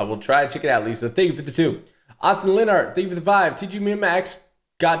it. I will try to check it out, Lisa. Thank you for the 2. Austin Linhart, thank you for the 5. TG, me and my ex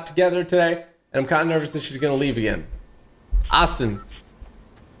got together today, and I'm kind of nervous that she's gonna leave again. Austin,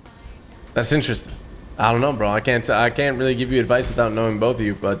 that's interesting. I don't know, bro. I can't really give you advice without knowing both of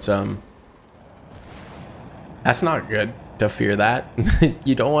you, but that's not good. To fear that.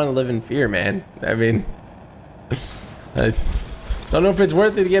 You don't want to live in fear, man. I mean, I don't know if it's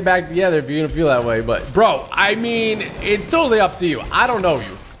worth it to get back together if you're gonna feel that way, but bro, I mean, it's totally up to you. I don't know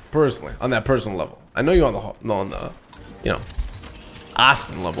you personally on that personal level. I know you on the you know,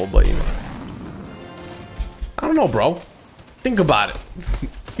 Austin level, but you know, I don't know, bro. Think about it.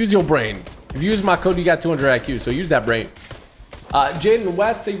 Use your brain. If you use my code, you got 200 IQ, so use that brain. Jaden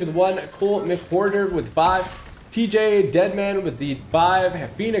West, thank you for the 1. Cole McPorter with 5. TJ Deadman with the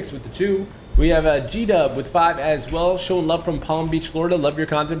 5, Phoenix with the 2. We have G-Dub with 5 as well. Showing love from Palm Beach, Florida. Love your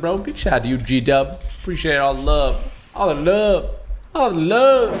content, bro. Big shout out to you, G-Dub. Appreciate all the love. All the love. All the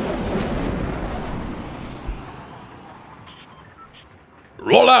love.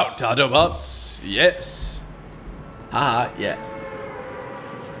 Roll out, Autobots. Yes. Haha, yes.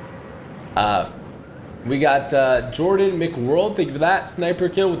 We got Jordan McWorld. Thank you for that. Sniper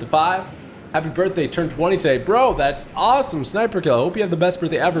kill with the 5. Happy birthday, turned 20 today. Bro, that's awesome. Sniper kill. I hope you have the best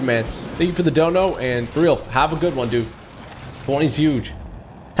birthday ever, man. Thank you for the dono, and for real, have a good one, dude. 20's huge.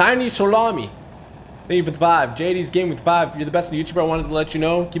 Tiny Solami. Thank you for the 5. JD's game with 5. You're the best YouTuber. I wanted to let you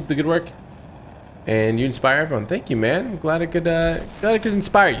know. Keep the good work. And you inspire everyone. Thank you, man. I'm glad I could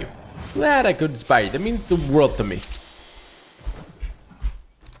inspire you. Glad I could inspire you. That means the world to me.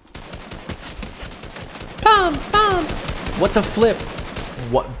 Bombs. What the flip?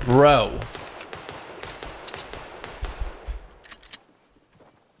 What, bro?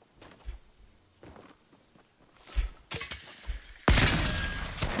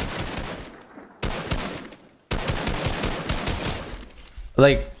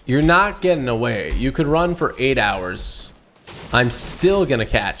 Like, you're not getting away. You could run for 8 hours. I'm still gonna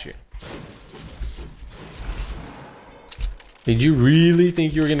catch you. Did you really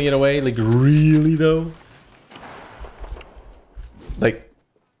think you were gonna get away? Like, really though? Like,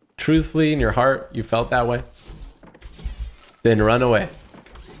 truthfully in your heart, you felt that way? Then run away.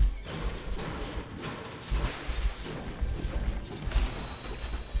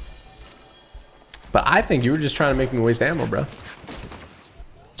 But I think you were just trying to make me waste ammo, bro.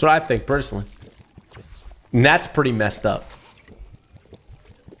 That's what I think personally. And that's pretty messed up.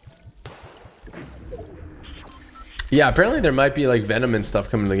 Yeah, apparently there might be like venom and stuff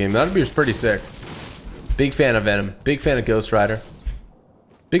coming to the game. That'd be pretty sick. Big fan of Venom. Big fan of Ghost Rider.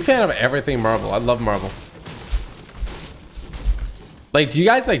 Big fan of everything Marvel. I love Marvel. Like, do you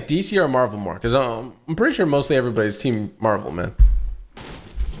guys like DC or Marvel more? Because I'm pretty sure mostly everybody's team Marvel, man.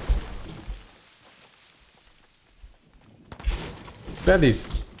 Bet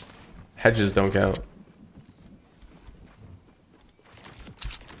these hedges don't count.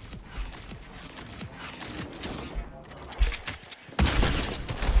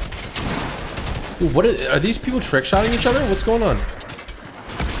 Dude, what are these people trick-shotting each other? What's going on?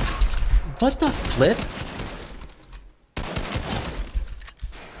 What the flip?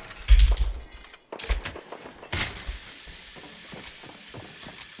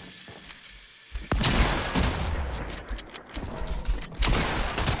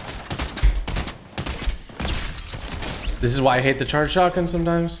 This is why I hate the charge shotgun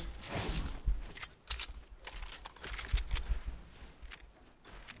sometimes.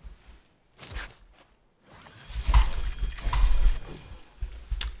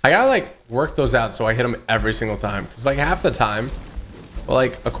 I gotta like work those out so I hit them every single time. Cause like half the time, or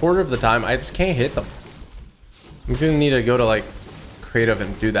like a quarter of the time, I just can't hit them. I'm gonna need to go to like creative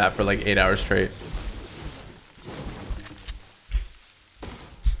and do that for like 8 hours straight.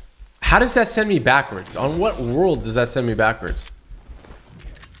 How does that send me backwards? On what world does that send me backwards?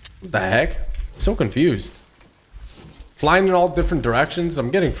 What the heck? I'm so confused. Flying in all different directions.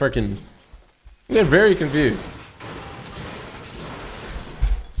 I'm getting very confused.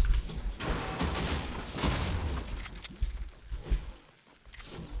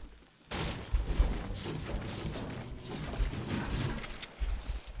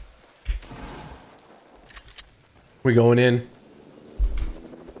 We going in.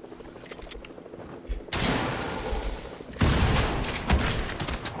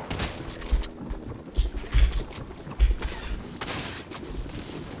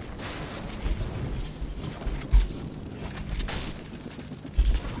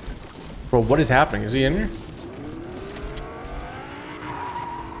 Bro, what is happening? Is he in here?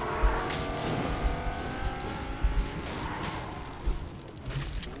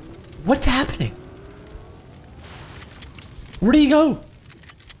 What's happening? Where did he go?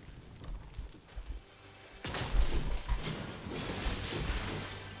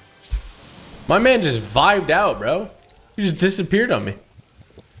 My man just vibed out, bro. He just disappeared on me.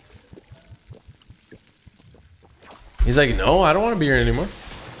 He's like, no, I don't want to be here anymore.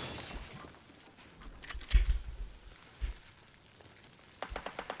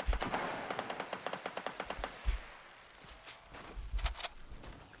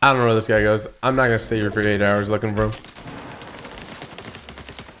 I don't know where this guy goes. I'm not gonna stay here for 8 hours looking for him.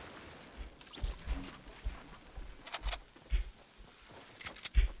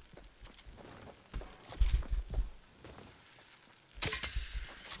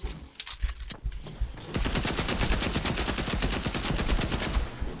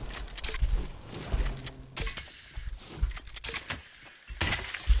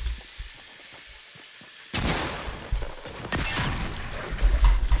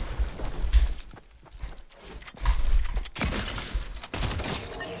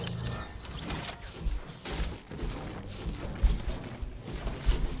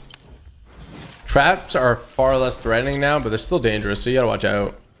 Traps are far less threatening now, but they're still dangerous, so you gotta watch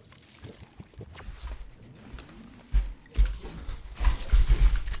out.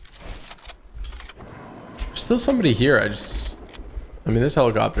 There's still somebody here. I mean, this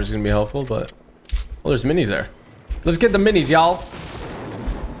helicopter is gonna be helpful, but well, there's minis there. Let's get the minis, y'all.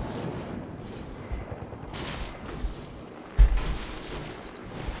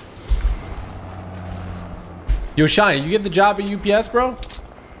 Yo, Shine, you get the job at UPS, bro?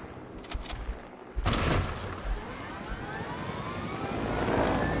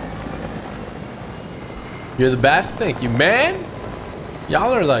 You're the best. Thank you, man.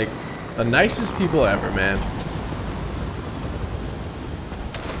 Y'all are like the nicest people ever, man.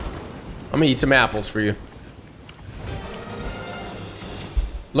 I'm gonna eat some apples for you.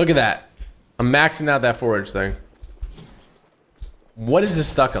 Look at that. I'm maxing out that forage thing. What is this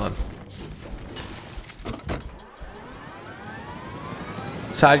stuck on?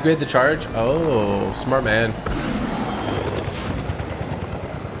 Side grade the charge? Oh, smart man.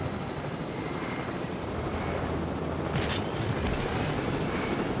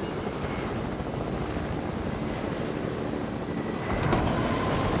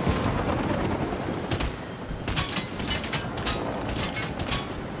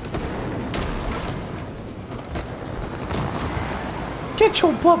 Get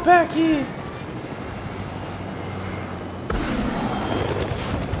your butt back here.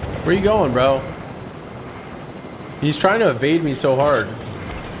 Where you going, bro? He's trying to evade me so hard.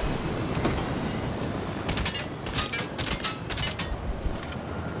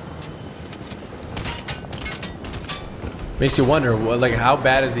 Makes you wonder, what, like, how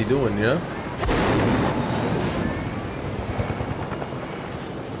bad is he doing, you know?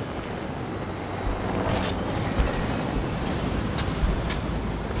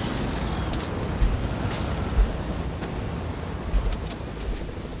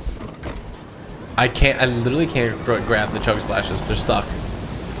 I literally can't grab the chug splashes. They're stuck.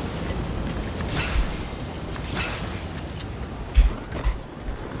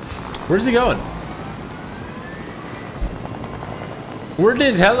 Where's he going? Where did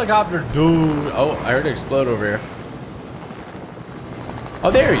his helicopter do? Oh, I heard it explode over here.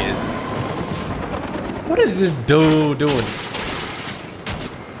 Oh, there he is. What is this dude doing?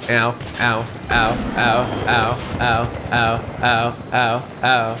 Ow, ow, ow, ow, ow, ow, ow, ow, ow,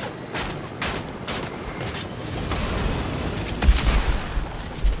 ow.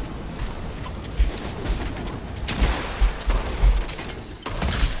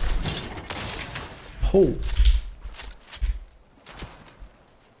 Oh.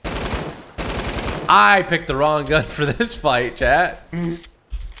 I picked the wrong gun for this fight, chat.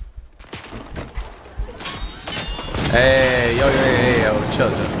 Hey, yo, chill.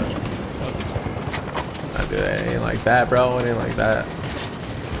 I do it. It ain't like that, bro. It ain't like that.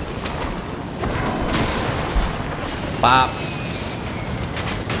 Bop.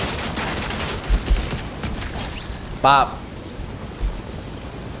 Bop.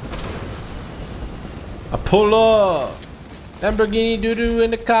 I pull up. Lamborghini doo-doo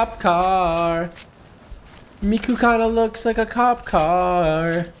in the cop car. Miku kind of looks like a cop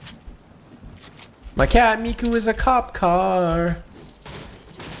car. My cat Miku is a cop car.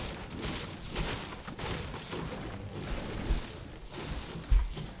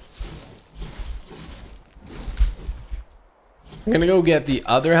 I'm gonna go get the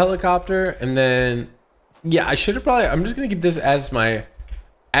other helicopter and then, yeah, I should have probably, I'm just gonna keep this as my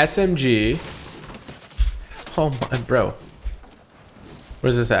SMG. Oh my, bro.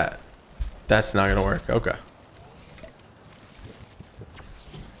 Where's this at? That's not gonna work. Okay.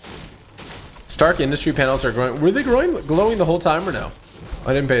 Stark industry panels are growing. Were they glowing the whole time or no?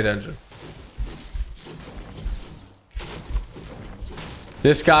 I didn't pay attention.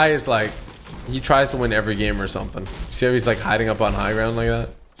 This guy is like, he tries to win every game or something. See how he's like hiding up on high ground like that?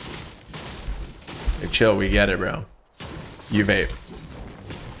 Like, chill, we get it, bro. You vape.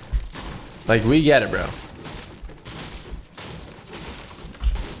 Like, we get it, bro.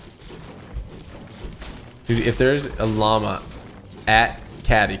 Dude, if there's a llama at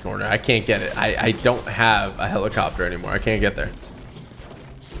Caddy Corner, I can't get it. I don't have a helicopter anymore. I can't get there.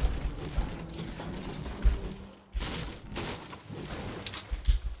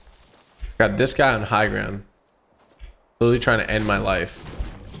 Got this guy on high ground. Literally trying to end my life.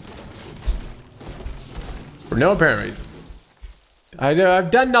 For no apparent reason.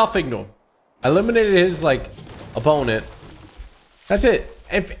 I've done nothing to him. I eliminated his, like, opponent. That's it.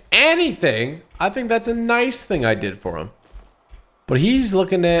 If anything, I think that's a nice thing I did for him. But he's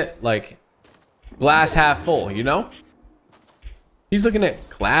looking at, like, glass half full, you know? He's looking at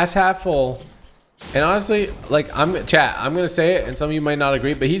glass half full. And honestly, like, I'm gonna say it, and some of you might not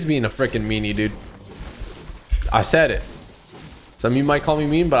agree, but he's being a freaking meanie, dude. I said it. Some of you might call me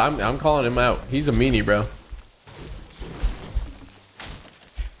mean, but I'm calling him out. He's a meanie, bro.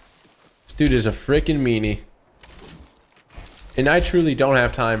 This dude is a freaking meanie. And I truly don't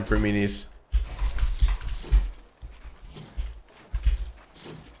have time for meanies.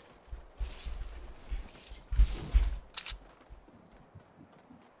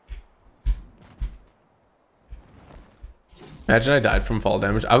 Imagine I died from fall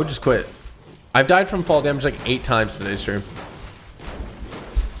damage. I would just quit. I've died from fall damage like 8 times today's stream.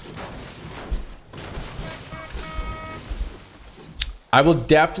 I will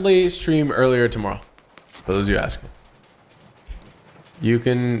definitely stream earlier tomorrow. For those of you asking. You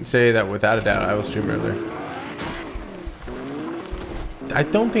can say that without a doubt. I will stream earlier. I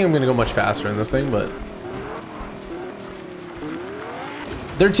don't think I'm going to go much faster in this thing, but...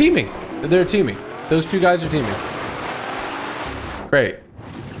 They're teaming. They're teaming. Those two guys are teaming. Great.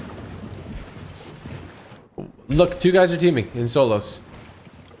 Look, 2 guys are teaming in solos.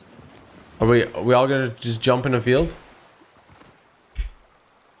 Are we all gonna just jump in a field?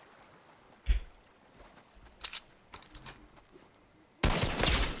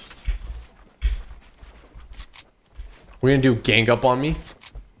 We're gonna do gang up on me?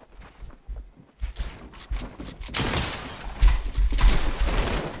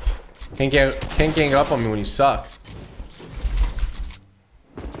 Can't gang up on me when you suck.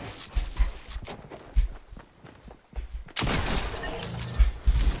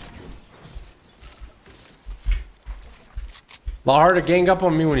 A lot harder to gang up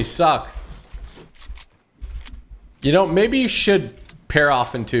on me when you suck. You know, maybe you should pair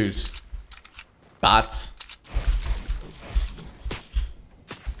off in twos. Bots.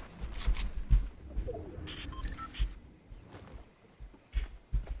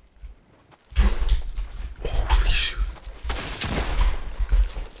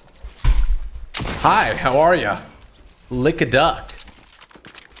 Hi, how are ya? Lick a duck.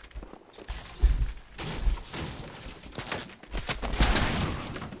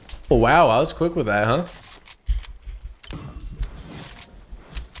 Oh wow, I was quick with that, huh?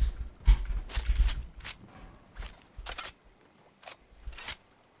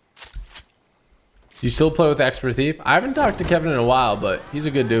 Do you still play with Expert Thief? I haven't talked to Kevin in a while, but he's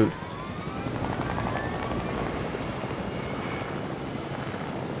a good dude.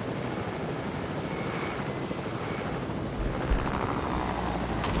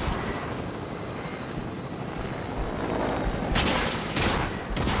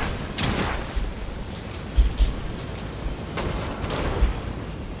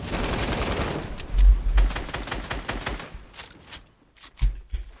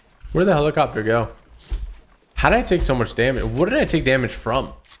 Where'd the helicopter go? How did I take so much damage? What did I take damage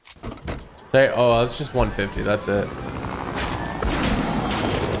from? Oh, it's just 150. That's it.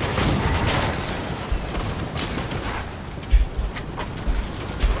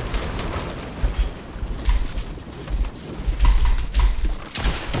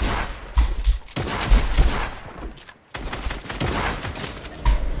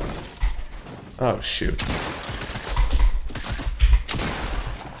 Oh, shoot.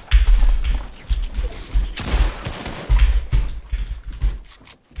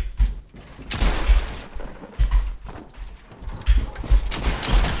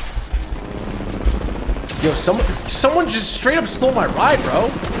 Yo, someone just straight up stole my ride,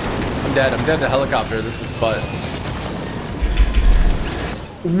 bro. I'm dead to helicopter. This is butt.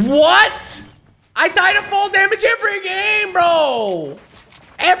 What? I die to fall damage every game, bro.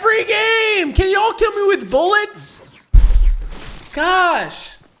 Every game. Can y'all kill me with bullets?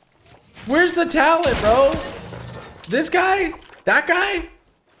 Gosh. Where's the talent, bro? This guy? That guy?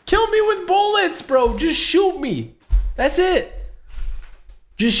 Kill me with bullets, bro. Just shoot me. That's it.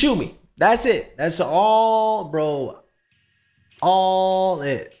 Just shoot me. That's it. That's all, bro. All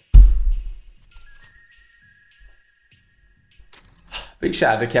it. Big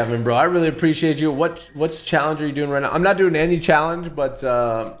shout out to Kevin, bro. I really appreciate you. What's challenge are you doing right now? I'm not doing any challenge, but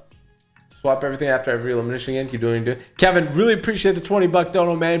swap everything after every elimination again. Keep doing what you do. Kevin, really appreciate the $20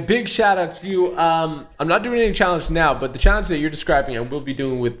 dono, man. Big shout out to you. I'm not doing any challenge now, but the challenge that you're describing, I will be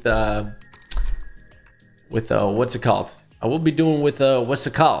doing with what's it called? I will be doing with what's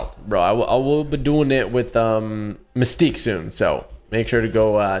it called, bro? I will be doing it with Mystique soon. So make sure to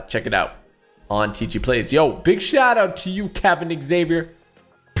go check it out on TG Plays. Yo, big shout out to you, Kevin Xavier.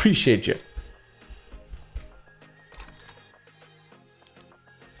 Appreciate you.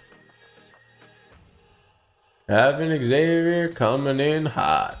 Kevin Xavier coming in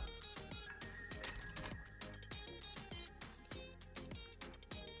hot.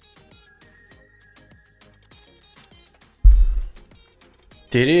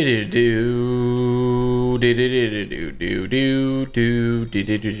 Do-do-do-do, do-do-do-do-do,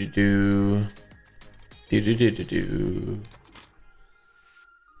 do-do-do-do-do, do-do-do-do-do.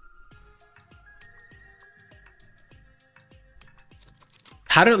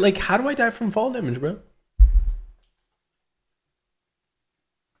 How do I die from fall damage, bro?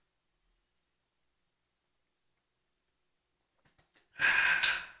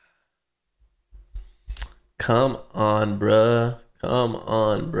 Come on, bruh. Come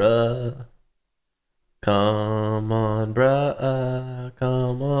on, bruh. Come on, bruh.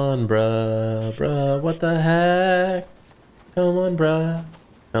 Come on, bruh. Bruh, what the heck? Come on, bruh.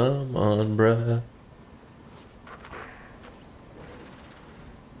 Come on, bruh.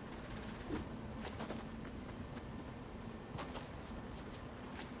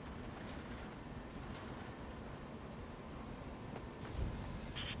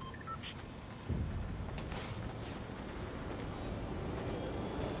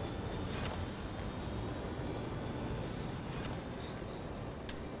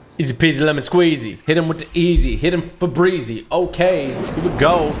 Easy peasy lemon squeezy. Hit him with the easy. Hit him for breezy. Okay, here we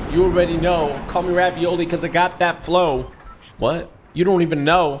go. You already know. Call me ravioli because I got that flow. What? You don't even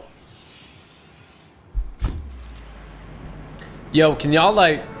know. Yo, can y'all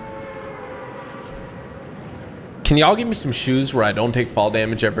give me some shoes where I don't take fall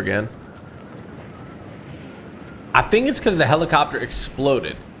damage ever again? I think it's because the helicopter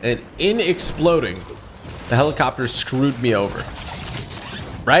exploded. And in exploding, the helicopter screwed me over.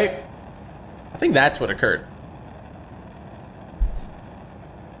 Right? I think that's what occurred.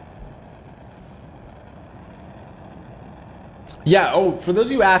 Yeah, oh, for those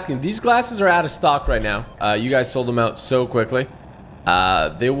of you asking, these glasses are out of stock right now. You guys sold them out so quickly.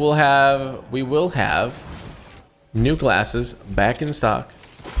 We will have new glasses back in stock.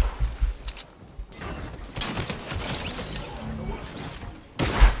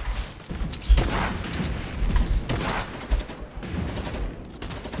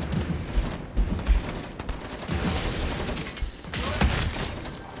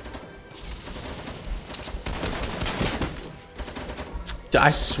 I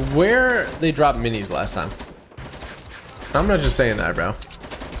swear they dropped minis last time. I'm not just saying that, bro.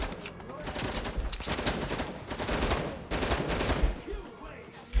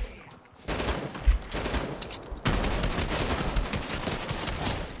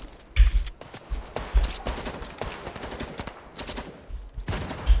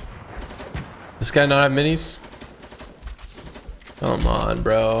 This guy not have minis? Come on,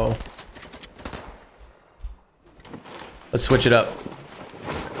 bro. Let's switch it up.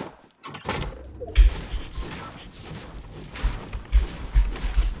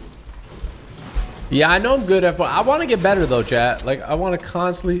 Yeah, I know I'm good at. I want to get better though, chat. Like, I want to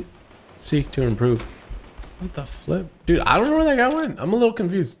constantly seek to improve. What the flip, dude? I don't know where that guy went. I'm a little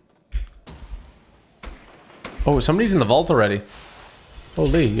confused. Oh, somebody's in the vault already.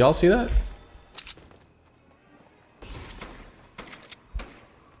 Holy, y'all see that?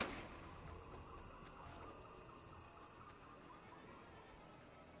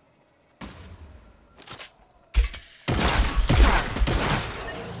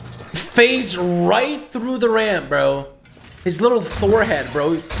 Phased right through the ramp, bro. His little Thor head,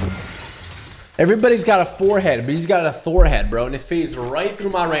 bro. Everybody's got a forehead, but he's got a Thor head, bro. And it phased right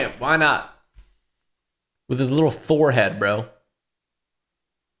through my ramp. Why not? With his little Thor head, bro.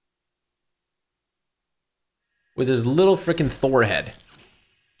 With his little freaking Thor head.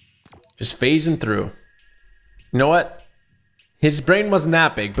 Just phasing through. You know what? His brain wasn't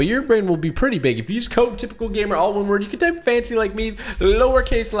that big, but your brain will be pretty big. If you use code typical gamer, all one word, you can type fancy like me,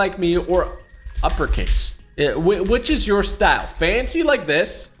 lowercase like me, or uppercase. Which is your style? Fancy like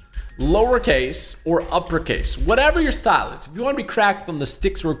this, lowercase, or uppercase. Whatever your style is. If you want to be cracked on the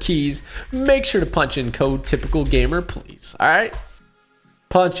sticks or keys, make sure to punch in code typical gamer, please. All right?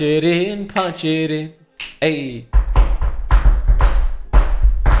 Punch it in, punch it in. Hey.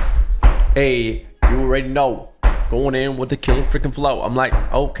 Hey, you already know. Going in with the killer freaking flow. I'm like,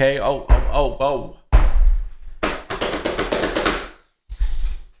 okay, oh.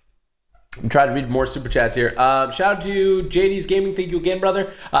 I'm trying to read more super chats here. Shout out to JD's Gaming. Thank you again,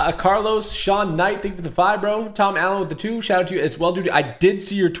 brother. Carlos, Sean Knight, thank you for the 5, bro. Tom Allen with the 2. Shout out to you as well, dude. I did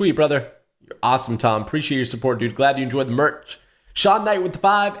see your tweet, brother. You're awesome, Tom. Appreciate your support, dude. Glad you enjoyed the merch. Sean Knight with the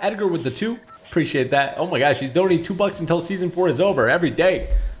 5. Edgar with the 2. Appreciate that. Oh my gosh, he's donating $2 until season 4 is over every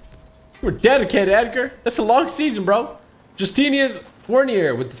day. We're dedicated, Edgar. That's a long season, bro. Justinius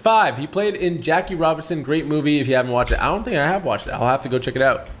Fournier with the 5. He played in Jackie Robinson. Great movie if you haven't watched it. I don't think I have watched it. I'll have to go check it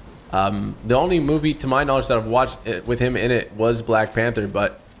out. The only movie, to my knowledge, that I've watched with him in it was Black Panther,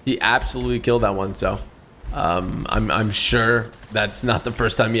 but he absolutely killed that one. So I'm sure that's not the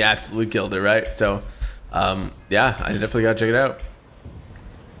first time he absolutely killed it, right? So yeah, I definitely gotta check it out.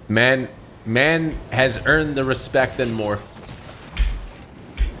 Man has earned the respect and more.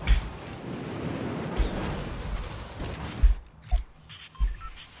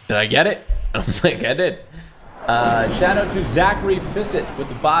 Did I get it? I don't think I did. Shout out to Zachary Fissett with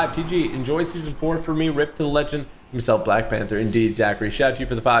the 5. TG, enjoy season 4 for me. Rip to the legend himself, Black Panther. Indeed, Zachary. Shout out to you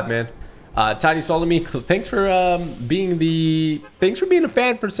for the 5, man. Tiny Solomon, thanks for being a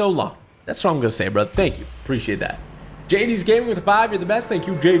fan for so long. That's what I'm gonna say, brother. Thank you. Appreciate that. JD's Gaming with the 5. You're the best. Thank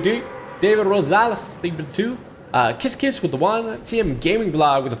you, JD. David Rosales, thank you for the 2. Kiss Kiss with the 1. TM Gaming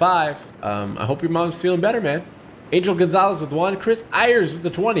Vlog with the 5. I hope your mom's feeling better, man. Angel Gonzalez with 1. Chris Ayers with the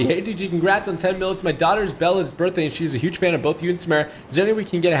 20. Hey, TG, congrats on 10 mil. It's my daughter's Bella's birthday, and she's a huge fan of both you and Samara. Is there any way we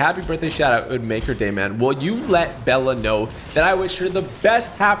can get a happy birthday shout out? It would make her day, man. Well, you let Bella know that I wish her the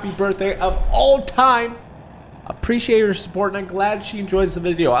best happy birthday of all time. Appreciate your support, and I'm glad she enjoys the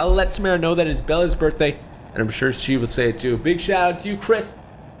video. I'll let Samara know that it's Bella's birthday, and I'm sure she will say it too. Big shout out to you, Chris.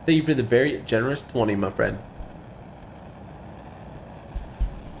 Thank you for the very generous 20, my friend.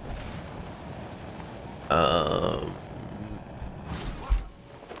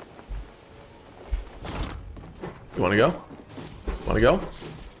 You wanna go? Wanna go?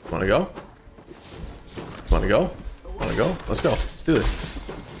 Wanna go? Wanna go? Wanna go? Let's go. Let's do this.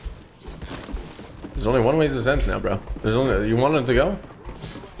 There's only one way to sense now, bro. There's only, you wanted to go?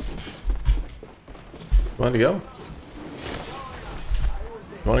 You wanted to go?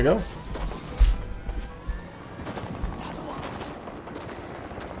 You wanna go?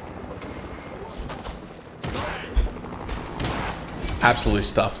 Absolutely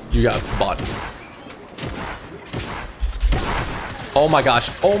stuffed. You got bought. Oh my gosh.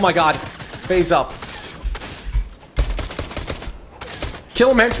 Oh my god. Phase up.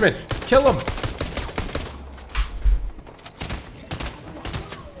 Kill him, henchman. Kill him.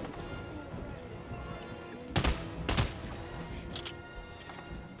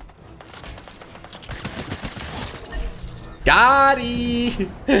 Gotti.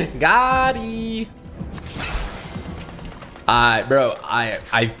 Gotti. Bro,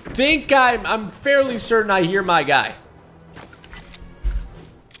 I think I'm fairly certain I hear my guy.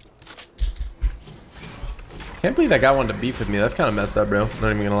 Can't believe that guy wanted to beef with me. That's kind of messed up, bro.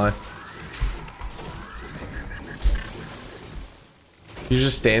 Not even gonna lie. He was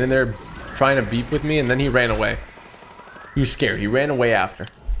just standing there trying to beef with me, and then he ran away. He was scared. He ran away after.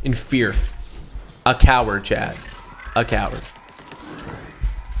 In fear. A coward, Chad. A coward.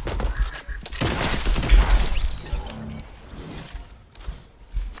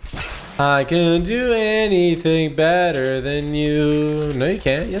 I can do anything better than you. No, you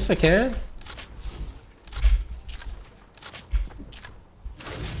can't. Yes, I can.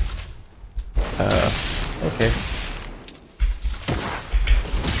 Okay.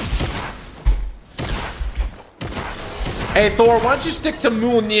 Hey, Thor, why don't you stick to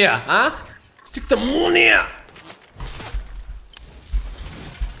Mjolnir, huh? Stick to Mjolnir.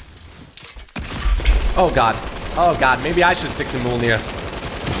 Oh, God. Oh, God. Maybe I should stick to Mjolnir.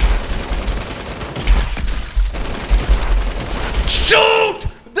 Shoot!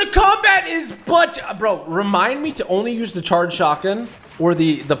 The combat is bro, remind me to only use the charged shotgun or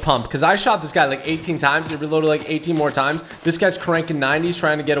the pump, because I shot this guy like 18 times. It reloaded like 18 more times. This guy's cranking 90s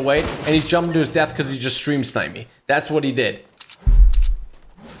trying to get away, and he's jumping to his death because he just stream sniped me. That's what he did.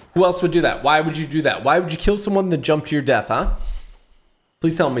 Who else would do that? Why would you do that? Why would you kill someone then jump to your death, huh?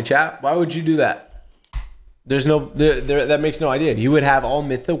 Please tell me, chat. Why would you do that? There's no that makes no idea. You would have all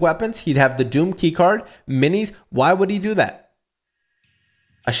mythic weapons. He'd have the Doom keycard, minis. Why would he do that?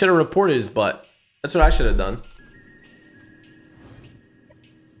 I should have reported his butt. That's what I should have done.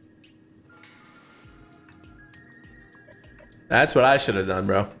 That's what I should have done,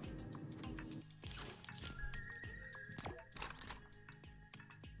 bro.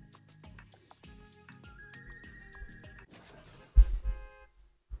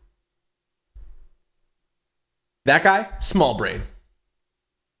 That guy, small brain.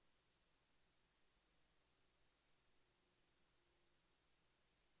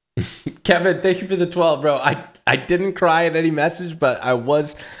 Kevin, thank you for the 12, bro. I didn't cry at any message, but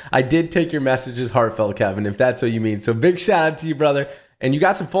I did take your message as heartfelt, Kevin, if that's what you mean. So big shout out to you, brother. And you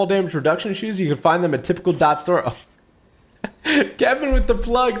got some full damage reduction shoes. You can find them at typical dot store. Oh. Kevin with the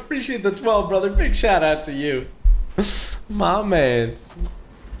plug. Appreciate the 12, brother. Big shout out to you. My man.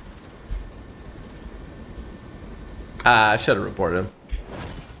 I should have reported him.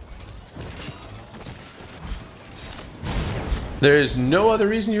 There's no other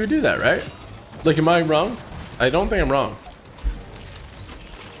reason you would do that, right? Like, am I wrong? I don't think I'm wrong.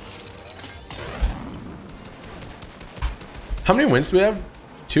 How many wins do we have?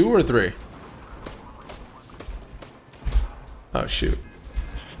 2 or 3? Oh, shoot.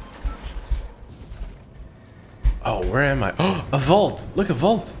 Oh, where am I? Oh, a vault. Look, a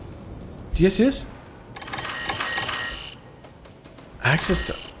vault. Do you guys see this? Access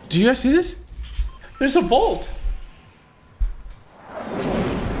to... Do you guys see this? There's a vault.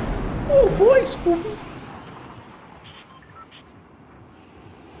 Oh boy, Scooby.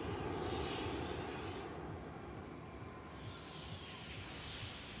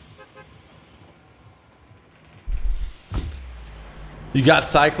 You got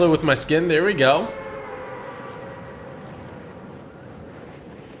Cycler with my skin? There we go.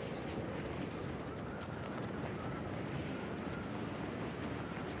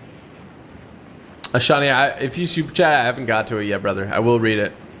 Ashani, if you super chat, I haven't got to it yet, brother. I will read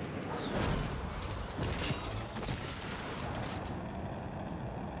it.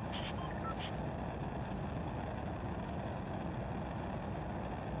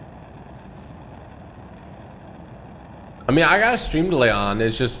 I mean, I got a stream delay on.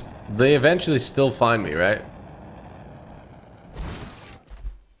 It's just, they eventually still find me, right?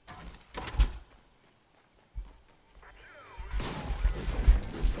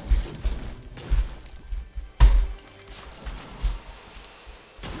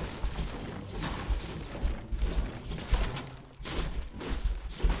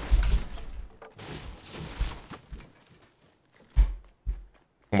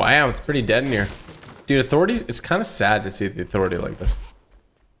 Wow, it's pretty dead in here. Dude, authority, it's kind of sad to see the authority like this.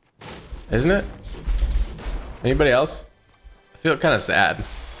 Isn't it? Anybody else? I feel kind of sad.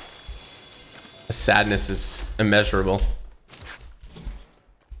 The sadness is immeasurable.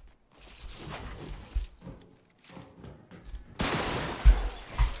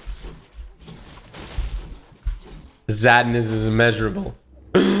 Sadness is immeasurable.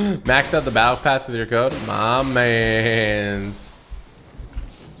 Max out the battle pass with your code. My mans.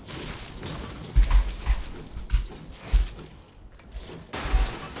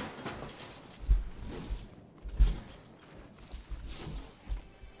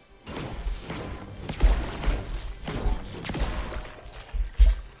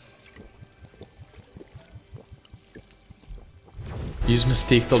 Use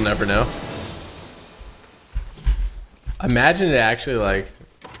Mystique, they'll never know. Imagine it actually, like,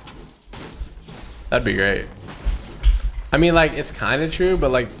 that'd be great. I mean, like, it's kind of true,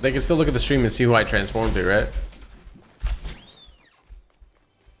 but like, they can still look at the stream and see who I transformed to, right?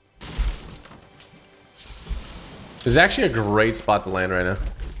 This is actually a great spot to land right now.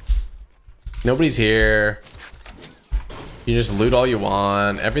 Nobody's here. You just loot all you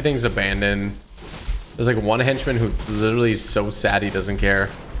want. Everything's abandoned. There's like one henchman who literally is so sad he doesn't care.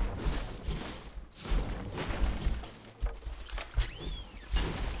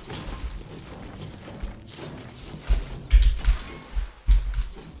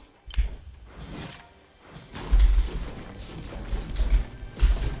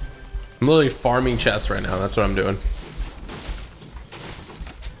 I'm literally farming chests right now. That's what I'm doing.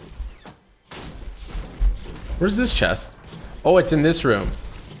 Where's this chest? Oh, it's in this room.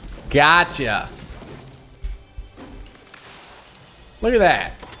 Gotcha. Look at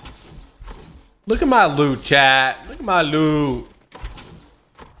that. Look at my loot, chat. Look at my loot.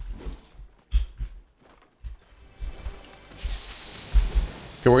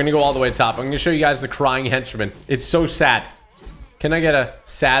 Okay, we're gonna go all the way to top. I'm gonna show you guys the crying henchman. It's so sad. Can I get a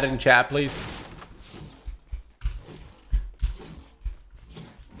sad in chat, please?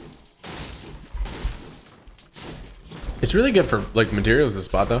 It's really good for like materials, this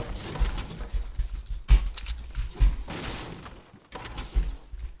spot though.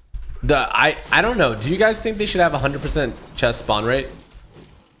 I don't know. Do you guys think they should have 100% chest spawn rate?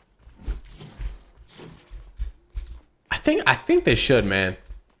 I think they should, man.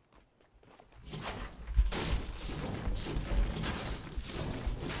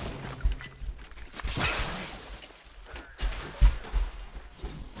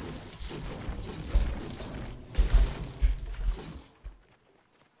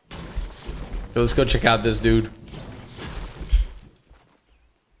 Yo, let's go check out this dude.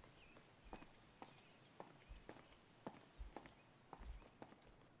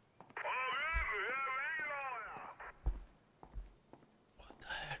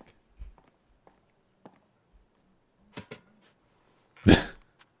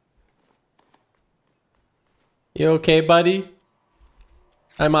 You okay, buddy?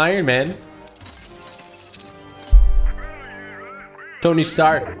 I'm Iron Man. Tony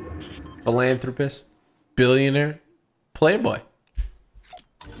Stark. Philanthropist. Billionaire. Playboy.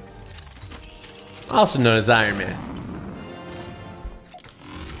 Also known as Iron Man.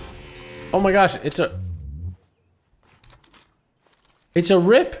 Oh my gosh, it's a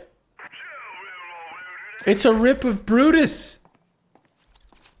rip. It's a rip of Brutus.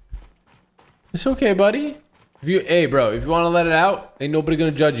 It's okay, buddy. Hey, bro, if you want to let it out, ain't nobody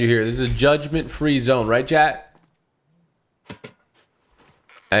gonna judge you here. This is a judgment-free zone, right, chat?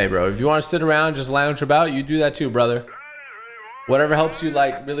 Hey, bro, if you want to sit around, just lounge about, you do that too, brother. Whatever helps you,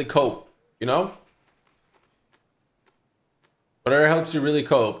 like, really cope, you know? Whatever helps you really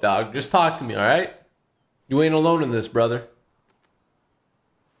cope, dog. Just talk to me, all right? You ain't alone in this, brother.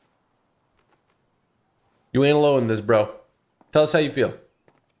 You ain't alone in this, bro. Tell us how you feel.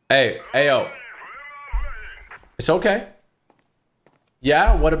 Hey, yo. It's okay.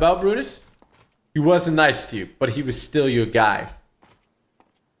 Yeah, what about Brutus? He wasn't nice to you, but he was still your guy.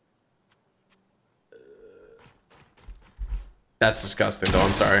 That's disgusting, though.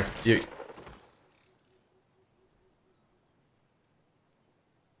 I'm sorry.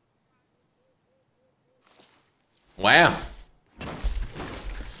 Wow.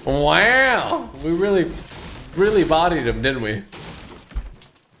 Wow. We really bodied him, didn't we?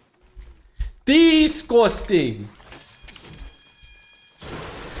 Disgusting.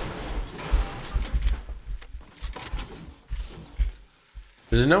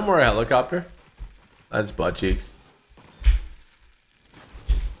 Is there no more helicopter? That's butt cheeks.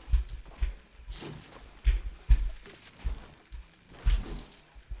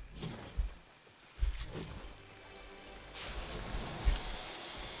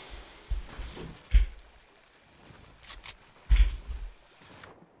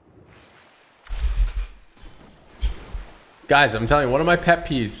 Guys, I'm telling you, one of my pet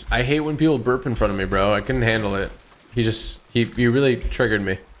peeves. I hate when people burp in front of me, bro. I couldn't handle it. He really triggered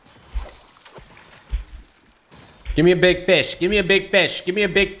me. Give me a big fish. Give me a big fish. Give me a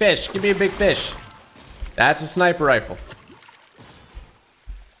big fish. Give me a big fish. That's a sniper rifle.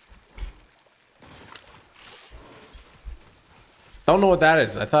 Don't know what that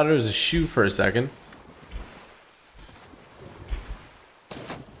is. I thought it was a shoe for a second.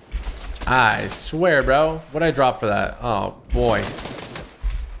 I swear, bro. What'd I drop for that? Oh, boy.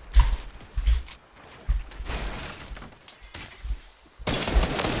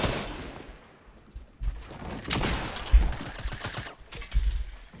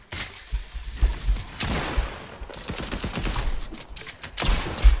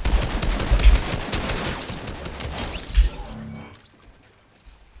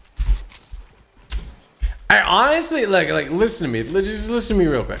 I honestly, like, listen to me. Just listen to me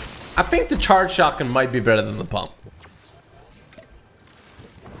real quick. I think the charge shotgun might be better than the pump.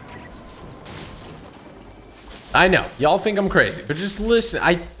 I know. Y'all think I'm crazy, but just listen.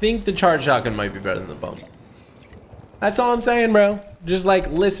 I think the charge shotgun might be better than the pump. That's all I'm saying, bro. Just, like,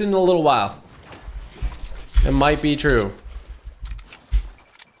 listen a little while. It might be true.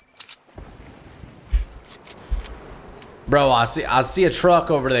 Bro, I see a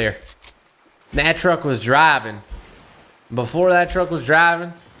truck over there. That truck was driving. Before that truck was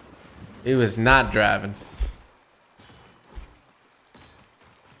driving, it was not driving.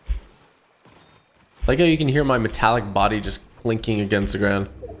 Like how you can hear my metallic body just clinking against the ground.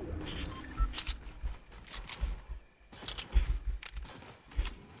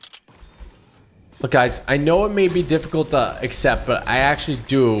 Look, guys, I know it may be difficult to accept, but I actually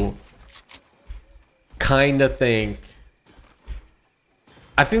do kind of think...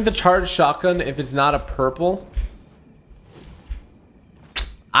 I think the charged shotgun, if it's not a purple...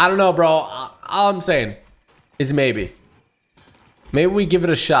 I don't know, bro. All I'm saying is maybe. Maybe we give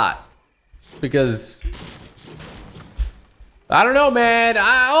it a shot. Because... I don't know, man.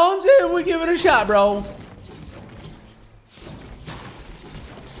 All I'm saying, we give it a shot, bro.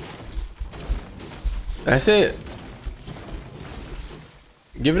 That's it.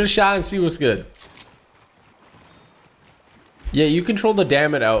 Give it a shot and see what's good. Yeah, you control the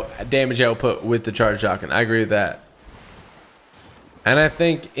damage output with the charge shotgun. I agree with that. And I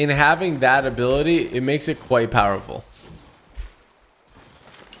think in having that ability, it makes it quite powerful.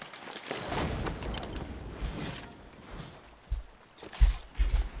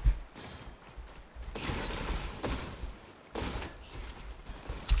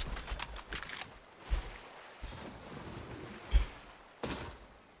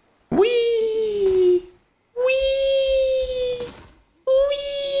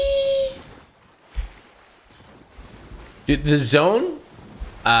 Dude, the zone,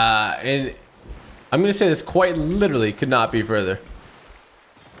 and I'm gonna say this quite literally could not be further.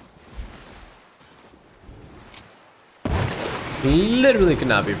 Literally could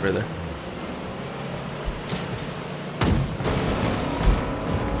not be further.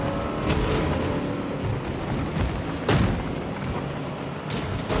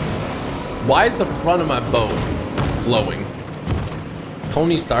 Why is the front of my boat glowing?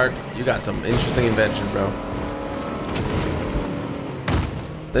 Tony Stark, you got some interesting invention, bro.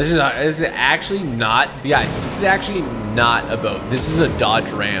 This is actually not, guys, this is actually not a boat. This is a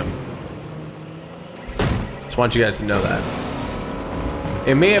Dodge Ram. Just want you guys to know that.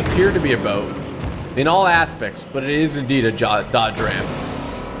 It may appear to be a boat in all aspects, but it is indeed a Dodge Ram.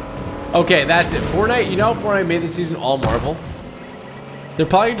 Okay, that's it. Fortnite, you know, Fortnite made this season all Marvel. They're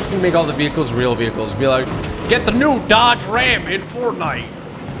probably just gonna make all the vehicles real vehicles. Be like, get the new Dodge Ram in Fortnite.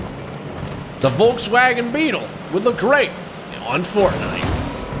 The Volkswagen Beetle would look great on Fortnite.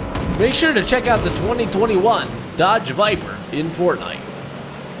 Make sure to check out the 2021 Dodge Viper in Fortnite.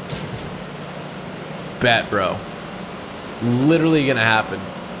 Bet, bro. Literally gonna happen.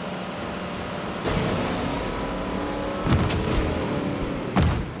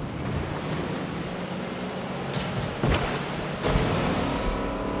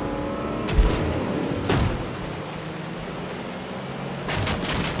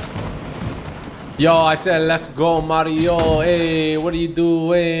 Yo, I said, let's go, Mario. Hey, what are you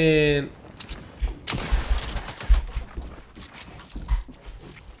doing?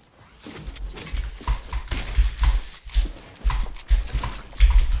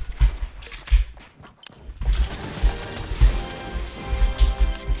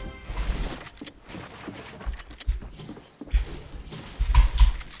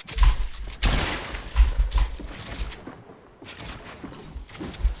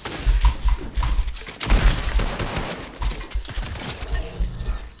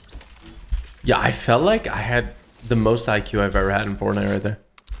 Yeah, I felt like I had the most IQ I've ever had in Fortnite right there.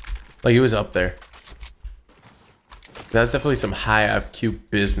 Like, it was up there. That's definitely some high IQ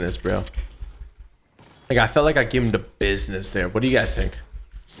business, bro. Like, I felt like I gave him the business there. What do you guys think?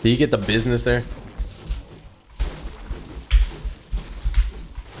 Did you get the business there?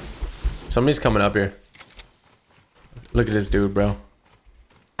 Somebody's coming up here. Look at this dude, bro.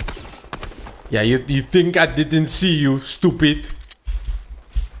 Yeah, you think I didn't see you, stupid.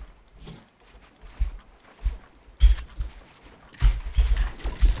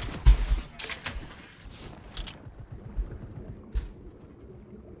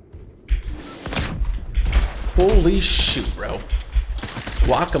 Holy shoot, bro.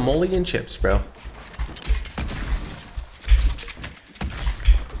 Guacamole and chips, bro.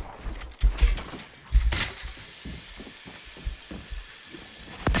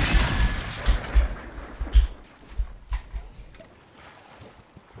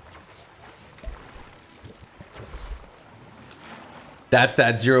 That's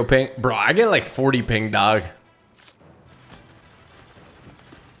that 0 ping. Bro, I get like 40 ping, dog.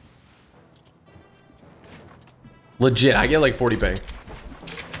 Legit, I get like 40 ping.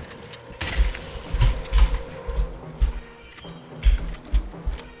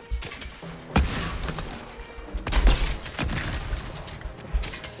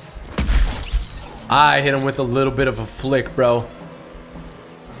 I hit him with a little bit of a flick, bro.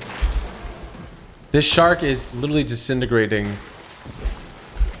 This shark is literally disintegrating.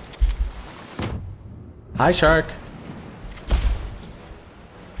 Hi, shark.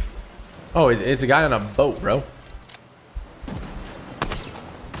 Oh, it's a guy on a boat, bro.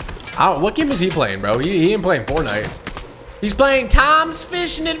 Oh, what game is he playing, bro? He ain't playing Fortnite. He's playing Tom's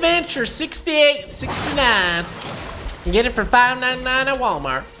Fishing Adventure 68.69. You can get it for $5.99 at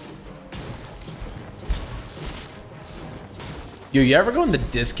Walmart. Yo, you ever go in the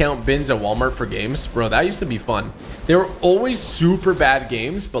discount bins at Walmart for games? Bro, that used to be fun. They were always super bad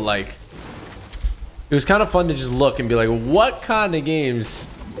games, but like, it was kind of fun to just look and be like, what kind of games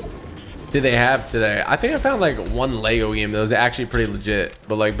did they have today? I think I found like one Lego game that was actually pretty legit.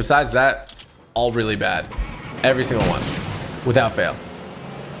 But like, besides that, all really bad. Every single one. Without fail.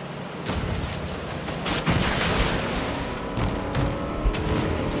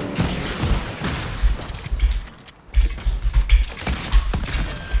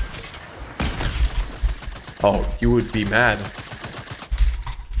 Oh, you would be mad.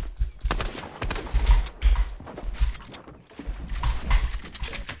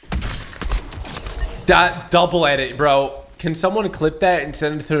 That double edit, bro. Can someone clip that and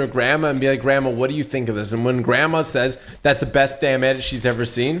send it to her grandma and be like, Grandma, what do you think of this? And when grandma says that's the best damn edit she's ever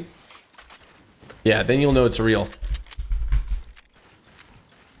seen, yeah, then you'll know it's real.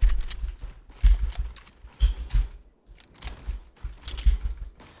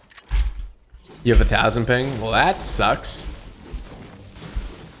 You have 1,000 ping? Well, that sucks.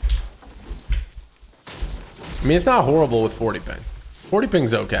 I mean, it's not horrible with 40 ping. 40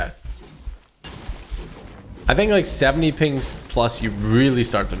 ping's okay. I think like 70 pings plus you really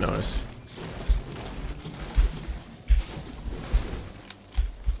start to notice.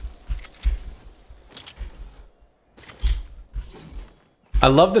 I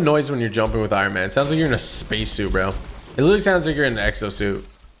love the noise when you're jumping with Iron Man. It sounds like you're in a spacesuit, bro. It literally sounds like you're in an exosuit.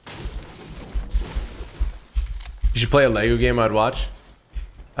 You should play a Lego game I'd watch.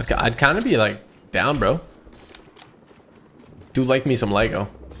 I'd kind of be like down, bro. Do like me some Lego.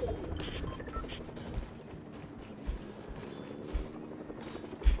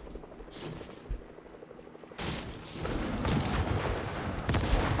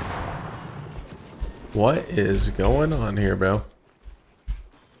 What is going on here, bro?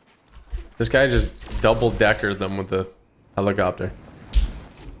 This guy just double-deckered them with the helicopter.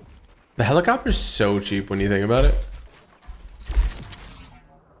 The helicopter's so cheap when you think about it.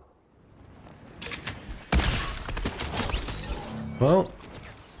 Well,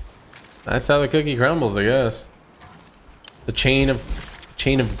 that's how the cookie crumbles, I guess. The chain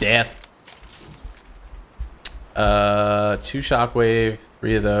of death. 2 shockwave,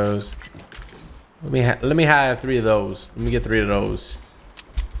 3 of those. Let me have 3 of those. Let me get 3 of those.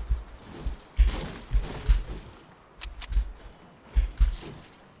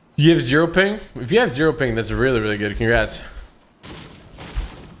 You have 0 ping? If you have 0 ping, that's really, really good. Congrats.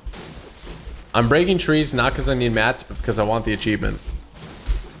 I'm breaking trees not because I need mats, but because I want the achievement.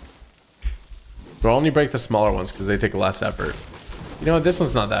 But I'll only break the smaller ones because they take less effort. You know what? This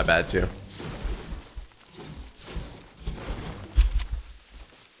one's not that bad too.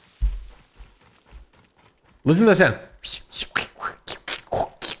 Listen to the sound.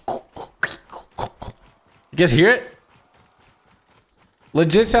 You guys hear it?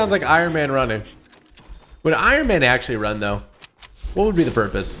 Legit sounds like Iron Man running. Would Iron Man actually run though? What would be the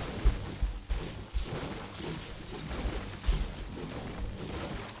purpose?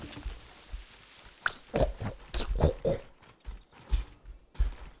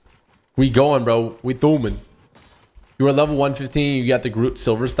 We going, bro. We zooming. You are level 115. You got the Groot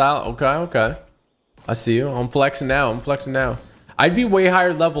silver style. Okay, okay. I see you. I'm flexing now. I'm flexing now. I'd be way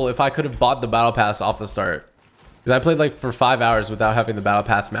higher level if I could have bought the battle pass off the start. Because I played like for 5 hours without having the battle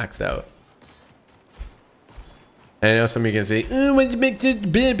pass maxed out. And I know some of you can say, oh, why'd you make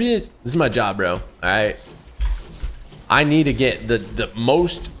this is my job, bro. All right. I need to get the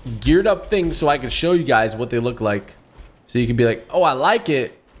most geared up thing so I can show you guys what they look like. So you can be like, oh, I like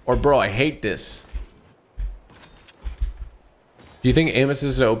it. Or, bro, I hate this. Do you think Amos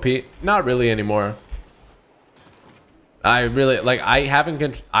is OP? Not really anymore. I really like. I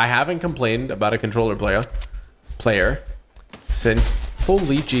haven't complained about a controller player since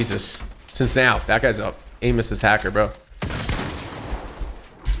holy Jesus. Since now, that guy's up. Amos is hacker, bro.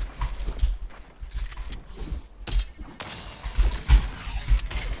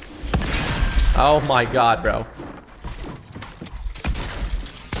 Oh my God, bro.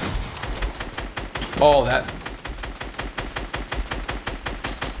 Oh, that.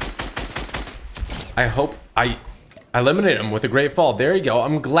 I hope I eliminated him with a great fall. There you go.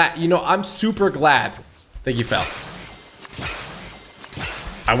 I'm glad. You know, I'm super glad that you fell.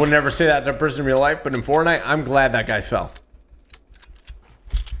 I would never say that to a person in real life, but in Fortnite, I'm glad that guy fell.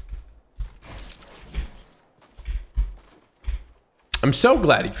 I'm so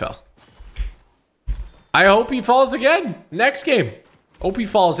glad he fell. I hope he falls again next game. Hope he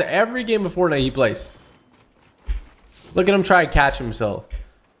falls every game of Fortnite he plays. Look at him try to catch himself.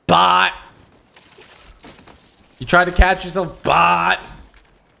 Bot. You tried to catch yourself, bot.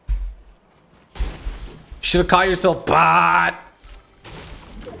 You should have caught yourself, bot.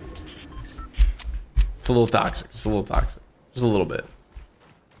 It's a little toxic. It's a little toxic. Just a little bit.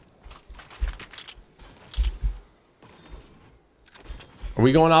 Are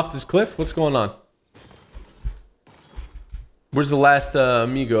we going off this cliff? What's going on? Where's the last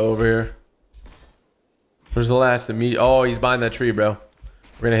amigo over here? Where's the last amigo? Oh, he's behind that tree, bro.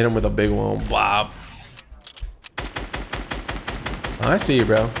 We're gonna hit him with a big one. Bob. I see you,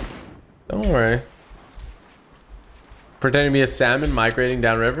 bro. Don't worry. Pretending to be a salmon migrating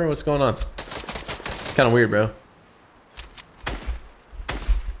downriver? What's going on? It's kind of weird, bro.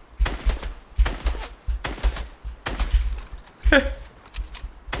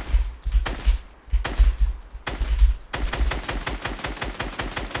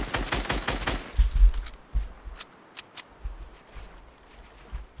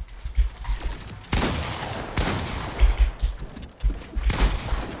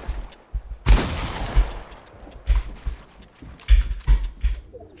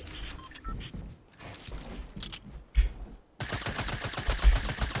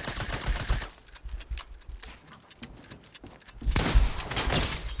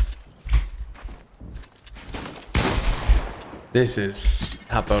 This is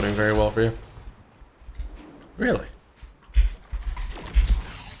not boding very well for you. Really?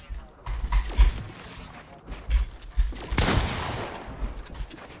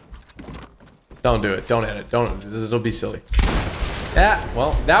 Don't do it. Don't edit. Don't. It'll be silly. Yeah,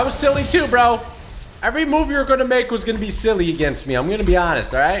 well, that was silly too, bro. Every move you're going to make was going to be silly against me. I'm going to be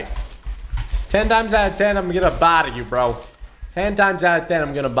honest, all right? 10 times out of 10, I'm going to body you, bro. 10 times out of 10,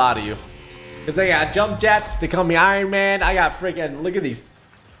 I'm going to body you. Because they got jump jets. They call me Iron Man. I got freaking... Look at these.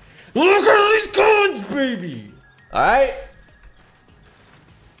 Look at these guns, baby. All right?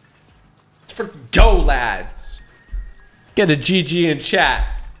 It's for go, lads. Get a GG in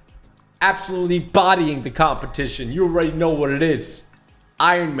chat. Absolutely bodying the competition. You already know what it is.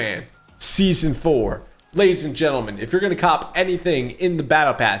 Iron Man. Season 4. Ladies and gentlemen, if you're going to cop anything in the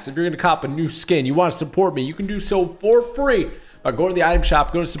Battle Pass, if you're going to cop a new skin, you want to support me, you can do so for free. Go to the item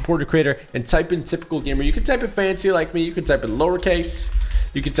shop, go to support a creator, and type in typical gamer. You can type it fancy like me. You can type it lowercase.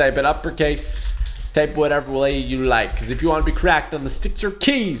 You can type it uppercase. Type whatever way you like. Because if you want to be cracked on the sticks or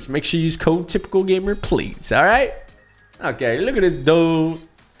keys, make sure you use code typical gamer, please. All right? Okay, look at this dude.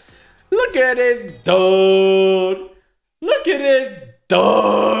 Look at this dude. Look at this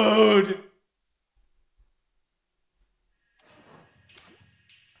dude.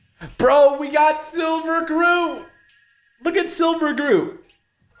 Bro, we got Silver Groot. Look at Silver Groot.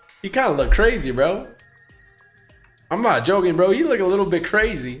 He kind of look crazy, bro. I'm not joking, bro. He look a little bit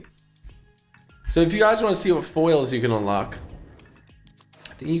crazy. So if you guys want to see what foils you can unlock,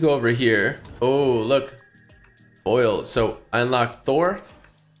 I think you go over here. Oh, look. Foil. So I unlocked Thor.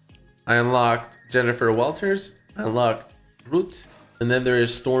 I unlocked Jennifer Walters. I unlocked Groot. And then there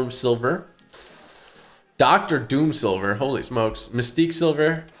is Storm Silver. Doctor Doom Silver. Holy smokes. Mystique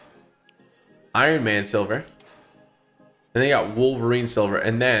Silver. Iron Man Silver. And they got Wolverine Silver.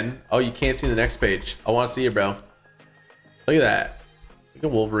 And then, oh, you can't see the next page. I want to see it, bro. Look at that. Look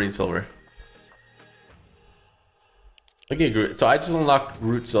at Wolverine Silver. Look at Groot. So I just unlocked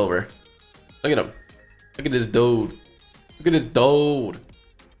Groot Silver. Look at him. Look at this dude. Look at this dude.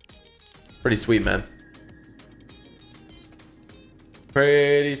 Pretty sweet, man.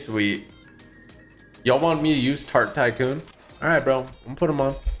 Pretty sweet. Y'all want me to use Tart Tycoon? Alright, bro. I'm gonna put him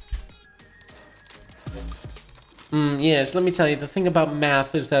on. Yes, let me tell you, the thing about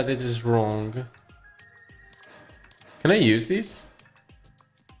math is that it is wrong. Can I use these?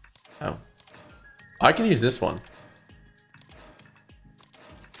 Oh. I can use this one.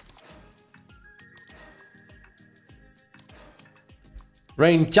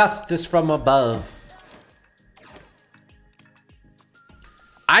 Rain justice from above.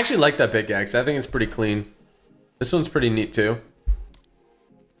 I actually like that pickaxe. I think it's pretty clean. This one's pretty neat too.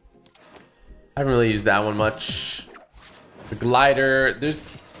 I haven't really used that one much. The glider, there's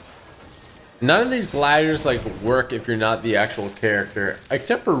none of these gliders like work if you're not the actual character,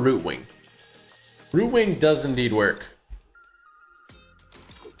 except for Root Wing. Root Wing does indeed work.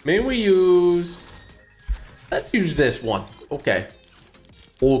 Maybe we use, let's use this one. Okay.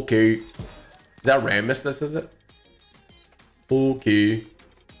 Okay. Is that Ramus this, is it? Okay.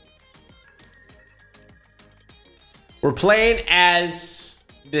 We're playing as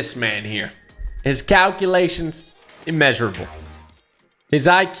this man here. His calculations, immeasurable. His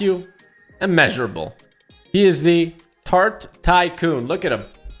IQ, immeasurable. He is the Tart Tycoon. Look at him.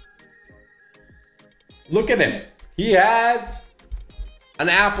 Look at him. He has an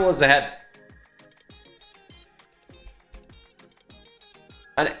apple as a head.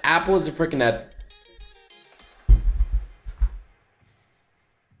 An apple is a freaking head.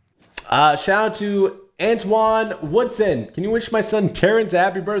 Shout out to Antoine Woodson. Can you wish my son Terrence a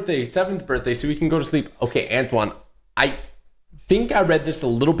happy birthday, 7th birthday, so he can go to sleep? Okay, Antoine, I think I read this a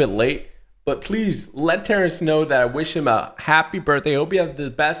little bit late, but please let Terrence know that I wish him a happy birthday. I hope you have the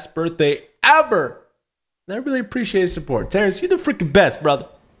best birthday ever. And I really appreciate his support. Terrence, you're the freaking best, brother.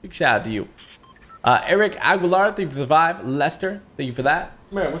 Big shout out to you. Eric Aguilar, thank you for the 5. Lester, thank you for that.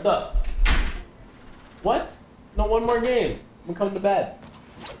 Samara, what's up? What? No, one more game. I'm coming to bed.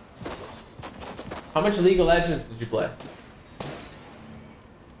 How much League of Legends did you play?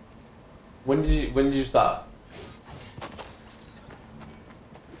 When did you stop?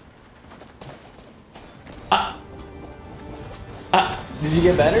 Did you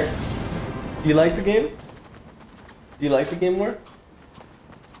get better? Do you like the game? Do you like the game more?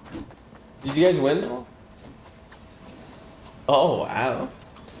 Did you guys win though? Oh wow.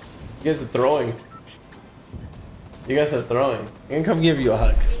 You guys are throwing. You guys are throwing. I'm gonna come give you a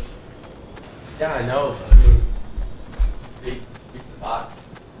hug. Yeah, I know, but I mean, beat the bot.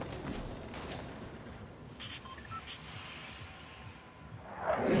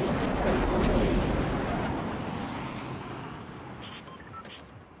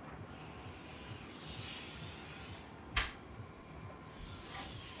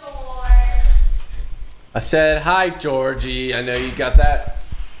 I said, hi, Georgie. I know you got that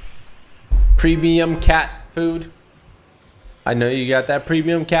premium cat food. I know you got that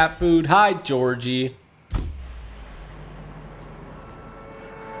premium cat food. Hi, Georgie.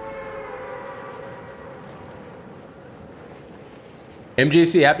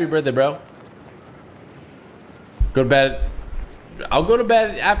 MJC, happy birthday, bro. Go to bed. I'll go to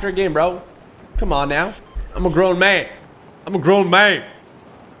bed after a game, bro. Come on now. I'm a grown man. I'm a grown man.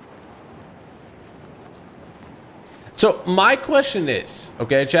 So my question is,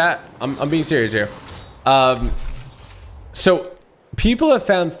 okay, chat, I'm being serious here. So people have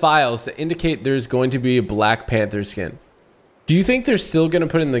found files that indicate there's going to be a Black Panther skin. Do you think they're still going to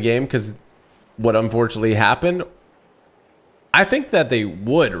put it in the game because what unfortunately happened? I think that they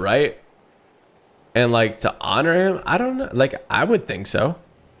would, right? And like to honor him, I don't know. Like I would think so.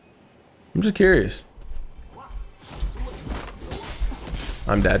 I'm just curious.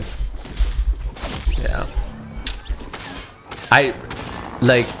 I'm dead. Yeah.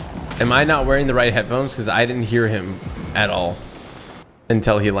 Am I not wearing the right headphones? Because I didn't hear him at all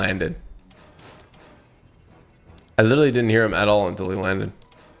until he landed. I literally didn't hear him at all until he landed.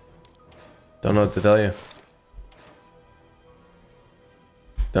 Don't know what to tell you.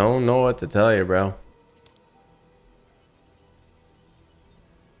 Don't know what to tell you, bro.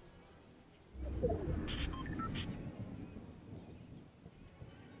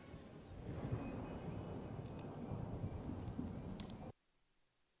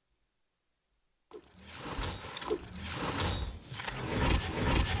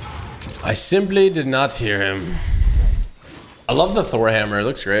 I simply did not hear him. I love the Thor hammer. It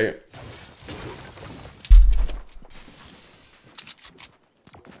looks great.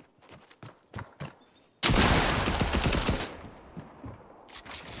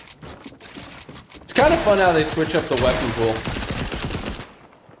 It's kind of fun how they switch up the weapon pool.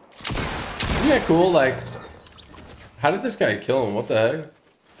 Isn't that cool? Like, how did this guy kill him? What the heck?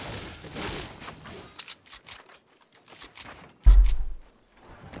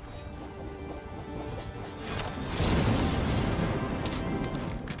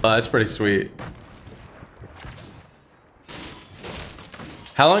 Oh, that's pretty sweet.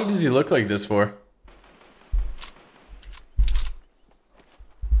 How long does he look like this for?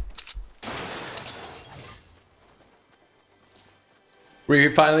 Were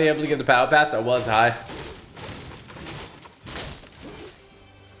you finally able to get the battle pass? I was high.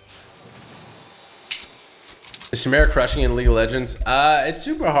 Is Samara crushing in League of Legends? It's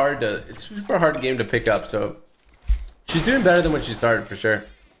super hard game to pick up, so she's doing better than when she started for sure.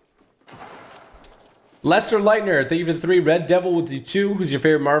 Lester Lightner, thank you for the 3. Red Devil with the 2. Who's your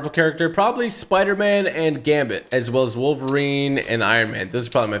favorite Marvel character? Probably Spider-Man and Gambit, as well as Wolverine and Iron Man. Those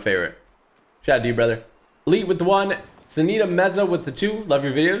are probably my favorite. Shout out to you, brother. Elite with the 1. Sanita Meza with the 2. Love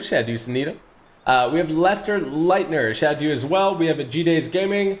your videos. Shout out to you, Sanita. We have Lester Lightner. Shout out to you as well. We have a G-Days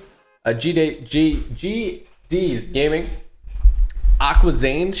Gaming. G-D's Gaming. Aqua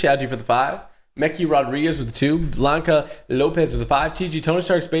Zane. Shout out to you for the 5. Meki Rodriguez with the 2. Blanca Lopez with the 5. TG Tony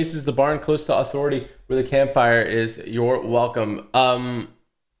Stark Spaces, the barn close to Authority where the campfire is. You're welcome. I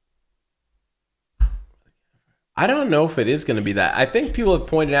don't know if it is going to be that. I think people have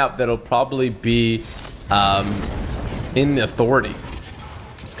pointed out that it'll probably be in the Authority,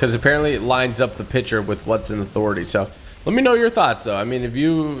 because apparently it lines up the picture with what's in Authority. So let me know your thoughts, though. I mean, if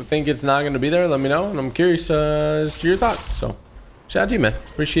you think it's not going to be there, let me know, and I'm curious as to your thoughts. So shout out to you, man.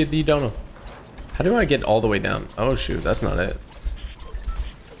 Appreciate the dono. How do I get all the way down? Oh shoot, that's not it.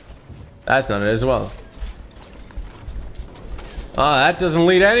 That's not it as well. Oh, that doesn't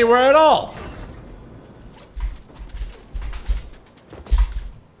lead anywhere at all.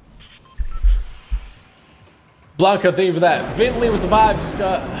 Blanca, thank you for that. Vintley with the 5 just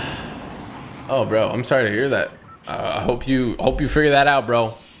got... Oh, bro, I'm sorry to hear that. I hope you figure that out,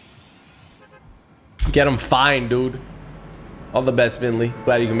 bro. Get him fine, dude. All the best, Vintley.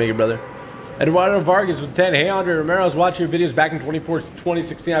 Glad you can make it, brother. Eduardo Vargas with 10. Hey, Andre Romero, I was watching your videos back in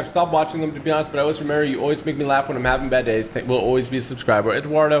 2016. I've stopped watching them, to be honest, but I always remember you always make me laugh when I'm having bad days. We'll always be a subscriber.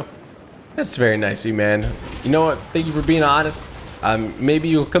 Eduardo, that's very nice of you, man. You know what? Thank you for being honest. Maybe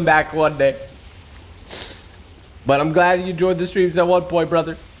you'll come back one day. But I'm glad you enjoyed the streams at one point,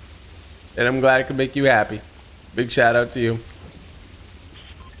 brother. And I'm glad I could make you happy. Big shout out to you.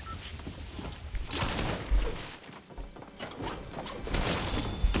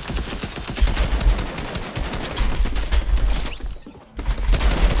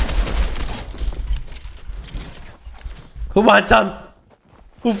 Who wants some?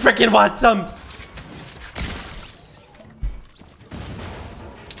 Who freaking wants some?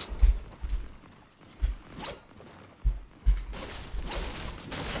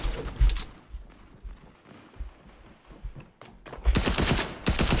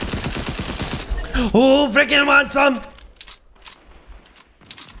 Who freaking wants some?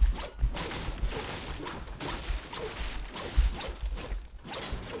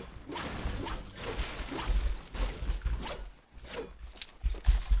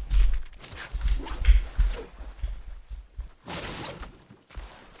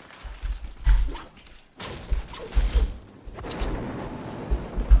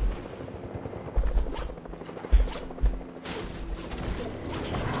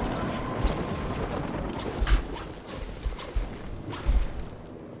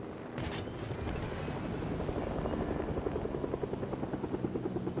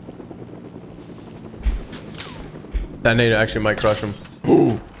 That nade actually might crush him.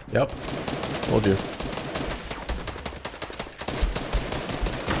 Ooh. Yep. Told you.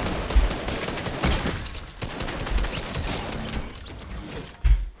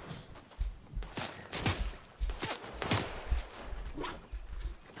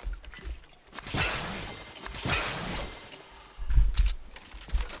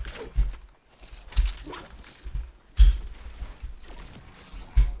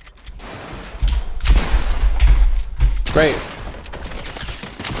 Great.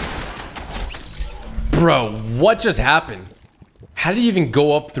 Bro, what just happened? How did he even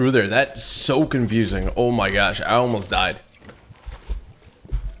go up through there? That's so confusing. Oh my gosh, I almost died.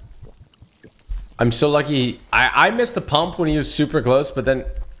 I'm so lucky. I missed the pump when he was super close, but then...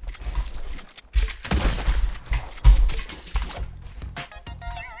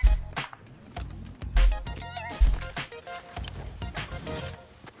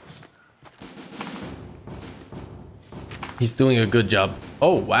 He's doing a good job.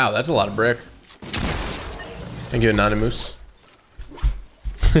 Oh, wow. That's a lot of brick. Thank you, Anonymous.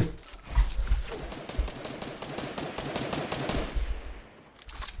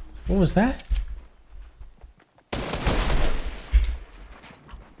 What was that?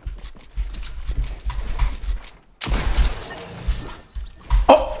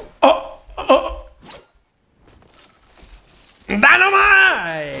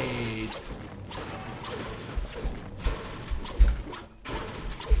 Dynamite!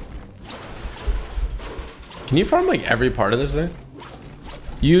 Can you farm like every part of this thing?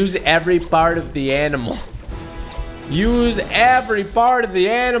 Use every part of the animal. Use every part of the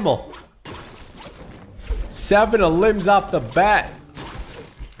animal. 7 limbs off the bat.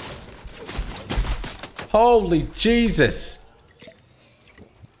 Holy Jesus.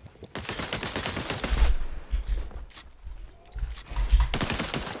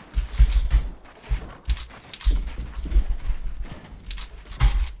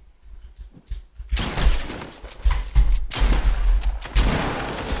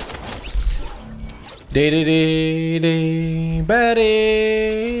 Dee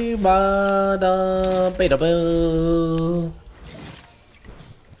Betty Bada Beta Bill.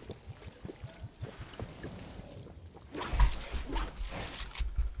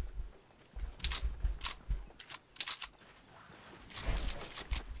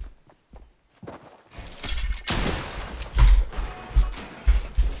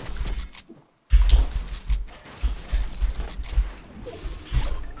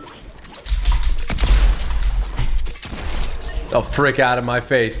 Oh, frick out of my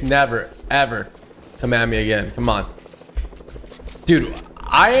face. Never, ever come at me again. Come on. Dude,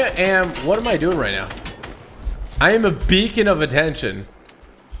 I am... What am I doing right now? I am a beacon of attention.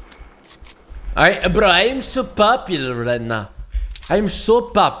 Bro, I am so popular right now. I am so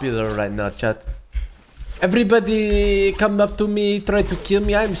popular right now, chat. Everybody come up to me, try to kill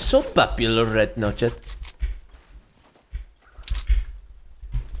me. I am so popular right now, chat.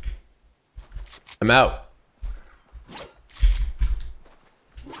 I'm out.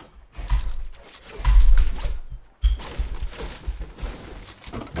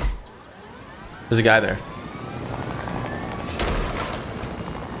 There's a guy there.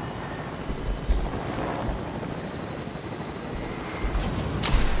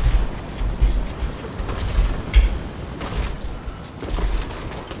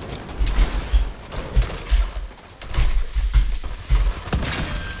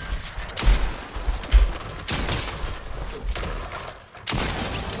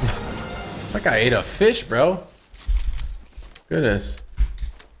 That guy ate a fish, bro. Goodness.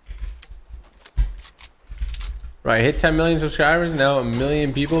 Right, hit 10 million subscribers, now 1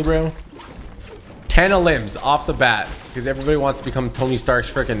 million people, bro. 10 limbs off the bat, because everybody wants to become Tony Stark's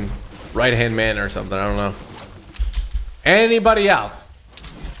freaking right-hand man or something. I don't know. Anybody else?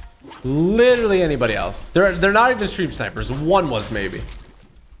 Literally anybody else. They're not even stream snipers. One was maybe.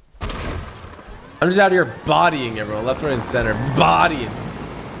 I'm just out here bodying everyone, left, right, and center. Bodying.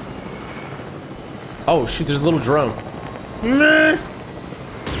 Oh shoot, there's a little drone.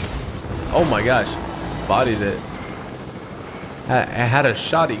 Oh my gosh. Bodied it. I had a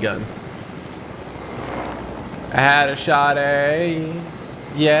shotty gun. I had a shotty.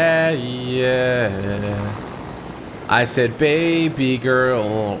 Yeah, yeah. I said, baby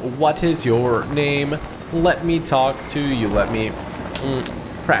girl, what is your name? Let me talk to you. Let me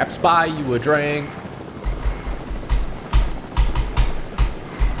perhaps buy you a drink.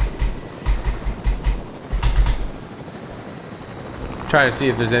 Trying to see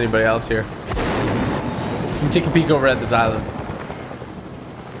if there's anybody else here. Let me take a peek over at this island.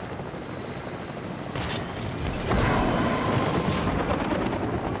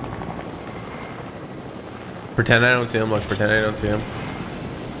 Pretend I don't see him. Look, pretend I don't see him.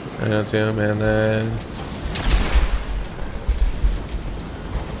 I don't see him, and then...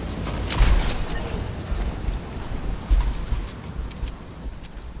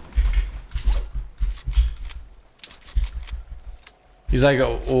 He's like,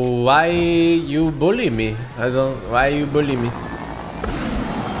 oh, why you bully me? Why you bully me?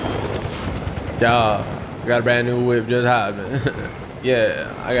 Yeah, I got a brand new whip, just happened.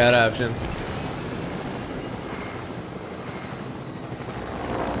 Yeah, I got an option.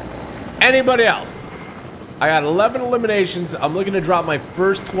 Anybody else? I got 11 eliminations. I'm looking to drop my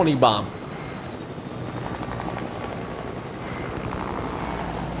first 20 bomb.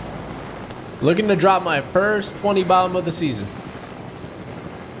 Looking to drop my first 20 bomb of the season.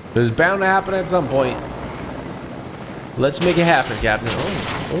 It was bound to happen at some point. Let's make it happen, Captain.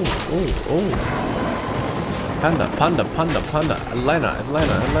 Oh. Panda, panda, panda, panda. Atlanta,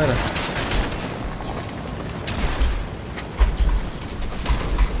 Atlanta, Atlanta.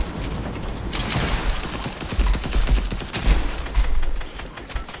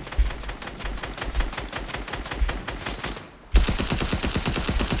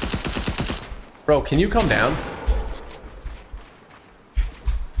 Bro, can you come down?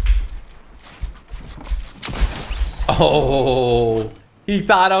 Oh, he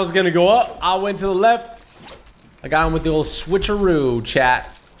thought I was gonna go up. I went to the left. I got him with the old switcheroo,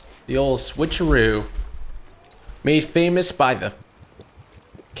 chat. The old switcheroo. Made famous by the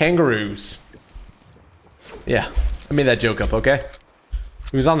kangaroos. Yeah, I made that joke up, okay?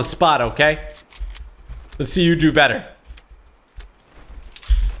 He was on the spot, okay? Let's see you do better.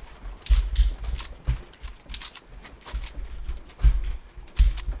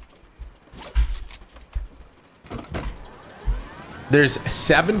 There's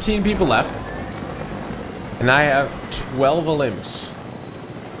 17 people left, and I have 12 limbs.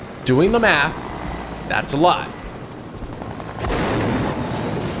 Doing the math, that's a lot.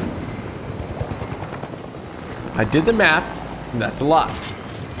 I did the math, and that's a lot.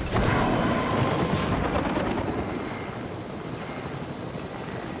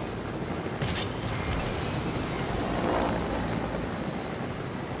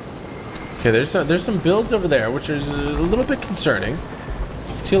 Okay, there's some builds over there, which is a little bit concerning.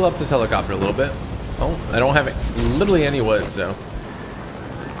 Let's heal up this helicopter a little bit. Oh, I don't have literally any wood, so.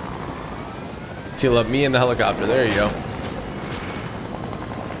 Let's heal up me and the helicopter. There you go.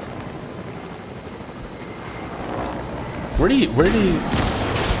 Where do you...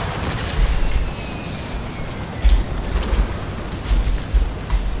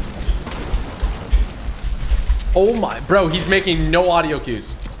 Oh my, bro, he's making no audio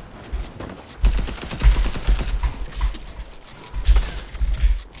cues.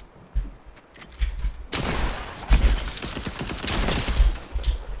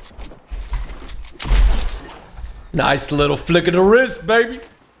 Nice little flick of the wrist, baby.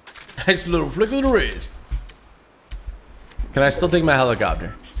 Nice little flick of the wrist. Can I still take my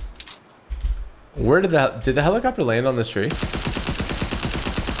helicopter? Where did the helicopter land on this tree?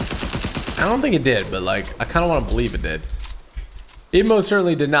 I don't think it did, but like, I kind of want to believe it did. It most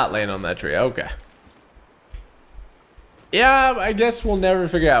certainly did not land on that tree. Okay. Yeah, I guess we'll never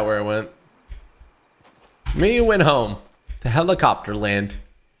figure out where it went. Maybe it went home to helicopter land,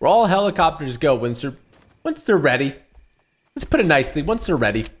 where all helicopters go once they're ready. Let's put it nicely, once they're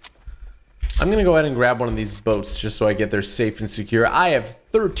ready. I'm gonna go ahead and grab one of these boats just so I get there safe and secure. I have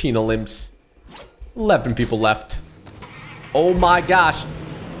 13 Olymps. 11 people left. Oh my gosh.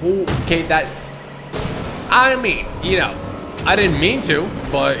 Okay, that... I mean, you know, I didn't mean to,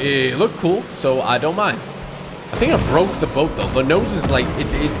 but it looked cool, so I don't mind. I think I broke the boat though. The nose is like,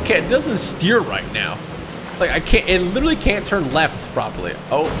 it doesn't steer right now. Like I can't, it literally can't turn left properly.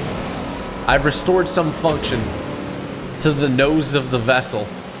 Oh, I've restored some function to the nose of the vessel.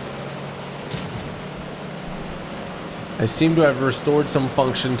 I seem to have restored some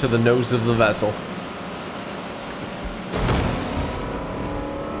function to the nose of the vessel.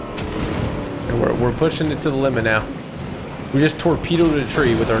 And we're pushing it to the limit now. We just torpedoed a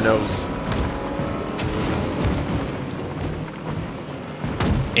tree with our nose.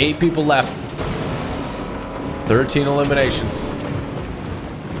 8 people left. 13 eliminations.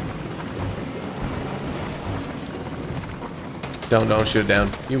 Don't shoot it down,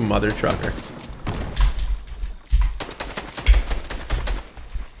 you mother trucker.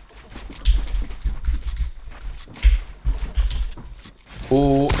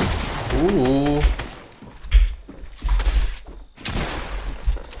 Ooh. Ooh.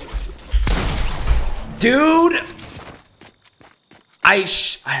 Dude!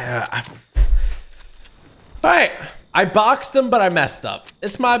 Alright. I boxed him, but I messed up.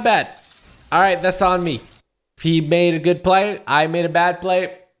 It's my bad. Alright, that's on me. If he made a good play, I made a bad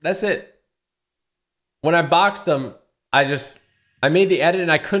play. That's it. When I boxed him, I made the edit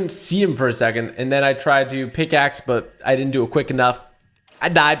and I couldn't see him for a second. And then I tried to pickaxe, but I didn't do it quick enough. I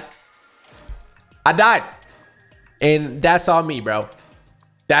died. I died. And that's on me, bro.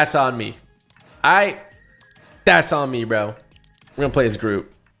 That's on me. That's on me, bro. We're gonna play as Groot.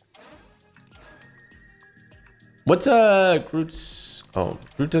 What's Groot's... Oh,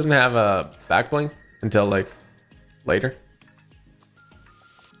 Groot doesn't have a back bling until like later.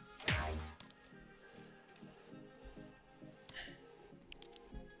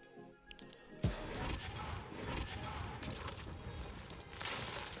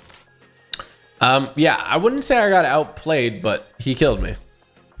 Yeah, I wouldn't say I got outplayed, but he killed me.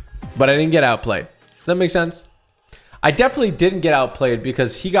 But I didn't get outplayed. Does that make sense? I definitely didn't get outplayed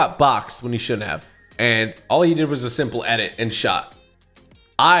because he got boxed when he shouldn't have. And all he did was a simple edit and shot.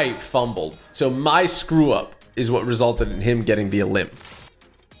 I fumbled. So my screw up is what resulted in him getting the Olymp.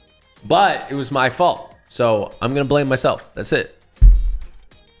 But it was my fault. So I'm going to blame myself. That's it.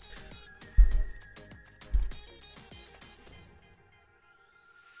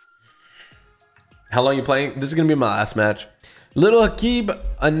 How long you playing? This is going to be my last match. Little Hakib,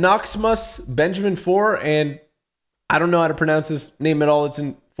 Anoxmus, Benjamin 4, and I don't know how to pronounce this name at all. It's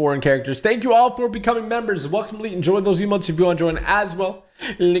in foreign characters. Thank you all for becoming members. Welcome to enjoy those emotes if you want to join as well.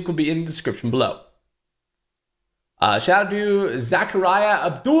 Link will be in the description below. Shout out to Zachariah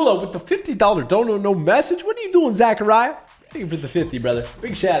Abdullah with the $50 don't know message. What are you doing, Zachariah? Thank you for the 50, brother.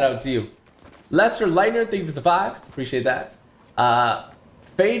 Big shout out to you. Lester Leitner, thank you for the 5. Appreciate that.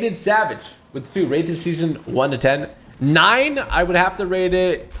 Faded Savage with 2. Rate this season 1 to 10. 9, I would have to rate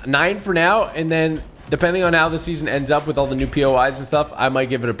it 9 for now, and then depending on how the season ends up with all the new POIs and stuff, I might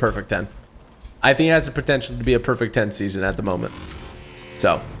give it a perfect 10. I think it has the potential to be a perfect 10 season at the moment.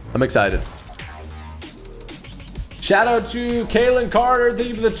 So, I'm excited. Shout out to Kaylin Carter, thank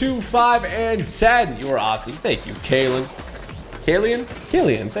you for the 2, 5, and 10. You are awesome. Thank you, Kaylin.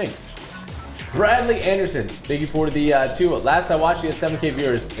 Kaylin, thank you. Bradley Anderson, thank you for the 2. Last I watched, you had 7K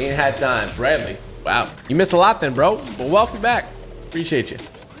viewers. Ain't had time. Bradley, wow. You missed a lot then, bro. But welcome back. Appreciate you.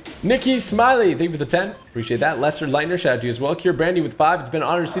 Nikki Smiley, thank you for the 10. Appreciate that. Lester Leitner, shout out to you as well. Kier Brandy with 5. It's been an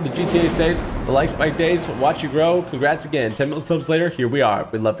honor to see the GTA says. The like spike days. Watch you grow. Congrats again. 10 million subs later. Here we are.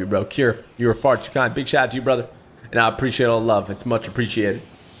 We love you, bro. Kier, you were far too kind. Big shout out to you, brother. And I appreciate all the love. It's much appreciated.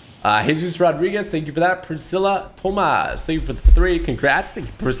 Jesus Rodriguez, thank you for that. Priscilla Tomas, thank you for the 3. Congrats. Thank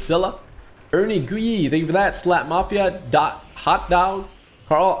you, Priscilla. Ernie Guyi, thank you for that. Slap Mafia, Hot Dog.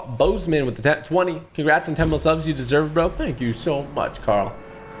 Carl Bozeman with the 20. Congrats on 10 million subs. You deserve, bro. Thank you so much, Carl.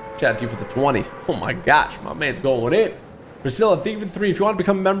 Shout out to you for the 20. Oh my gosh, my man's going in. Priscilla, thank you for the 3. If you want to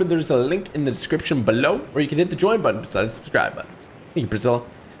become a member, there's a link in the description below, or you can hit the join button besides the subscribe button. Thank you, Priscilla.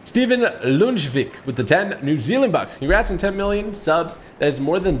 Stephen Lundvik with the 10 New Zealand bucks. Congrats on 10 million subs. That is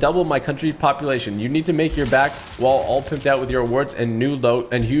more than double my country's population. You need to make your back wall all pimped out with your awards and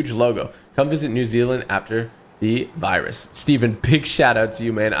huge logo. Come visit New Zealand after the virus. Stephen, big shout out to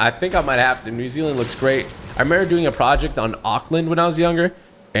you, man. I think I might have to. New Zealand looks great. I remember doing a project on Auckland when I was younger,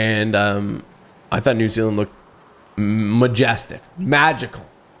 and I thought New Zealand looked majestic, magical.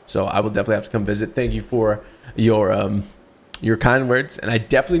 So I will definitely have to come visit. Thank you for your kind words, and I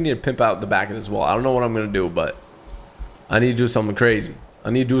definitely need to pimp out the back of this wall. I don't know what I'm gonna do, but I need to do something crazy.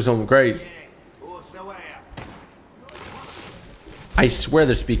 I swear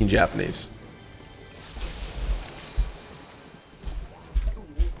they're speaking Japanese.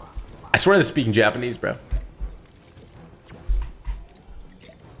 I swear they're speaking Japanese, bro.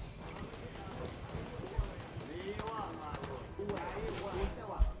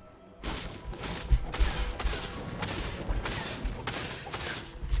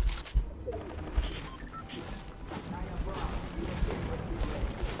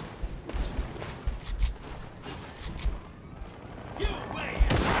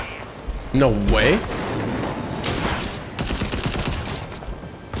 No way.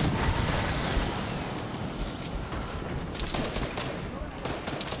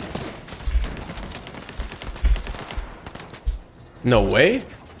 No way.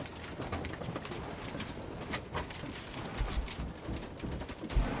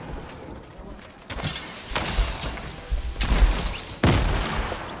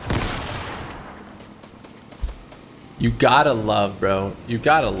 You gotta love, bro. You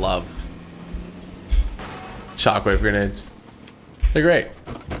gotta love shockwave grenades. They're great.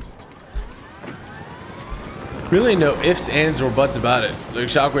 Really no ifs, ands, or buts about it. Like,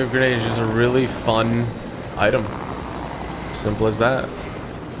 shockwave grenade is just a really fun item. Simple as that.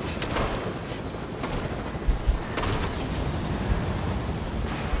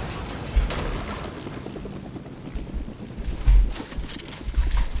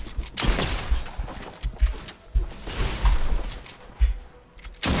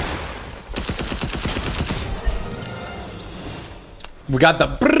 We got the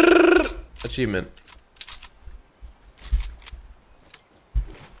brrrr achievement.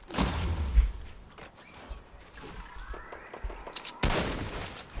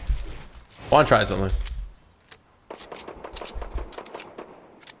 Want to try something?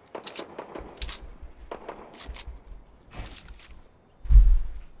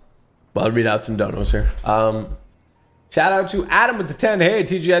 Well, I'll read out some donos here. Shout out to Adam with the 10. Hey,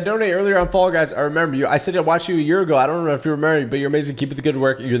 TG, I donated earlier on Fall Guys. I remember you. I said I watched you a year ago. I don't know if you remember, but you're amazing. Keep up the good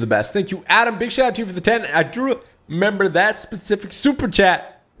work. You're the best. Thank you, Adam. Big shout out to you for the 10. I do remember that specific super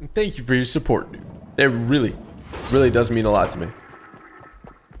chat. And thank you for your support, dude. It really, really does mean a lot to me.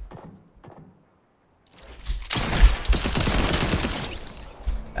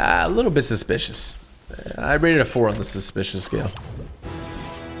 A little bit suspicious. I rated a 4 on the suspicious scale.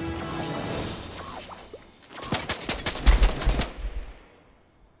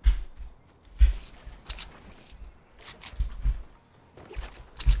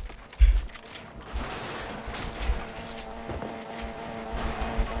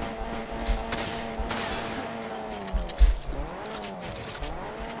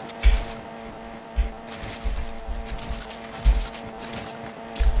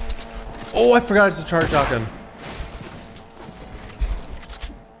 Oh, I forgot it's a charge shotgun.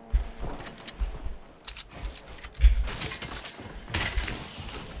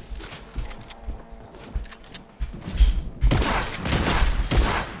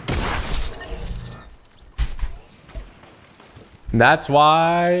 That's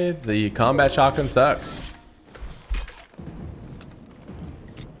why the combat shotgun sucks.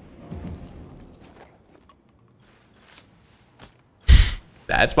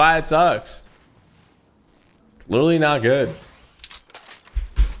 That's why it sucks. It's literally not good.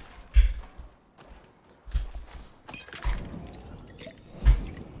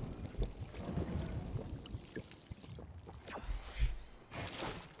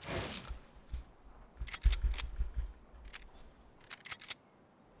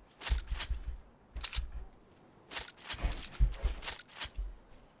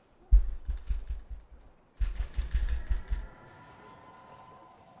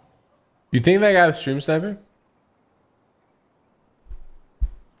 You think that guy was stream sniping?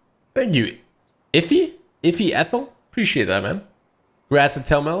 Thank you. Iffy Ethel? Appreciate that, man. Congrats to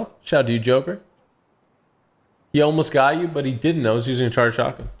Telmel. Shout out to you, Joker. He almost got you, but he didn't know. He was using a charge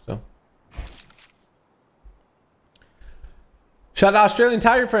shotgun. So. Shout out to Australian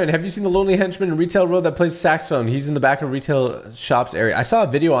Tiger Friend. Have you seen the Lonely Henchman in Retail Road that plays saxophone? He's in the back of retail shops area. I saw a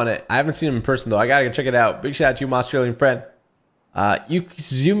video on it. I haven't seen him in person, though. I gotta go check it out. Big shout out to you, my Australian friend.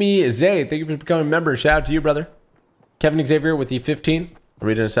 Yuzumi Zay, thank you for becoming a member. Shout out to you, brother. Kevin Xavier with the 15. I'll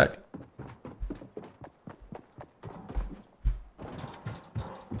read it in a sec.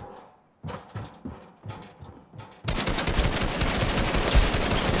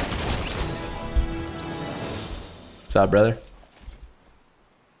 What's up, brother?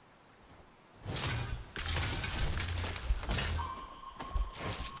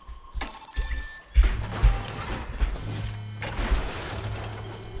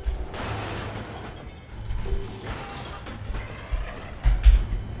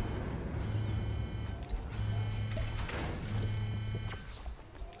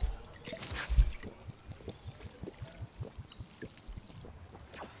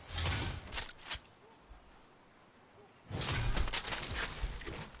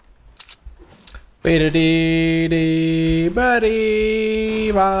 Bee-da-dee-dee,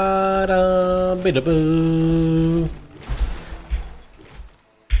 ba-dee, ba-da, bee-da-boo.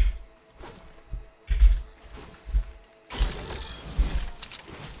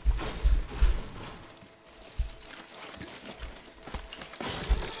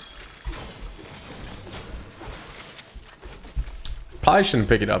 Probably shouldn't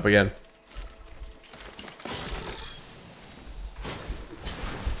pick it up again.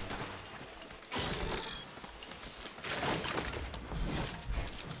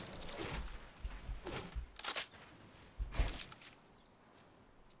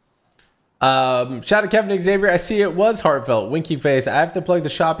 Shout out to Kevin Xavier. I see it was heartfelt. Winky face. I have to plug the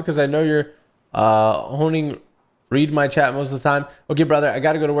shop because I know you're honing. Read my chat most of the time. Okay, brother. I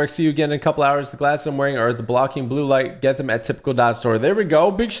got to go to work. See you again in a couple hours. The glasses I'm wearing are the blocking blue light. Get them at Typical Dot Store. There we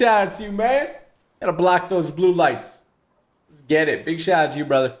go. Big shout out to you, man. Gotta block those blue lights. Let's get it. Big shout out to you,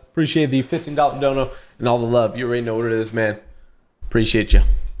 brother. Appreciate the $15 dono and all the love. You already know what it is, man. Appreciate you.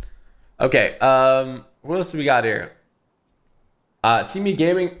 Okay. What else do we got here? TM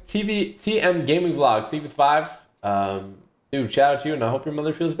Gaming Vlogs, Steve with 5. Dude, shout out to you, and I hope your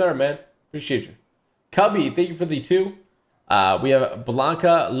mother feels better, man. Appreciate you. Cubby, thank you for the 2. We have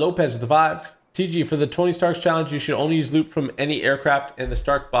Blanca Lopez with the 5. TG, for the Tony Stark's challenge, you should only use loot from any aircraft and the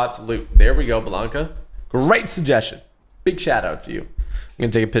Stark bots loot. There we go, Blanca. Great suggestion. Big shout out to you. I'm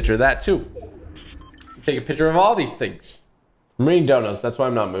going to take a picture of that, too. Take a picture of all these things. Marine donuts, that's why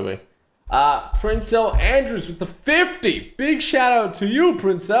I'm not moving. Princell Andrews with the 50. Big shout out to you,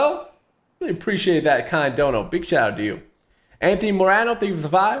 Princell. Really appreciate that kind dono. Big shout out to you. Anthony Morano, thank you for the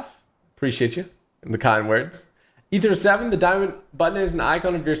 5. Appreciate you and the kind words. Ether 7, the diamond button is an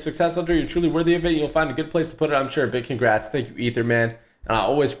icon of your success hunter. You're truly worthy of it. You'll find a good place to put it, I'm sure. Big congrats. Thank you, Ether, man. And I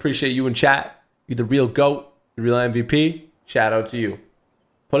always appreciate you in chat. You're the real GOAT, the real MVP. Shout out to you.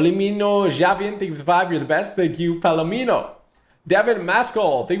 Palomino Javian, thank you for the 5. You're the best. Thank you, Palomino. Devin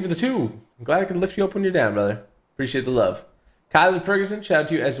Maskell, thank you for the 2. I'm glad I could lift you up when you're down, brother. Appreciate the love. Kylan Ferguson, shout out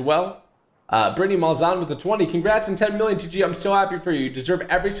to you as well. Brittany Malzahn with the 20. Congrats on 10 million, TG. I'm so happy for you. You deserve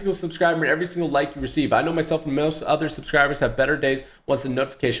every single subscriber and every single like you receive. I know myself and most other subscribers have better days once the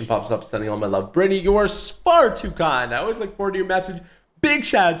notification pops up, sending all my love. Brittany, you are far too kind. I always look forward to your message. Big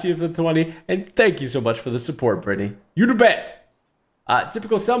shout out to you for the 20. And thank you so much for the support, Brittany. You're the best.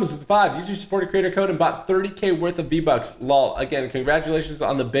 Typical Summers with 5. Use your supported creator code and bought 30K worth of V-Bucks. Lol. Again, congratulations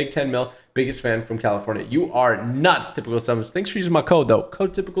on the big 10 mil. Biggest fan from California. You are nuts, Typical Summers. Thanks for using my code, though.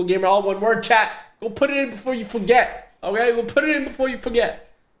 Code Typical Gamer, all one word, chat. Go put it in before you forget. Okay? Go put it in before you forget.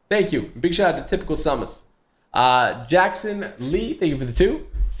 Thank you. Big shout out to Typical Summers. Jackson Lee, thank you for the 2.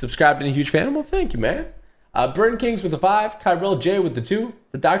 Subscribed and a huge fan. Well, thank you, man. Burn Kings with the 5. Kyrell J with the 2.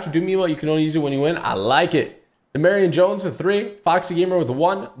 For Dr. Doom emote, you can only use it when you win. I like it. Demarion Jones with 3. Foxy Gamer with the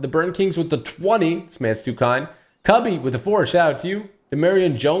 1. The Burn Kings with the 20. This man's too kind. Cubby with the 4. Shout out to you.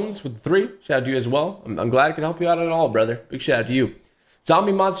 Demarion Jones with the 3. Shout out to you as well. I'm glad I could help you out at all, brother. Big shout out to you.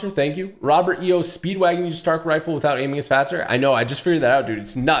 Zombie Monster, thank you. Robert EO Speedwagon uses Stark Rifle without aiming is faster. I know, I just figured that out, dude.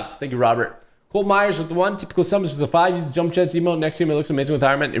 It's nuts. Thank you, Robert. Cole Myers with the 1. Typical Summers with the 5. Use the Jump Jets emote. Next game, it looks amazing with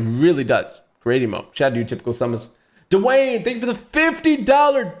Iron Man. It really does. Great emote. Shout out to you, Typical Summers. Dwayne, thank you for the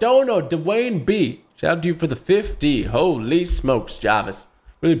 $50 dono. Dwayne B. Shout out to you for the 50. Holy smokes, Javis.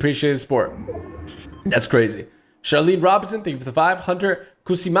 Really appreciate the support. That's crazy. Charlene Robinson, thank you for the 5. Hunter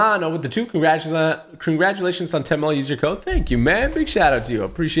Cusimano with the 2. Congratulations on 10 mil user code. Thank you, man. Big shout out to you.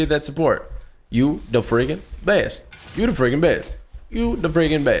 Appreciate that support. You the friggin' best. You the friggin' best. You the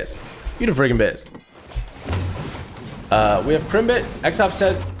friggin' best. You the friggin' best. We have Crimbit. XOP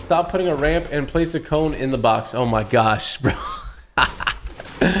said, stop putting a ramp and place a cone in the box. Oh my gosh, bro.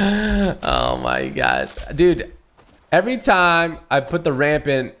 Oh my gosh. Dude, every time I put the ramp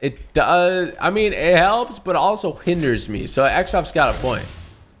in, it does. I mean, it helps, but also hinders me. So XOP's got a point.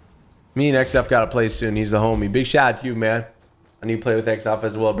 Me and XOP got to play soon. He's the homie. Big shout out to you, man. I need to play with XOP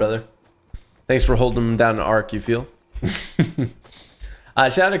as well, brother. Thanks for holding him down to arc, you feel?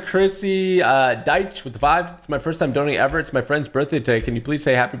 Shout out to Chrissy Deitch with the 5. It's my first time donating ever. It's my friend's birthday today. Can you please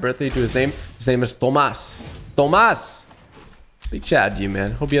say happy birthday to his name? His name is Tomas. Tomas. Big shout out to you,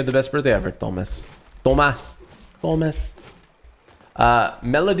 man. Hope you have the best birthday ever, Tomas. Tomas. Tomas.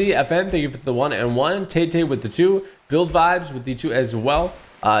 Melody FN, thank you for the 1 and 1. Tay with the 2. Build Vibes with the 2 as well.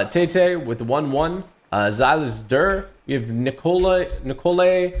 Tay with the 1-1. Xylus Dur. We have Nicole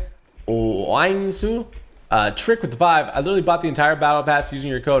Oingsu. Trick with the 5. I literally bought the entire battle pass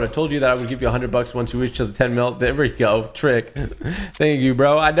using your code. I told you that I would give you $100 once you reach to the 10 mil. There we go. Trick. Thank you,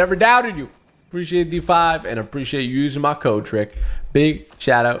 bro. I never doubted you. Appreciate the 5 and appreciate you using my code, Trick. Big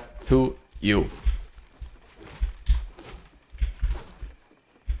shout out to you.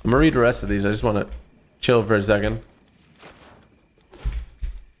 I'm gonna read the rest of these. I just want to chill for a second.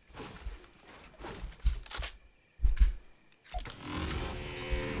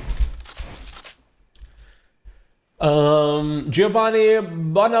 Giovanni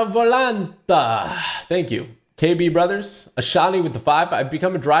Bonavolanta, thank you. KB Brothers, Ashani with the 5. I've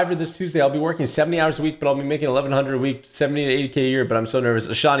become a driver this Tuesday. I'll be working 70 hours a week, but I'll be making 1,100 a week, 70 to 80K a year, but I'm so nervous.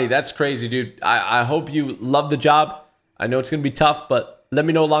 Ashani, that's crazy, dude. I hope you love the job. I know it's going to be tough, but let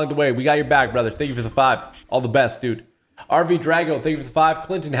me know along the way. We got your back, brother. Thank you for the 5. All the best, dude. RV Drago, thank you for the 5.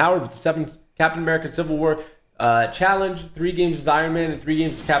 Clinton Howard with the 7. Captain America Civil War challenge. 3 games is Iron Man and 3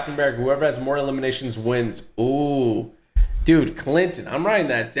 games is Captain America. Whoever has more eliminations wins. Ooh. Dude, Clinton, I'm writing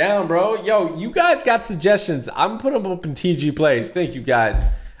that down, bro. Yo, you guys got suggestions. I'm putting them up in TG plays. Thank you, guys.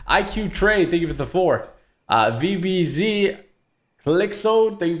 IQ Trade, thank you for the 4. VBZ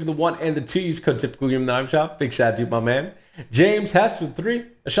Clixo, thank you for the 1 and the 2. Use code Typical Game Knife Shop. Big shout out to you, my man. James Hess with 3.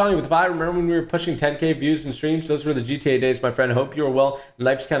 Ashani with 5. Remember when we were pushing 10K views and streams? Those were the GTA days, my friend. I hope you are well.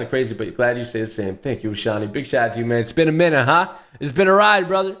 Life's kind of crazy, but glad you say the same. Thank you, Ashani. Big shout out to you, man. It's been a minute, huh? It's been a ride,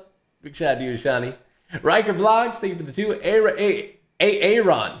 brother. Big shout out to you, Ashani. Riker Vlogs, thank you for the 2.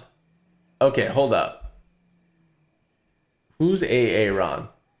 Aaron. Okay, hold up. Who's Aaron?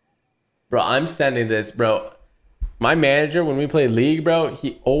 Bro, I'm sending this, bro. My manager, when we play League, bro,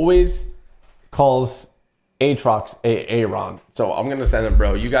 he always calls Aatrox Aaron. So I'm going to send him,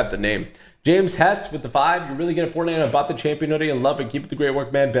 bro. You got the name. James Hess with the 5. You're really good at Fortnite. I bought the champion hoodie and love it. Keep it the great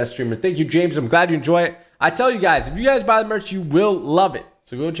work, man. Best streamer. Thank you, James. I'm glad you enjoy it. I tell you guys, if you guys buy the merch, you will love it.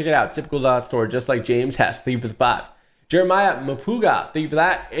 So go check it out. Typical store, just like James Hess. Thank you for the 5. Jeremiah Mapuga, thank you for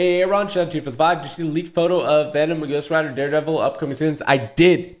that. Aaron, shout out to you for the 5. Did you see the leaked photo of Venom, Ghost Rider, Daredevil, upcoming seasons? I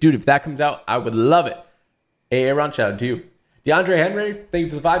did. Dude, if that comes out, I would love it. Aaron, shout out to you. DeAndre Henry, thank you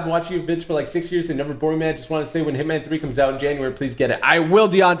for the 5. Been watching your vids for like 6 years. They never bore me, man. Just want to say when Hitman 3 comes out in January, please get it. I will,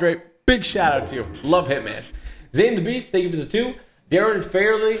 DeAndre. Big shout out to you. Love Hitman. Zane the Beast, thank you for the 2. Darren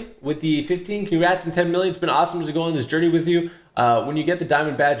Fairley with the 15. Congrats on 10 million. It's been awesome to go on this journey with you. When you get the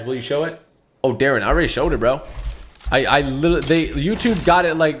diamond badge, will you show it? Oh, Darren, I already showed it, bro. I literally, YouTube got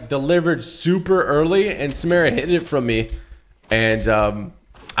it like delivered super early, and Samara hid it from me, and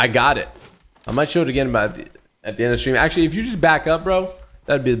I got it. I might show it again at the end of the stream. Actually, if you just back up, bro,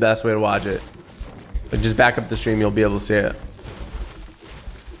 that'd be the best way to watch it. But just back up the stream, you'll be able to see it.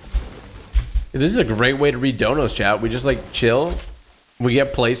 This is a great way to read donos, chat. We just like chill. We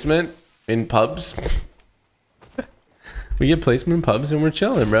get placement in pubs. We get placement in pubs and we're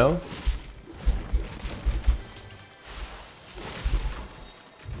chilling, bro.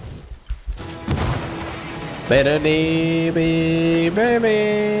 Better baby,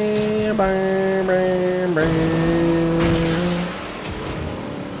 baby.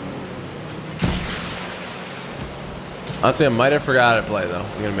 Honestly, I might have forgot how to play though.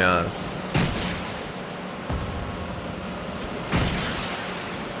 I'm gonna be honest.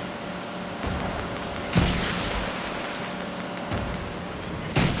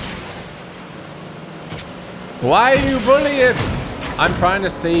 Why are you bullying? I'm trying to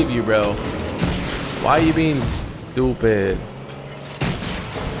save you, bro. Why are you being stupid?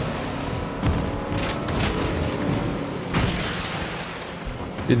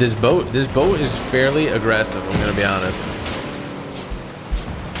 Dude, this boat is fairly aggressive, I'm gonna be honest.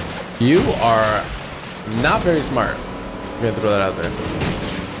 You are not very smart. I'm gonna throw that out there.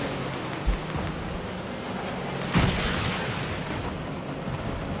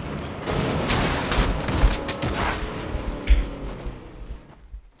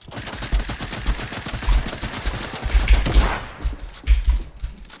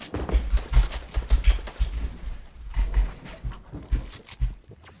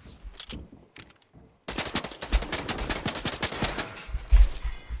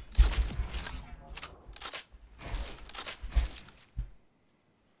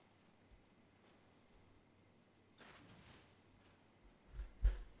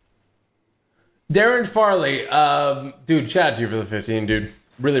 Darren Farley, dude, shout out to you for the 15, dude.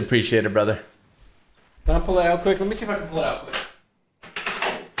 Really appreciate it, brother. Can I pull it out quick? Let me see if I can pull it out quick.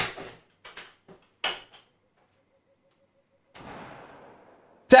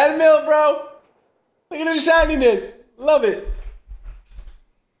 $10 mil, bro. Look at the shininess. Love it.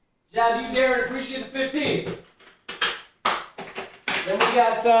 Shout out to you, Darren. Appreciate the 15. Then we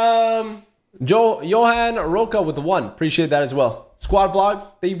got Johan Roca with the 1. Appreciate that as well. Squad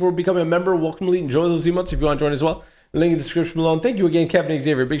Vlogs, thank you for becoming a member. Welcome to enjoy those emotes if you want to join as well. Link in the description below. And thank you again, Kevin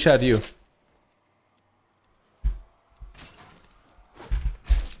Xavier. Big shout out to you.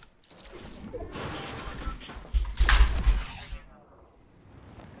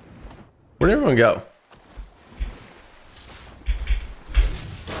 Where'd everyone go?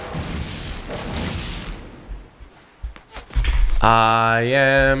 I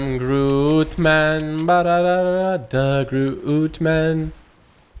am Groot Man, ba da da da da, Groot Man.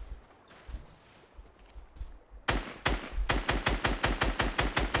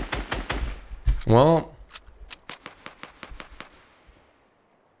 Well,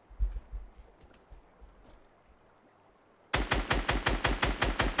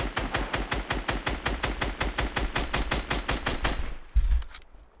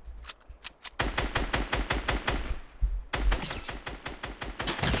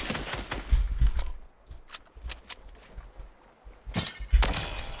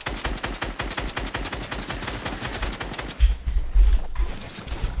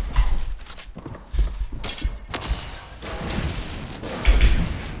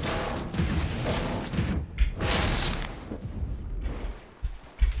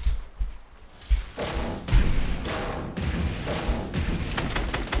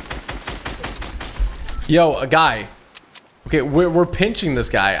 yo, a guy. Okay, we're pinching this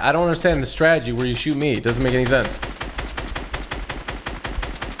guy. I don't understand the strategy where you shoot me. It doesn't make any sense.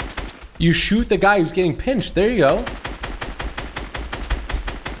 You shoot the guy who's getting pinched. There you go.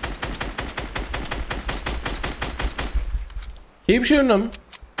 Keep shooting him.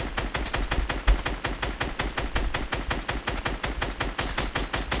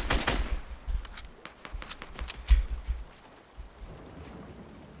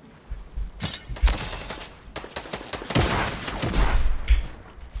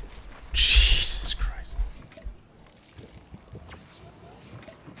 Jesus Christ.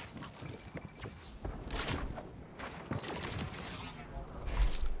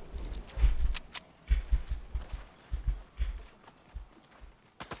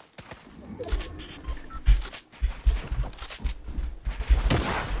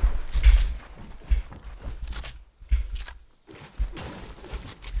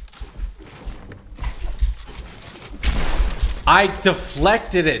 I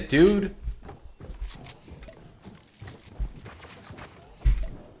deflected it, dude.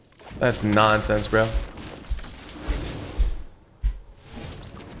 That's nonsense, bro.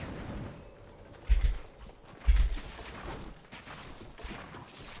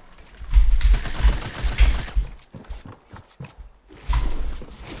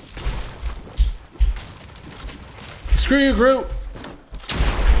 Screw you, Groot.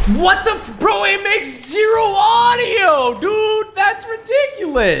 What the bro? It makes zero audio, dude. That's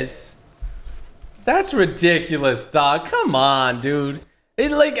ridiculous. That's ridiculous, dog. Come on, dude.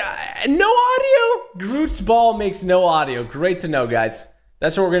 It like no audio. Groot's ball makes no audio. Great to know, guys.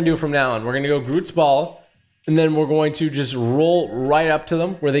 That's what we're gonna do from now on. We're gonna go Groot's ball, and then we're going to just roll right up to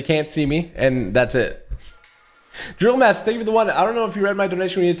them where they can't see me, and that's it. Drill Master, thank you for the one. I don't know if you read my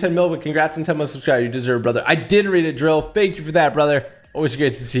donation when you had 10 mil, but congrats on 10 months subscribe. You deserve, brother. I did read it, Drill. Thank you for that, brother. Always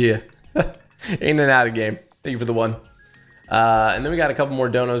great to see you. In and out of game. Thank you for the one. And then we got a couple more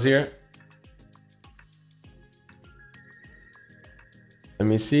donos here. Let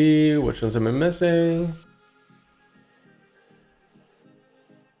me see which ones am I missing.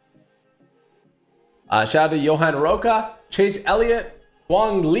 Shout out to Johan Roca, Chase Elliott,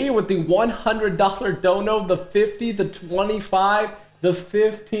 Wang Lee with the $100 dono, the 50, the 25, the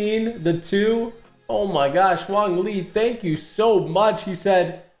 15, the 2. Oh my gosh, Wang Lee, thank you so much. He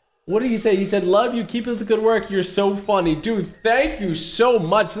said, what did he say? He said, love you, keep up the good work. You're so funny. Dude, thank you so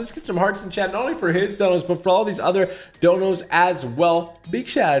much. Let's get some hearts in chat, not only for his donos, but for all these other donos as well. Big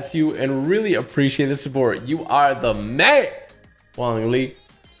shout out to you and really appreciate the support. You are the man, Wang Lee.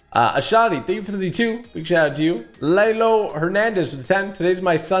 Ashadi, thank you for the 2. Big shout out to you. Lilo Hernandez with the 10. Today's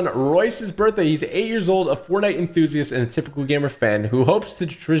my son Royce's birthday. He's 8 years old, a Fortnite enthusiast and a typical gamer fan who hopes to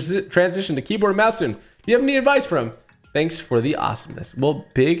transition to keyboard and mouse soon. Do you have any advice for him? Thanks for the awesomeness. Well,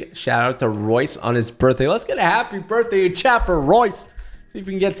 big shout out to Royce on his birthday. Let's get a happy birthday in chat for Royce. See if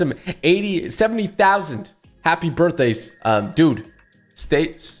we can get some 70,000 happy birthdays. Dude,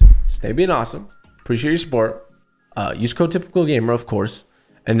 stay being awesome. Appreciate your support. Use code typical gamer, of course.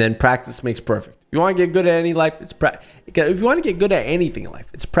 And then practice makes perfect. If you want to get good at any life, if you want to get good at anything in life,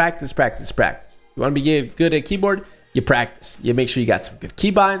 it's practice, practice, practice. You want to be good at keyboard, you practice. You make sure you got some good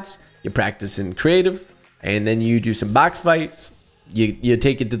keybinds. You practice in creative, and then you do some box fights. You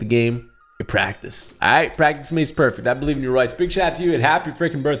take it to the game. You practice. All right, practice makes perfect. I believe in your rights. Big shout out to you and happy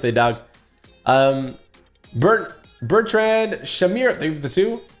freaking birthday, dog. Bertrand Shamir, thank you for the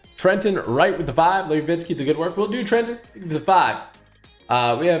 2. Trenton Wright with the 5. Larry Vince, keep the good work. We'll do, Trenton. Thank you for the 5.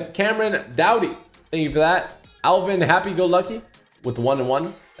 We have Cameron Dowdy. Thank you for that. Alvin Happy Go Lucky with the 1 and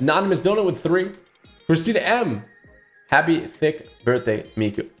 1. Anonymous Donut with 3. Christina M. Happy thick birthday,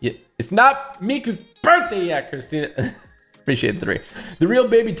 Miku. Yeah, it's not Miku's birthday yet, Christina. Appreciate the 3. The Real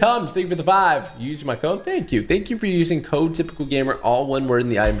Baby Tums. Thank you for the 5. You use my code. Thank you. Thank you for using code Typical Gamer, all one word in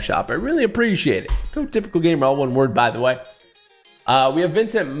the item shop. I really appreciate it. Code Typical Gamer, all one word, by the way. We have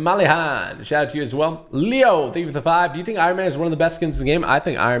Vincent Malihan. Shout out to you as well. Leo, thank you for the 5. Do you think Iron Man is one of the best skins in the game? I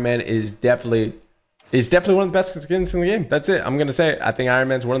think Iron Man is definitely one of the best skins in the game. That's it. I'm gonna say it. I think Iron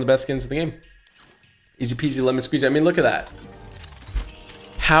Man's one of the best skins in the game. Easy peasy lemon squeeze. I mean, look at that.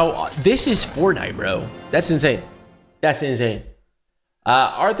 How this is Fortnite, bro. That's insane. That's insane.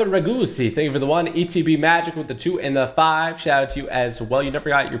 Arthur Ragusi, thank you for the 1. ETB Magic with the 2 and the 5. Shout out to you as well. You never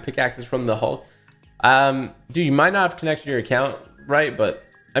got your pickaxes from the Hulk. Dude, you might not have connected your account, right? But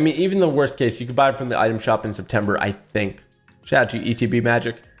I mean, even the worst case, you could buy it from the item shop in September, I think. Shout out to you, ETB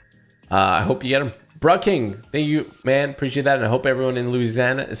Magic. I hope you get them. Bro King, thank you, man. Appreciate that. And I hope everyone in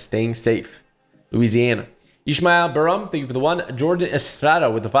Louisiana is staying safe. Louisiana. Ishmael Barum, thank you for the 1. Jordan Estrada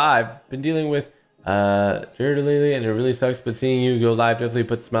with the 5. Been dealing with Jared lately, and it really sucks, but seeing you go live definitely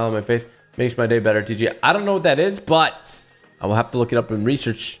puts a smile on my face. Makes my day better, TG. I don't know what that is, but I will have to look it up and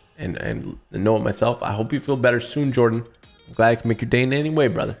research and know it myself. I hope you feel better soon, Jordan. I'm glad I can make your day in any way,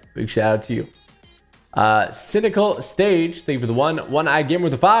 brother. Big shout out to you. Cynical Stage, thank you for the 1. One-Eye Gamer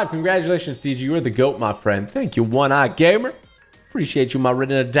with the 5. Congratulations, TG. You are the GOAT, my friend. Thank you, One-Eye Gamer. Appreciate you, my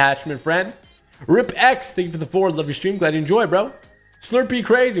written attachment friend. Rip X, thank you for the 4. Love your stream. Glad you enjoy, bro. Slurpee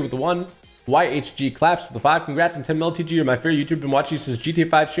Crazy with the 1. YHG Claps with the 5. Congrats on 10 mil, TG. You're my favorite YouTuber. Been watching you since GTA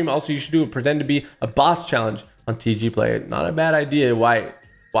 5 stream. Also, you should do a pretend to be a boss challenge on TG Play. Not a bad idea.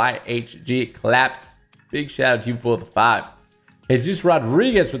 YHG Claps. Big shout out to you for the 5. Jesus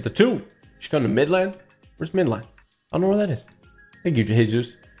Rodriguez with the 2. Should come to Midland. Where's Midland? I don't know where that is. Thank you,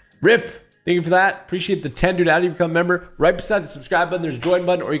 Jesus. Rip, thank you for that. Appreciate the 10, dude. How do you become a member? Right beside the subscribe button, there's a join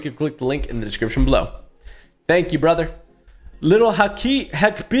button, or you can click the link in the description below. Thank you, brother. Little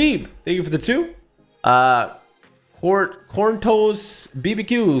Hakbeeb, thank you for the 2. Corntos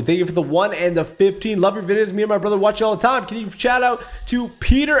BBQ, thank you for the 1 and the 15. Love your videos. Me and my brother watch you all the time. Can you shout out to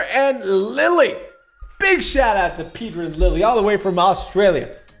Peter and Lily? Big shout out to Peter and Lily, all the way from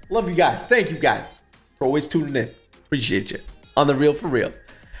Australia. Love you guys. Thank you guys for always tuning in. Appreciate you. On the real for real.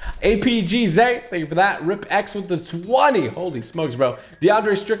 APG Zay, thank you for that. Rip X with the 20. Holy smokes, bro.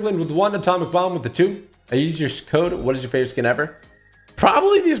 DeAndre Strickland with the 1. Atomic Bomb with the 2. I use your code. What is your favorite skin ever?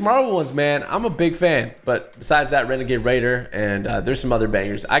 Probably these Marvel ones, man. I'm a big fan. But besides that, Renegade Raider, and there's some other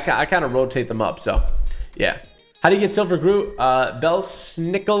bangers. I kind of rotate them up, so yeah. How do you get Silver Groot? Bell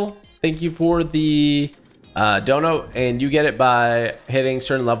Snickle, thank you for the dono, and you get it by hitting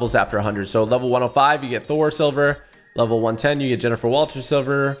certain levels after 100. So level 105, you get Thor Silver. Level 110, you get Jennifer Walters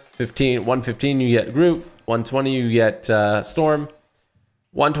Silver. 115, you get Groot. 120, you get Storm.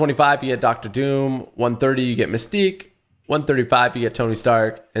 125, you get Doctor Doom. 130, you get Mystique. 135, you get Tony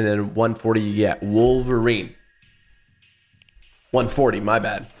Stark. And then 140, you get Wolverine. 140, my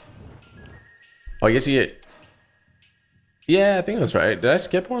bad. Oh, I guess you get... Yeah, I think that's right. Did I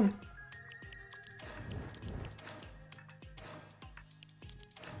skip one?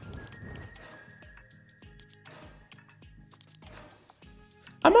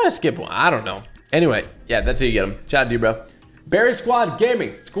 I might have skipped one. I don't know. Anyway, yeah, that's how you get them. Shout out to you, bro. Barry Squad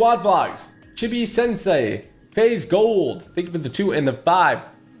Gaming, Squad Vlogs, Chibi Sensei, FaZe Gold. Thank you for the 2 and the 5,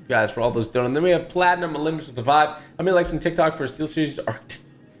 you guys, for all those donuts. And then we have Platinum Olympics with the 5. How many likes on TikTok for a Steel Series art?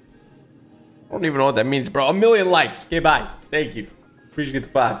 I don't even know what that means, bro. 1 million likes. Okay, bye. Thank you. Appreciate the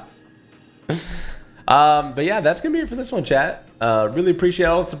 5. But yeah, that's gonna be it for this one, chat. Really appreciate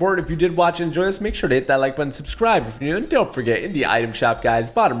all the support. If you did watch and enjoy this, make sure to hit that like button, subscribe if you're new, and don't forget, in the item shop, guys,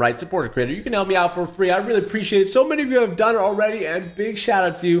 bottom right, support a creator. You can help me out for free. I really appreciate it. So many of you have done it already, and big shout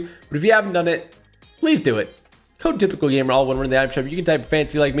out to you. But if you haven't done it, please do it. Code Typical Gamer, all one word in the item shop. You can type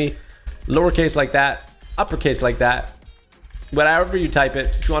fancy like me, lowercase like that, uppercase like that. Whatever you type it,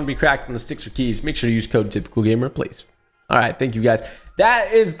 if you want to be cracked on the sticks or keys, make sure to use code Typical Gamer, please. All right, thank you guys.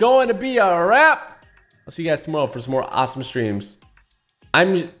 That is going to be a wrap. I'll see you guys tomorrow for some more awesome streams.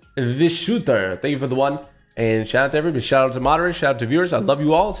 I'm Vishuter. Thank you for the 1. And shout out to everybody. Shout out to moderators. Shout out to viewers. I love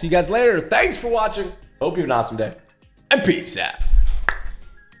you all. See you guys later. Thanks for watching. Hope you have an awesome day. And peace out.